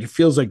 minutes. Like it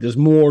feels like there's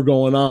more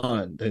going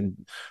on,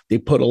 and they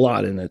put a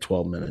lot in that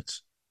 12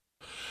 minutes.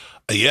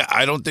 Yeah,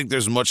 I don't think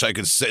there's much I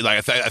could say.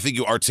 Like I think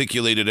you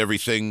articulated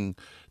everything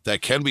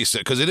that can be said,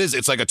 because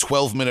it's like a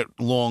 12-minute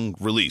long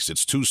release.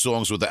 It's 2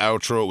 songs with the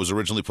outro. It was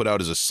originally put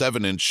out as a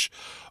 7-inch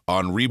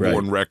on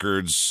Reborn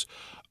Records.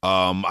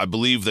 I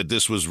believe that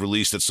this was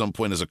released at some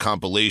point as a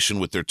compilation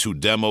with their 2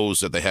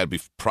 demos that they had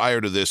prior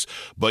to this.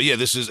 But yeah,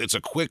 it's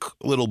a quick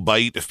little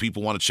bite if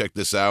people want to check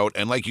this out.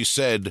 And like you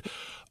said,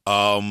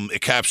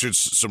 it captured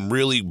some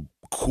really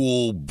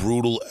cool,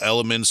 brutal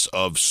elements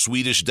of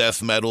Swedish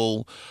death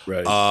metal,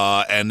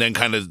 and then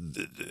kind of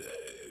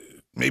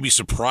maybe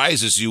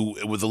surprises you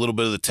with a little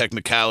bit of the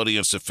technicality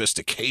and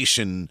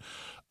sophistication,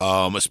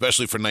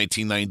 especially for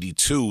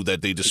 1992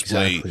 that they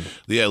display.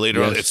 Exactly. Yeah,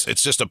 later on,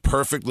 it's just a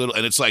perfect little,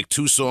 and it's like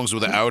 2 songs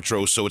with an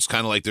outro, so it's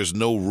kind of like there's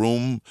no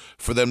room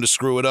for them to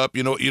screw it up.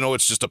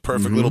 It's just a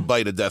perfect little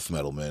bite of death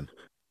metal, man.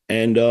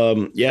 And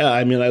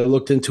I mean, I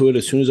looked into it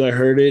as soon as I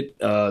heard it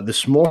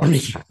this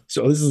morning.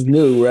 So this is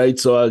new, right?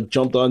 So I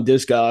jumped on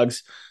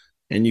Discogs,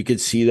 and you could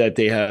see that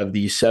they have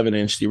the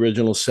 7-inch, the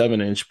original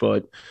 7-inch,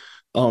 but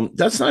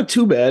that's not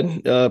too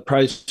bad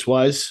price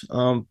wise.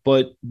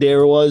 But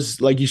there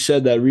was, like you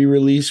said, that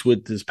re-release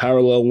with this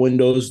Parallel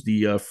Windows,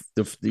 the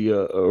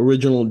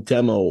original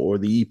demo or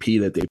the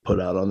EP that they put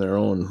out on their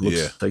own.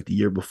 Looks like the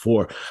year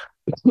before.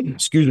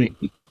 Excuse me.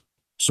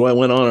 So I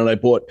went on and I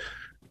bought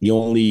the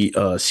only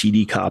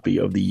CD copy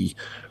of the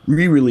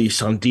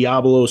re-release on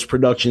Diabolos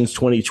Productions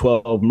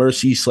 2012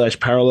 Mercy /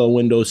 Parallel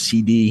Windows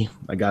CD.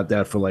 I got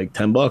that for like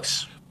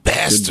 $10.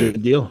 Bastard.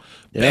 Good deal.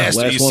 Yeah,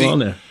 Bastard. last one on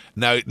there.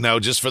 Now,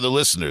 just for the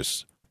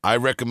listeners, I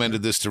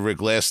recommended this to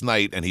Rick last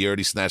night, and he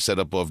already snatched that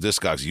up off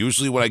Discogs.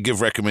 Usually when I give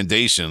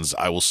recommendations,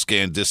 I will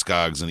scan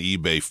Discogs and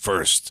eBay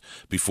first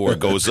before it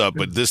goes up.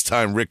 But this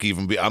time, Rick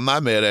I'm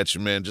not mad at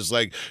you, man. Just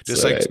like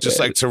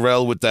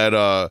Terrell with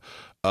that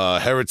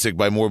Heretic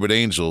by Morbid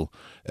Angel,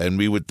 and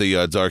me with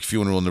the Dark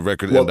Funeral and the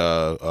record, and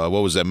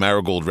what was that,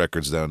 Marigold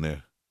Records down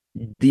there.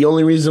 The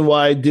only reason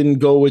why I didn't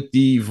go with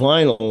the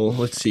vinyl,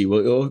 let's see,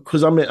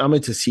 because I'm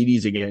into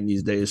CDs again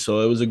these days, so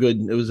it was a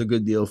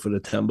good deal for the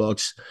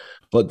 $10.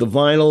 But the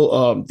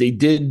vinyl, they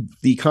did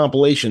the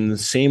compilation, the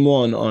same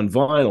one on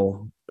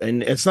vinyl,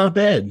 and it's not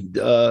bad.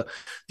 The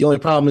only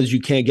problem is you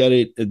can't get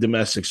it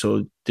domestic.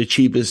 So the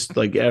cheapest,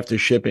 like after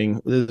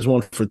shipping, there's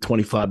one for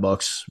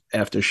 $25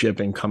 after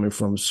shipping coming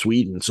from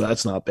Sweden, so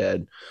that's not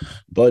bad.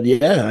 But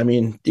yeah, I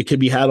mean, it could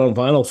be had on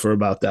vinyl for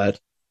about that.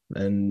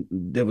 And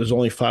there was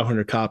only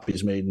 500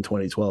 copies made in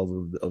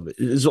 2012 of it.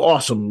 It's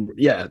awesome.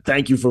 Yeah,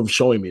 thank you for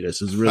showing me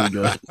this. It's really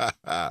good.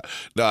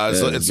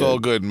 It's all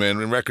good,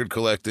 man. In record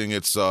collecting,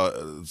 it's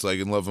like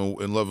in love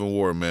and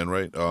war, man.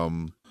 Right? I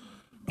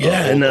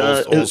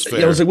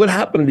was like, what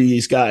happened to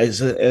these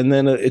guys? And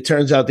then it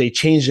turns out they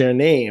changed their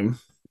name.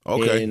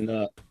 Okay.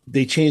 And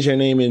they changed their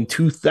name in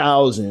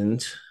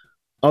 2000.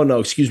 Oh no,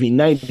 excuse me,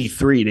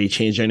 93. They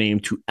changed their name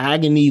to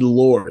Agony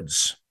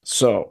Lords.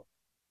 So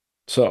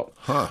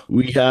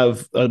we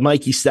have a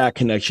Mikey Stack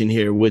connection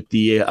here with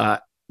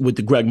the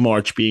Greg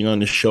March being on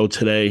the show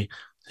today.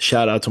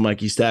 Shout out to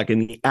Mikey Stack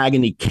and the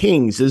Agony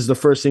Kings. This is the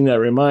first thing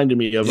that reminded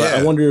me of. Yeah.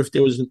 I wonder if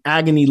there was an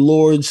Agony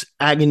Lords,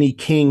 Agony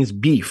Kings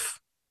beef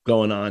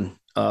going on.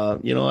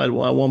 At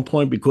one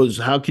point, because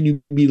how can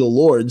you be the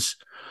Lords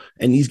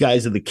and these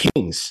guys are the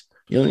Kings?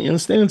 You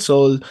understand?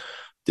 So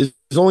there's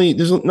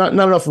not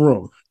enough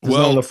room. There's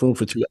not enough room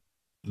for two.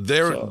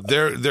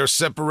 They're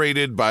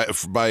separated by I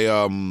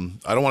don't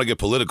want to get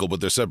political,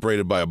 but they're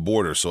separated by a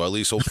border. So at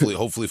least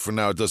hopefully for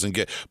now it doesn't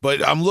get.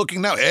 But I'm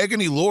looking now,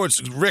 Agony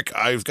Lords. Rick,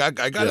 I got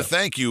to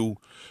thank you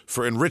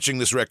for enriching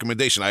this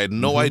recommendation. I had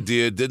no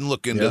idea, didn't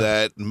look into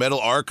that. Metal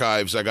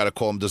Archives, I got to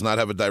call them, does not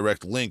have a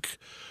direct link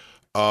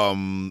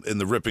in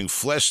the Ripping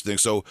Flesh thing.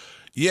 So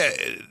yeah,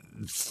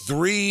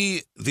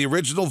 the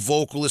original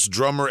vocalist,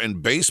 drummer,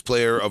 and bass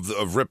player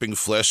of Ripping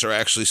Flesh are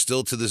actually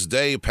still to this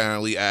day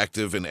apparently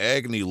active in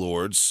Agony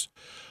Lords,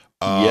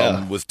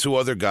 with two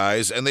other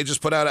guys, and they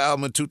just put out an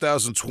album in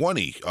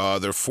 2020,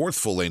 their fourth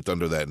full length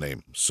under that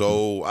name.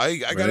 So I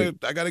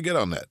gotta get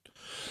on that.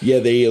 Yeah,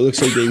 it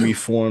looks like they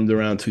reformed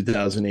around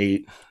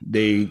 2008.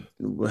 They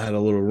had a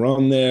little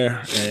run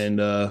there,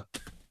 and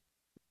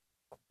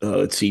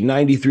let's see,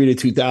 93 to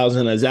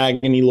 2000 as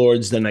Agony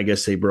Lords. Then I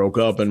guess they broke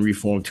up and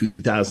reformed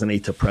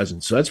 2008 to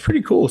present. So that's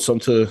pretty cool.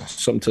 Something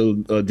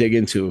to dig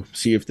into.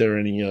 See if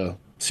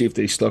see if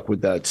they stuck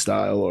with that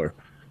style or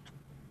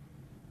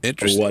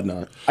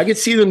whatnot. I could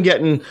see them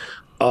getting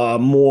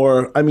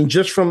more. I mean,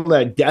 just from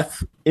that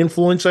death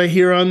influence I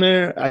hear on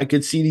there, I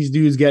could see these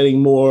dudes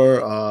getting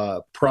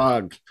more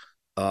prog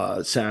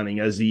sounding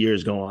as the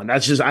years go on.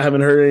 That's just, I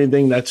haven't heard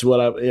anything. That's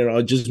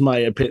what just my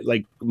opinion,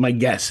 like my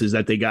guess is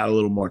that they got a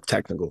little more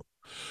technical.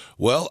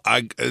 Well,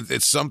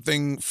 it's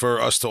something for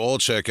us to all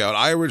check out.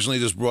 I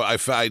originally I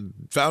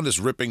found this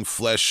Ripping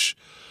Flesh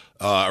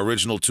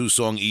original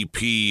 2-song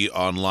EP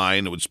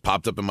online. It was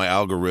popped up in my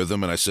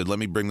algorithm, and I said, let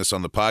me bring this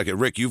on the podcast.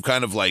 Rick, you've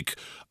kind of like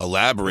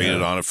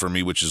elaborated on it for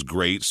me, which is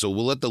great. So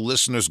we'll let the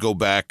listeners go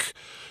back.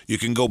 You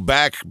can go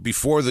back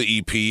before the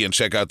EP and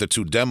check out the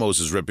 2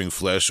 demos as Ripping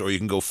Flesh, or you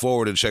can go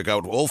forward and check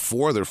out all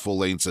 4 of their full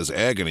lengths as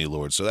Agony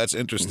Lord. So that's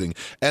interesting.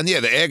 And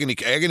yeah, the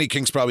Agony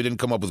Kings probably didn't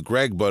come up with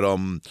Greg, but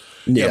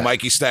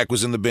Mikey Stack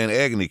was in the band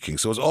Agony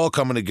Kings. So it's all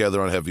coming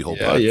together on Heavy Hole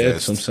Podcast. Yeah,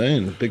 that's what I'm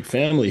saying. Big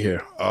family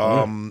here.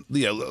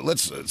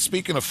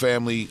 Speaking of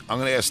family, I'm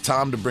going to ask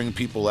Tom to bring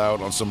people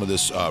out on some of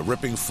this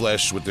Ripping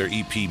Flesh with their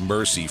EP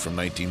Mercy from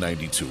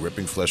 1992.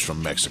 Ripping Flesh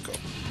from Mexico.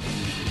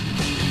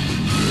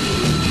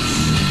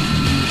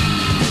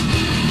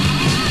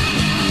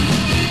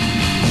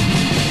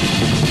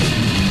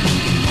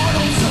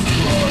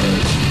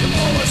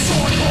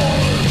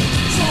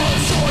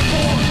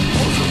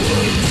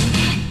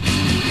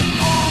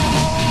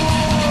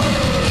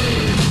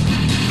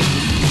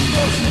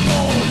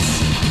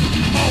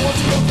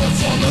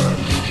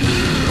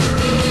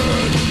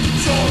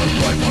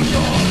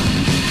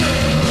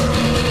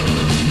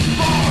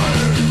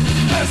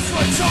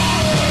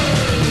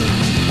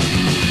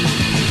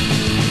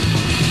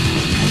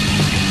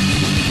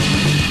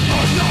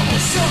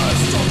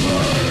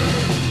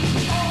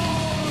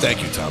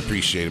 Thank you, Tom.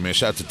 Appreciate it, man.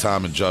 Shout out to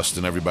Tom and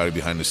Justin, everybody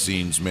behind the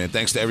scenes, man.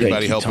 Thanks to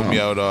everybody helping me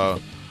out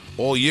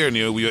all year.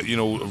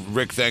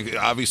 Rick,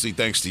 obviously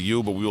thanks to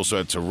you, but we also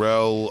had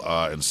Terrell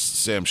and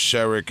Sam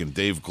Sherrick and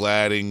Dave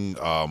Gladding.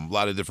 A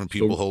lot of different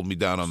people hold me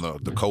down on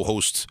the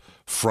co-host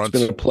front.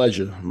 It's been a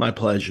pleasure. My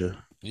pleasure.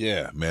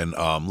 Yeah, man.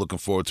 Looking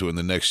forward to it in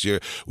the next year.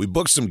 We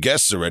booked some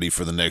guests already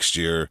for the next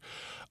year.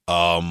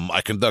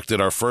 I conducted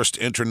our first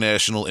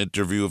international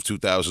interview of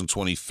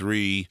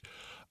 2023.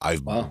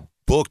 I've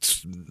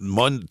booked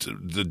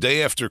the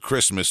day after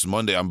Christmas,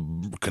 Monday.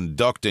 I'm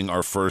conducting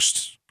our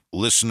first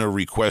listener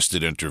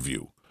requested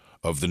interview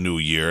of the new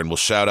year. And we'll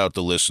shout out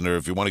the listener.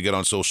 If you want to get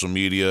on social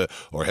media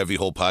or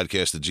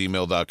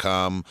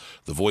heavyholepodcast@gmail.com,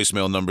 the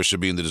voicemail number should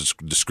be in the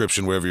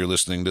description wherever you're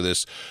listening to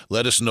this.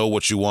 Let us know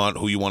what you want,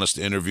 who you want us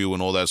to interview,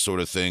 and all that sort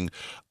of thing.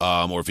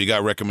 Or if you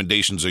got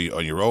recommendations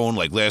on your own,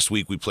 like last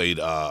week we played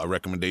a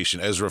recommendation.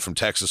 Ezra from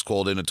Texas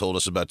called in and told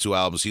us about 2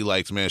 albums he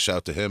liked. Man, shout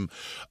out to him.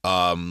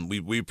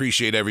 We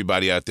appreciate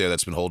everybody out there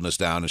that's been holding us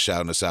down and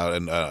shouting us out.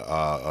 And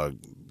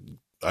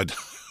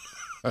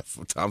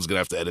Tom's gonna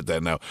have to edit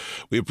that now.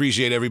 We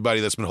appreciate everybody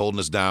that's been holding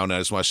us down. I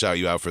just want to shout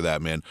you out for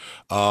that, man.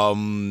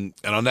 And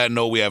on that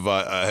note, we have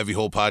a Heavy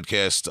Hole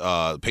Podcast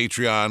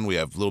Patreon. We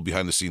have little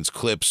behind the scenes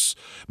clips.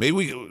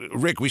 Maybe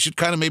Rick, we should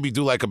kind of maybe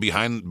do like a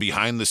behind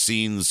the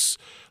scenes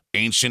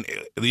ancient,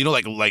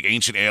 like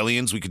ancient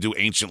aliens. We could do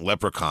ancient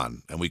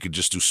leprechaun, and we could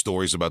just do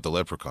stories about the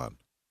leprechaun.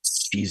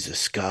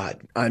 Jesus God.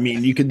 I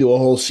mean, you could do a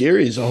whole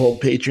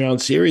Patreon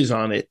series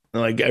on it.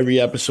 Like every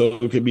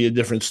episode could be a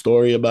different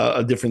story about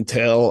a different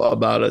tale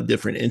about a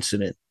different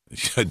incident.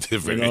 An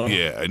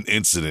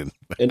incident.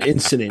 An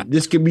incident.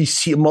 This could be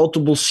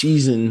multiple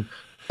season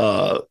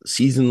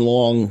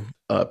long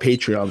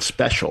Patreon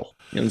special.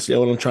 You understand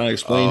what I'm trying to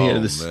explain here?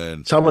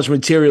 It's how much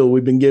material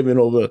we've been given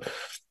over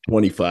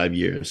 25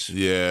 years.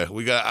 Yeah,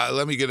 we got.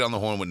 Let me get on the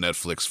horn with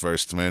Netflix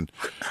first, man.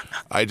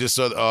 I just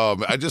saw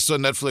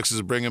Netflix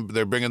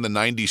they're bringing the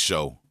 '90s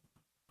show,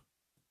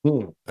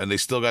 and they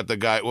still got the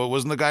guy. Well,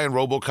 wasn't the guy in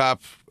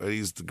RoboCop?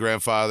 He's the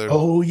grandfather.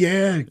 Oh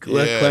yeah,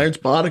 Clarence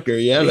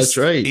Boddicker. Yeah, that's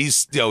right. He's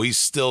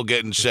still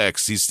getting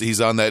checks.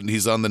 He's on that.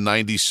 He's on the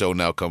 '90s show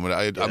now coming.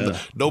 I'm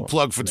no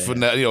plug for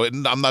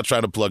I'm not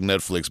trying to plug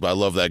Netflix, but I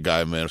love that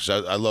guy, man.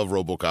 I love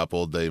RoboCop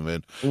all day,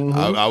 man.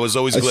 Mm-hmm. I was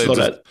always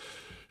glad.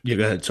 Yeah,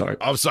 go ahead. Sorry.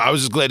 I was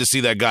just glad to see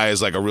that guy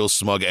as like a real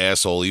smug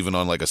asshole, even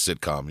on like a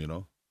sitcom, you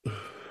know?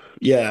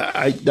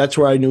 Yeah, that's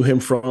where I knew him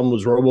from,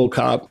 was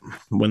RoboCop.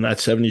 When that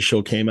 '70s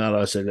show came out,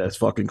 I said, that's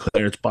fucking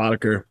Clarence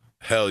Boddicker.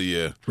 Hell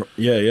yeah.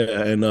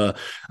 Yeah. And I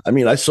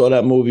mean, I saw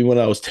that movie when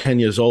I was 10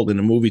 years old in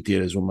the movie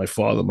theaters with my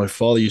father. My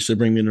father used to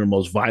bring me to the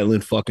most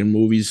violent fucking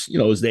movies. You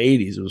know, it was the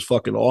 '80s. It was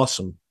fucking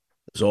awesome.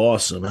 It was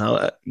awesome.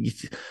 How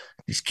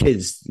these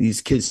kids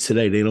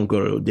today, they don't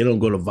go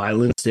to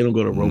violence. They don't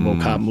go to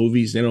RoboCop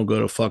movies. They don't go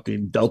to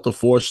fucking Delta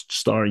Force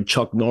starring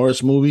Chuck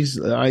Norris movies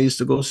that I used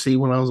to go see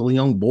when I was a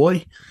young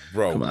boy.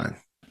 Bro, come on.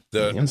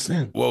 You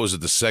understand? What was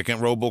it? The second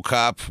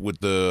RoboCop with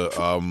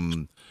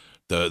the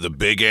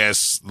big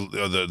ass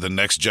the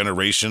next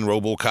generation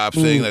RoboCop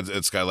thing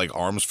that's got like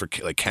arms for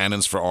like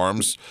cannons for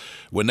arms.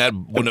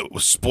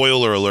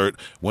 Spoiler alert,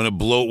 when it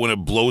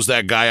blows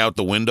that guy out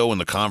the window in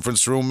the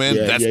conference room, man,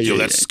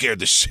 that scared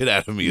the shit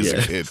out of me as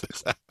a kid.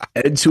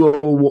 And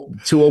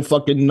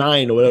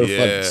 2009 or whatever,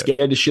 fucking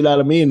scared the shit out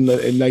of me in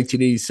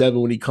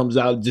 1987 when he comes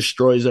out and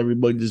destroys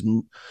everybody. Just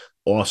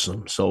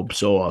awesome, so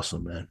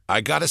awesome, man.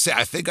 I gotta say,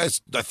 I think I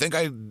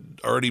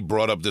already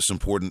brought up this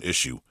important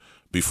issue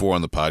before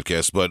on the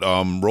podcast, but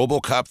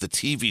RoboCop the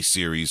TV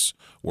series,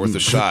 worth a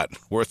shot.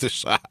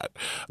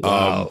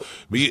 Wow.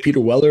 Was Peter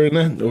Weller in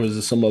that, or was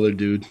it some other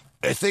dude?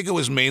 I think it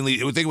was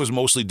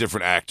mostly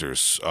different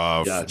actors.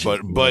 Gotcha.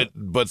 But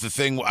the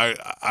thing, I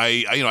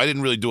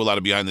didn't really do a lot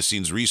of behind the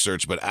scenes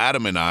research, but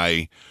Adam and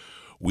I,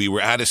 we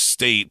were out of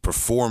state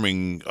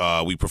performing.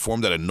 We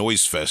performed at a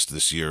Noise Fest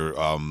this year,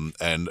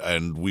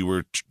 and we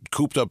were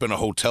cooped up in a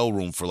hotel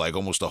room for like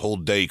almost a whole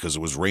day because it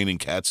was raining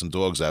cats and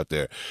dogs out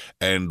there.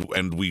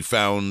 And we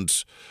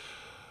found,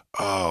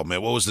 oh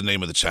man, what was the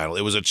name of the channel?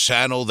 It was a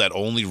channel that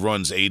only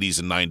runs 80s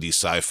and 90s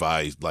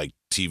sci-fi like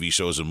TV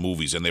shows and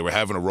movies, and they were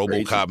having a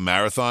RoboCop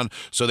marathon.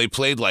 So they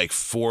played like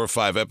 4 or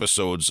 5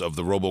 episodes of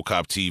the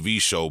RoboCop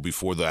TV show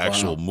before the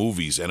actual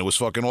movies, and it was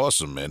fucking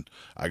awesome, man.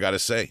 I gotta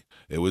say.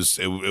 It was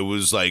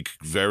like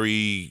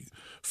very.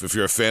 If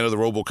you're a fan of the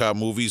RoboCop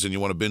movies and you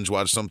want to binge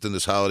watch something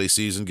this holiday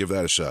season, give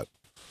that a shot.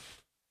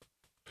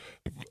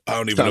 I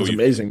don't even Sounds know.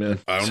 amazing, man.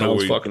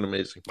 Sounds fucking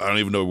amazing. I don't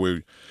even know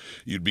where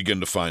you'd begin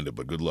to find it,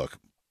 but good luck.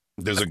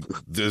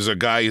 There's a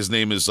guy. His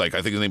name is like,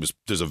 I think his name is.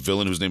 There's a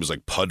villain whose name is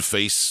like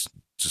Pudface.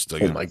 Just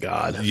like, oh my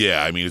god.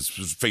 Yeah, I mean his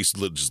face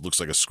just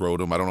looks like a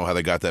scrotum. I don't know how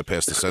they got that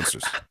past the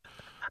censors,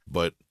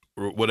 but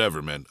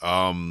whatever, man.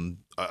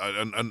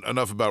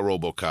 Enough about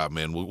RoboCop,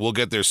 man. We'll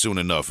get there soon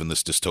enough in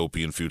this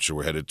dystopian future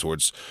we're headed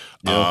towards.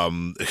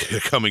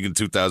 Coming in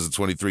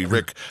 2023.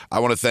 Rick, I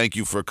want to thank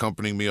you for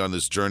accompanying me on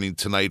this journey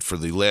tonight for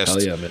the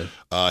last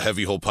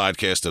Heavy Hole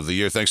podcast of the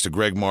year. Thanks to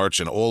Greg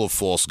March and all of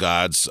False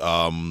Gods.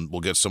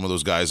 We'll get some of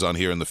those guys on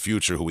here in the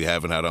future who we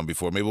haven't had on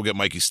before. Maybe we'll get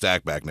Mikey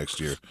Stack back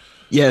next year.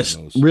 Yes,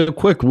 real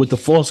quick with the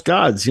False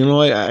Gods. You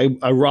know,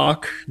 I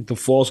rock the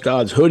False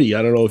Gods hoodie.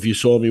 I don't know if you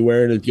saw me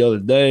wearing it the other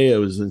day.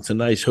 It's a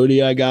nice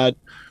hoodie I got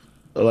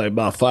like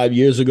about 5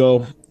 years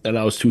ago, and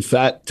I was too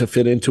fat to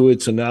fit into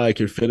it, so now I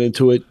can fit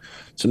into it.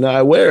 So now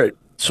I wear it.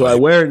 So I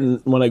wear it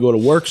when I go to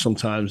work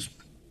sometimes.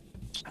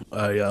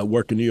 I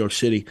work in New York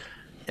City,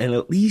 and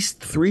at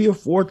least 3 or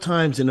 4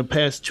 times in the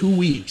past 2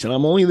 weeks, and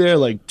I'm only there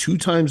like 2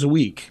 times a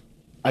week,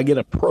 I get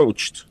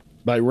approached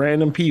by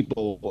random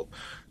people.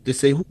 They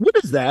say, "What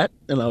is that?"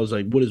 And I was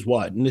like, "What is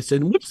what?" And they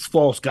said, "What's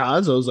False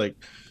Gods?" I was like,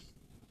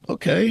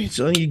 Okay,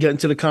 so then you get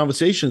into the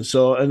conversation.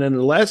 So, and then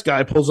the last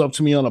guy pulls up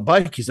to me on a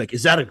bike. He's like,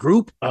 "Is that a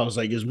group?" I was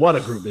like, "Is what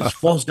a group? Is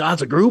False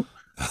Gods a group?"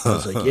 I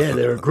was like, "Yeah,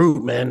 they're a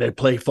group, man. They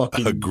play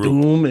fucking A group.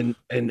 Doom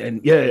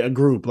and yeah, a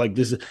group like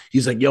this."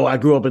 He's like, "Yo, I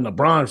grew up in the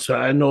Bronx, so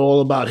I know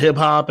all about hip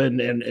hop and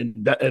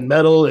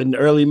metal and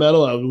early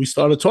metal." We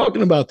started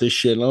talking about this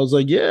shit, and I was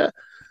like, "Yeah,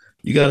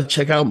 you got to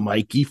check out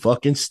Mikey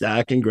fucking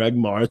Stack and Greg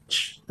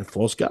March and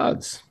False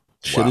Gods.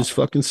 Shit Wow. is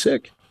fucking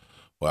sick."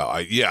 Wow,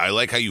 I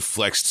like how you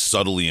flexed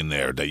subtly in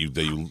there that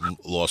you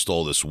lost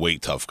all this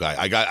weight, tough guy.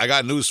 I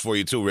got news for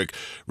you too, Rick.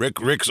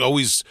 Rick's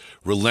always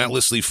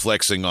relentlessly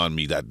flexing on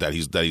me that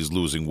he's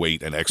losing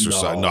weight and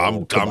exercise.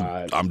 No,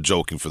 I'm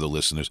joking for the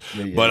listeners.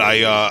 But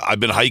I've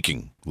been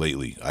hiking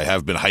lately. I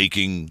have been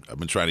hiking. I've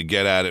been trying to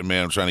get at it,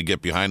 man. I'm trying to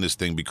get behind this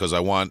thing because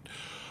I want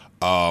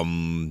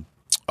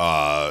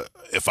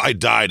if I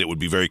died, it would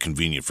be very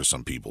convenient for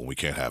some people. We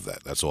can't have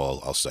that. That's all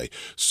I'll say.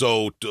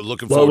 So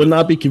looking Well, it forward. would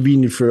not be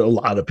convenient for a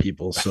lot of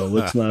people. So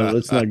let's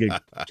not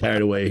get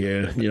carried away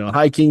here. You know,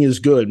 hiking is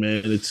good,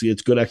 man. It's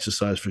good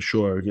exercise for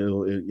sure.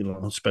 You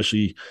know,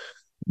 especially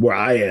where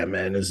I am,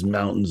 man. There's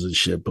mountains and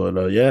shit.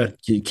 But yeah,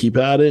 keep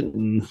at it,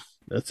 and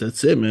that's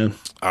it, man.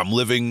 I'm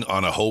living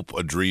on a hope,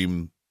 a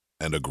dream,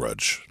 and a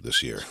grudge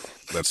this year.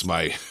 That's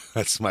my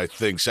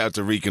thing. Shout out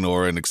to Reek and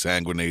Aura and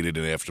Exsanguinated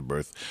and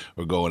Afterbirth.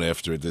 We're going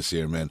after it this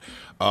year, man.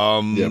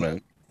 Yeah,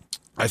 man.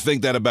 I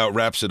think that about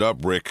wraps it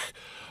up, Rick.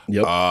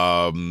 Yep.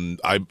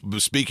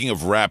 Speaking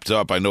of wrapped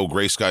up, I know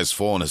Gray Skies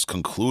Fallen has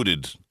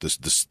concluded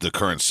the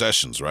current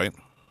sessions, right?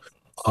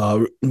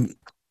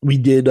 We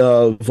did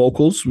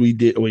vocals.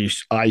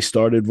 I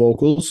started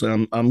vocals.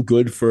 I'm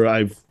good for.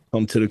 I've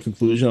come to the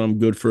conclusion I'm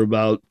good for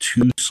about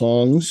 2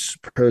 songs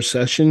per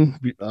session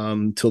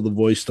until the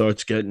voice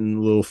starts getting a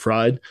little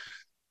fried.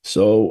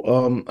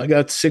 So I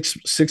got six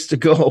to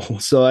go.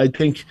 So I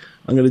think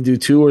I'm gonna do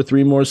 2 or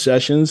 3 more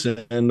sessions,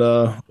 and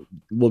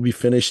we'll be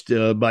finished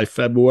by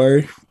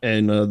February.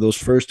 And those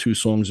first 2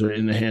 songs are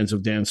in the hands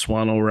of Dan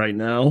Swano right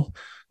now,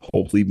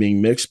 hopefully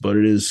being mixed. But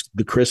it is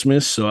the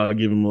Christmas, so I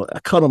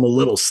cut him a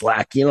little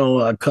slack. You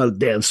know, I cut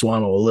Dan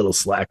Swano a little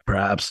slack,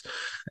 perhaps,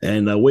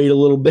 and wait a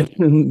little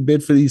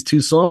bit for these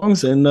 2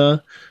 songs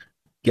and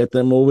get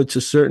them over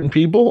to certain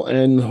people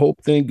and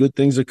hope good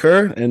things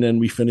occur. And then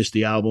we finish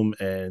the album,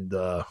 and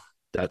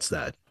that's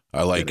that.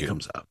 I like it.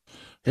 Comes out.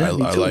 Yeah, I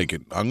like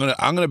it. I'm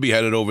gonna be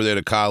headed over there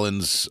to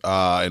Collins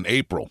in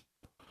April.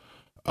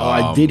 Oh,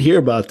 I did hear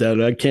about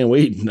that. I can't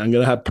wait. I'm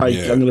gonna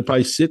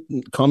probably sit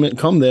and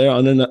come there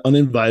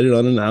uninvited,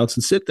 unannounced,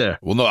 and sit there.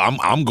 Well, no,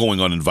 I'm going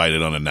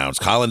uninvited,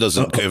 unannounced. Colin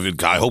doesn't.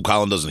 I hope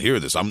Colin doesn't hear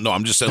this.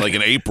 I'm just saying, like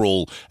in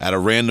April at a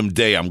random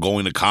day, I'm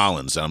going to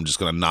Collins, and I'm just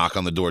gonna knock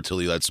on the door till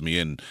he lets me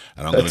in,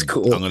 and I'm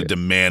gonna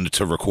demand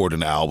to record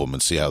an album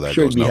and see how that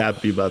goes. He'd be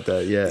happy about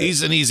that. Yeah,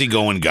 he's an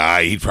easygoing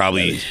guy. He'd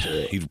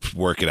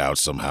work it out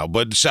somehow.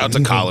 But shout out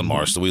to Colin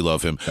Marston. We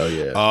love him. Oh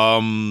yeah.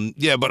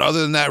 Yeah. But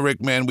other than that,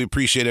 Rick, man, we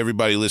appreciate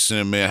everybody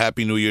listening, man.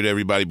 Happy New Year to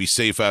everybody. Be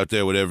safe out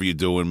there, whatever you're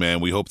doing, man.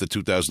 We hope that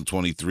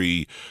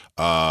 2023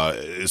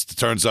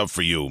 turns up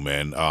for you,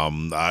 man.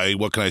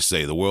 What can I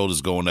say? The world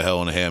is going to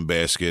hell in a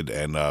handbasket,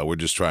 and we're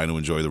just trying to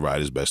enjoy the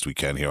ride as best we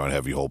can here on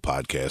Heavy Hole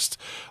Podcast.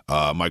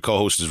 My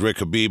co-host is Rick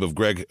Habib of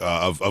Gray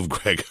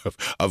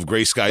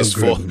Skies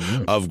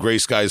Fallen. Of Gray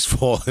Skies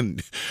Fallen.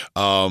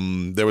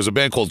 There was a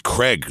band called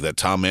Craig that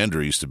Tom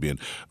Andrew used to be in.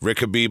 Rick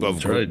Habib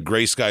of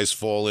Gray Skies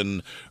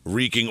Fallen,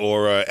 Reeking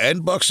Aura,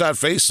 and Buckshot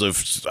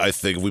Facelift. I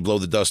think if we blow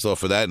the dust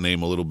off of that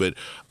name a little bit.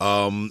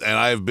 And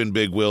I've been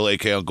Big Will,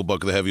 aka Uncle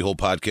Buck of the Heavy Hole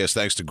Podcast.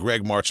 Thanks to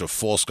Greg March of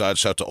False Gods.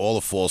 Shout out to all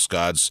the False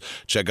Gods.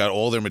 Check out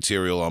all their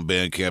material on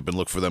Bandcamp and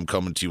look for them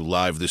coming to you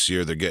live this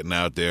year. They're getting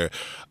out there.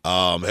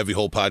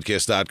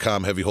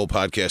 HeavyHolePodcast.com, Heavy Hole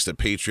Podcast at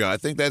Patreon. I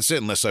think that's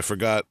it, unless I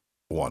forgot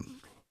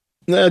one.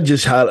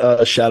 Just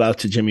a shout out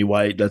to Jimmy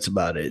White. That's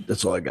about it.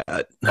 That's all I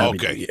got.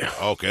 Okay.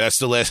 That's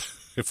the last.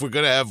 If we're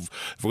gonna have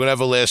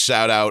a last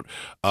shout out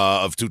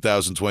of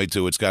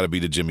 2022, it's got to be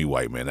to Jimmy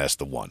White, man. That's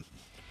the one.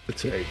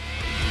 That's right.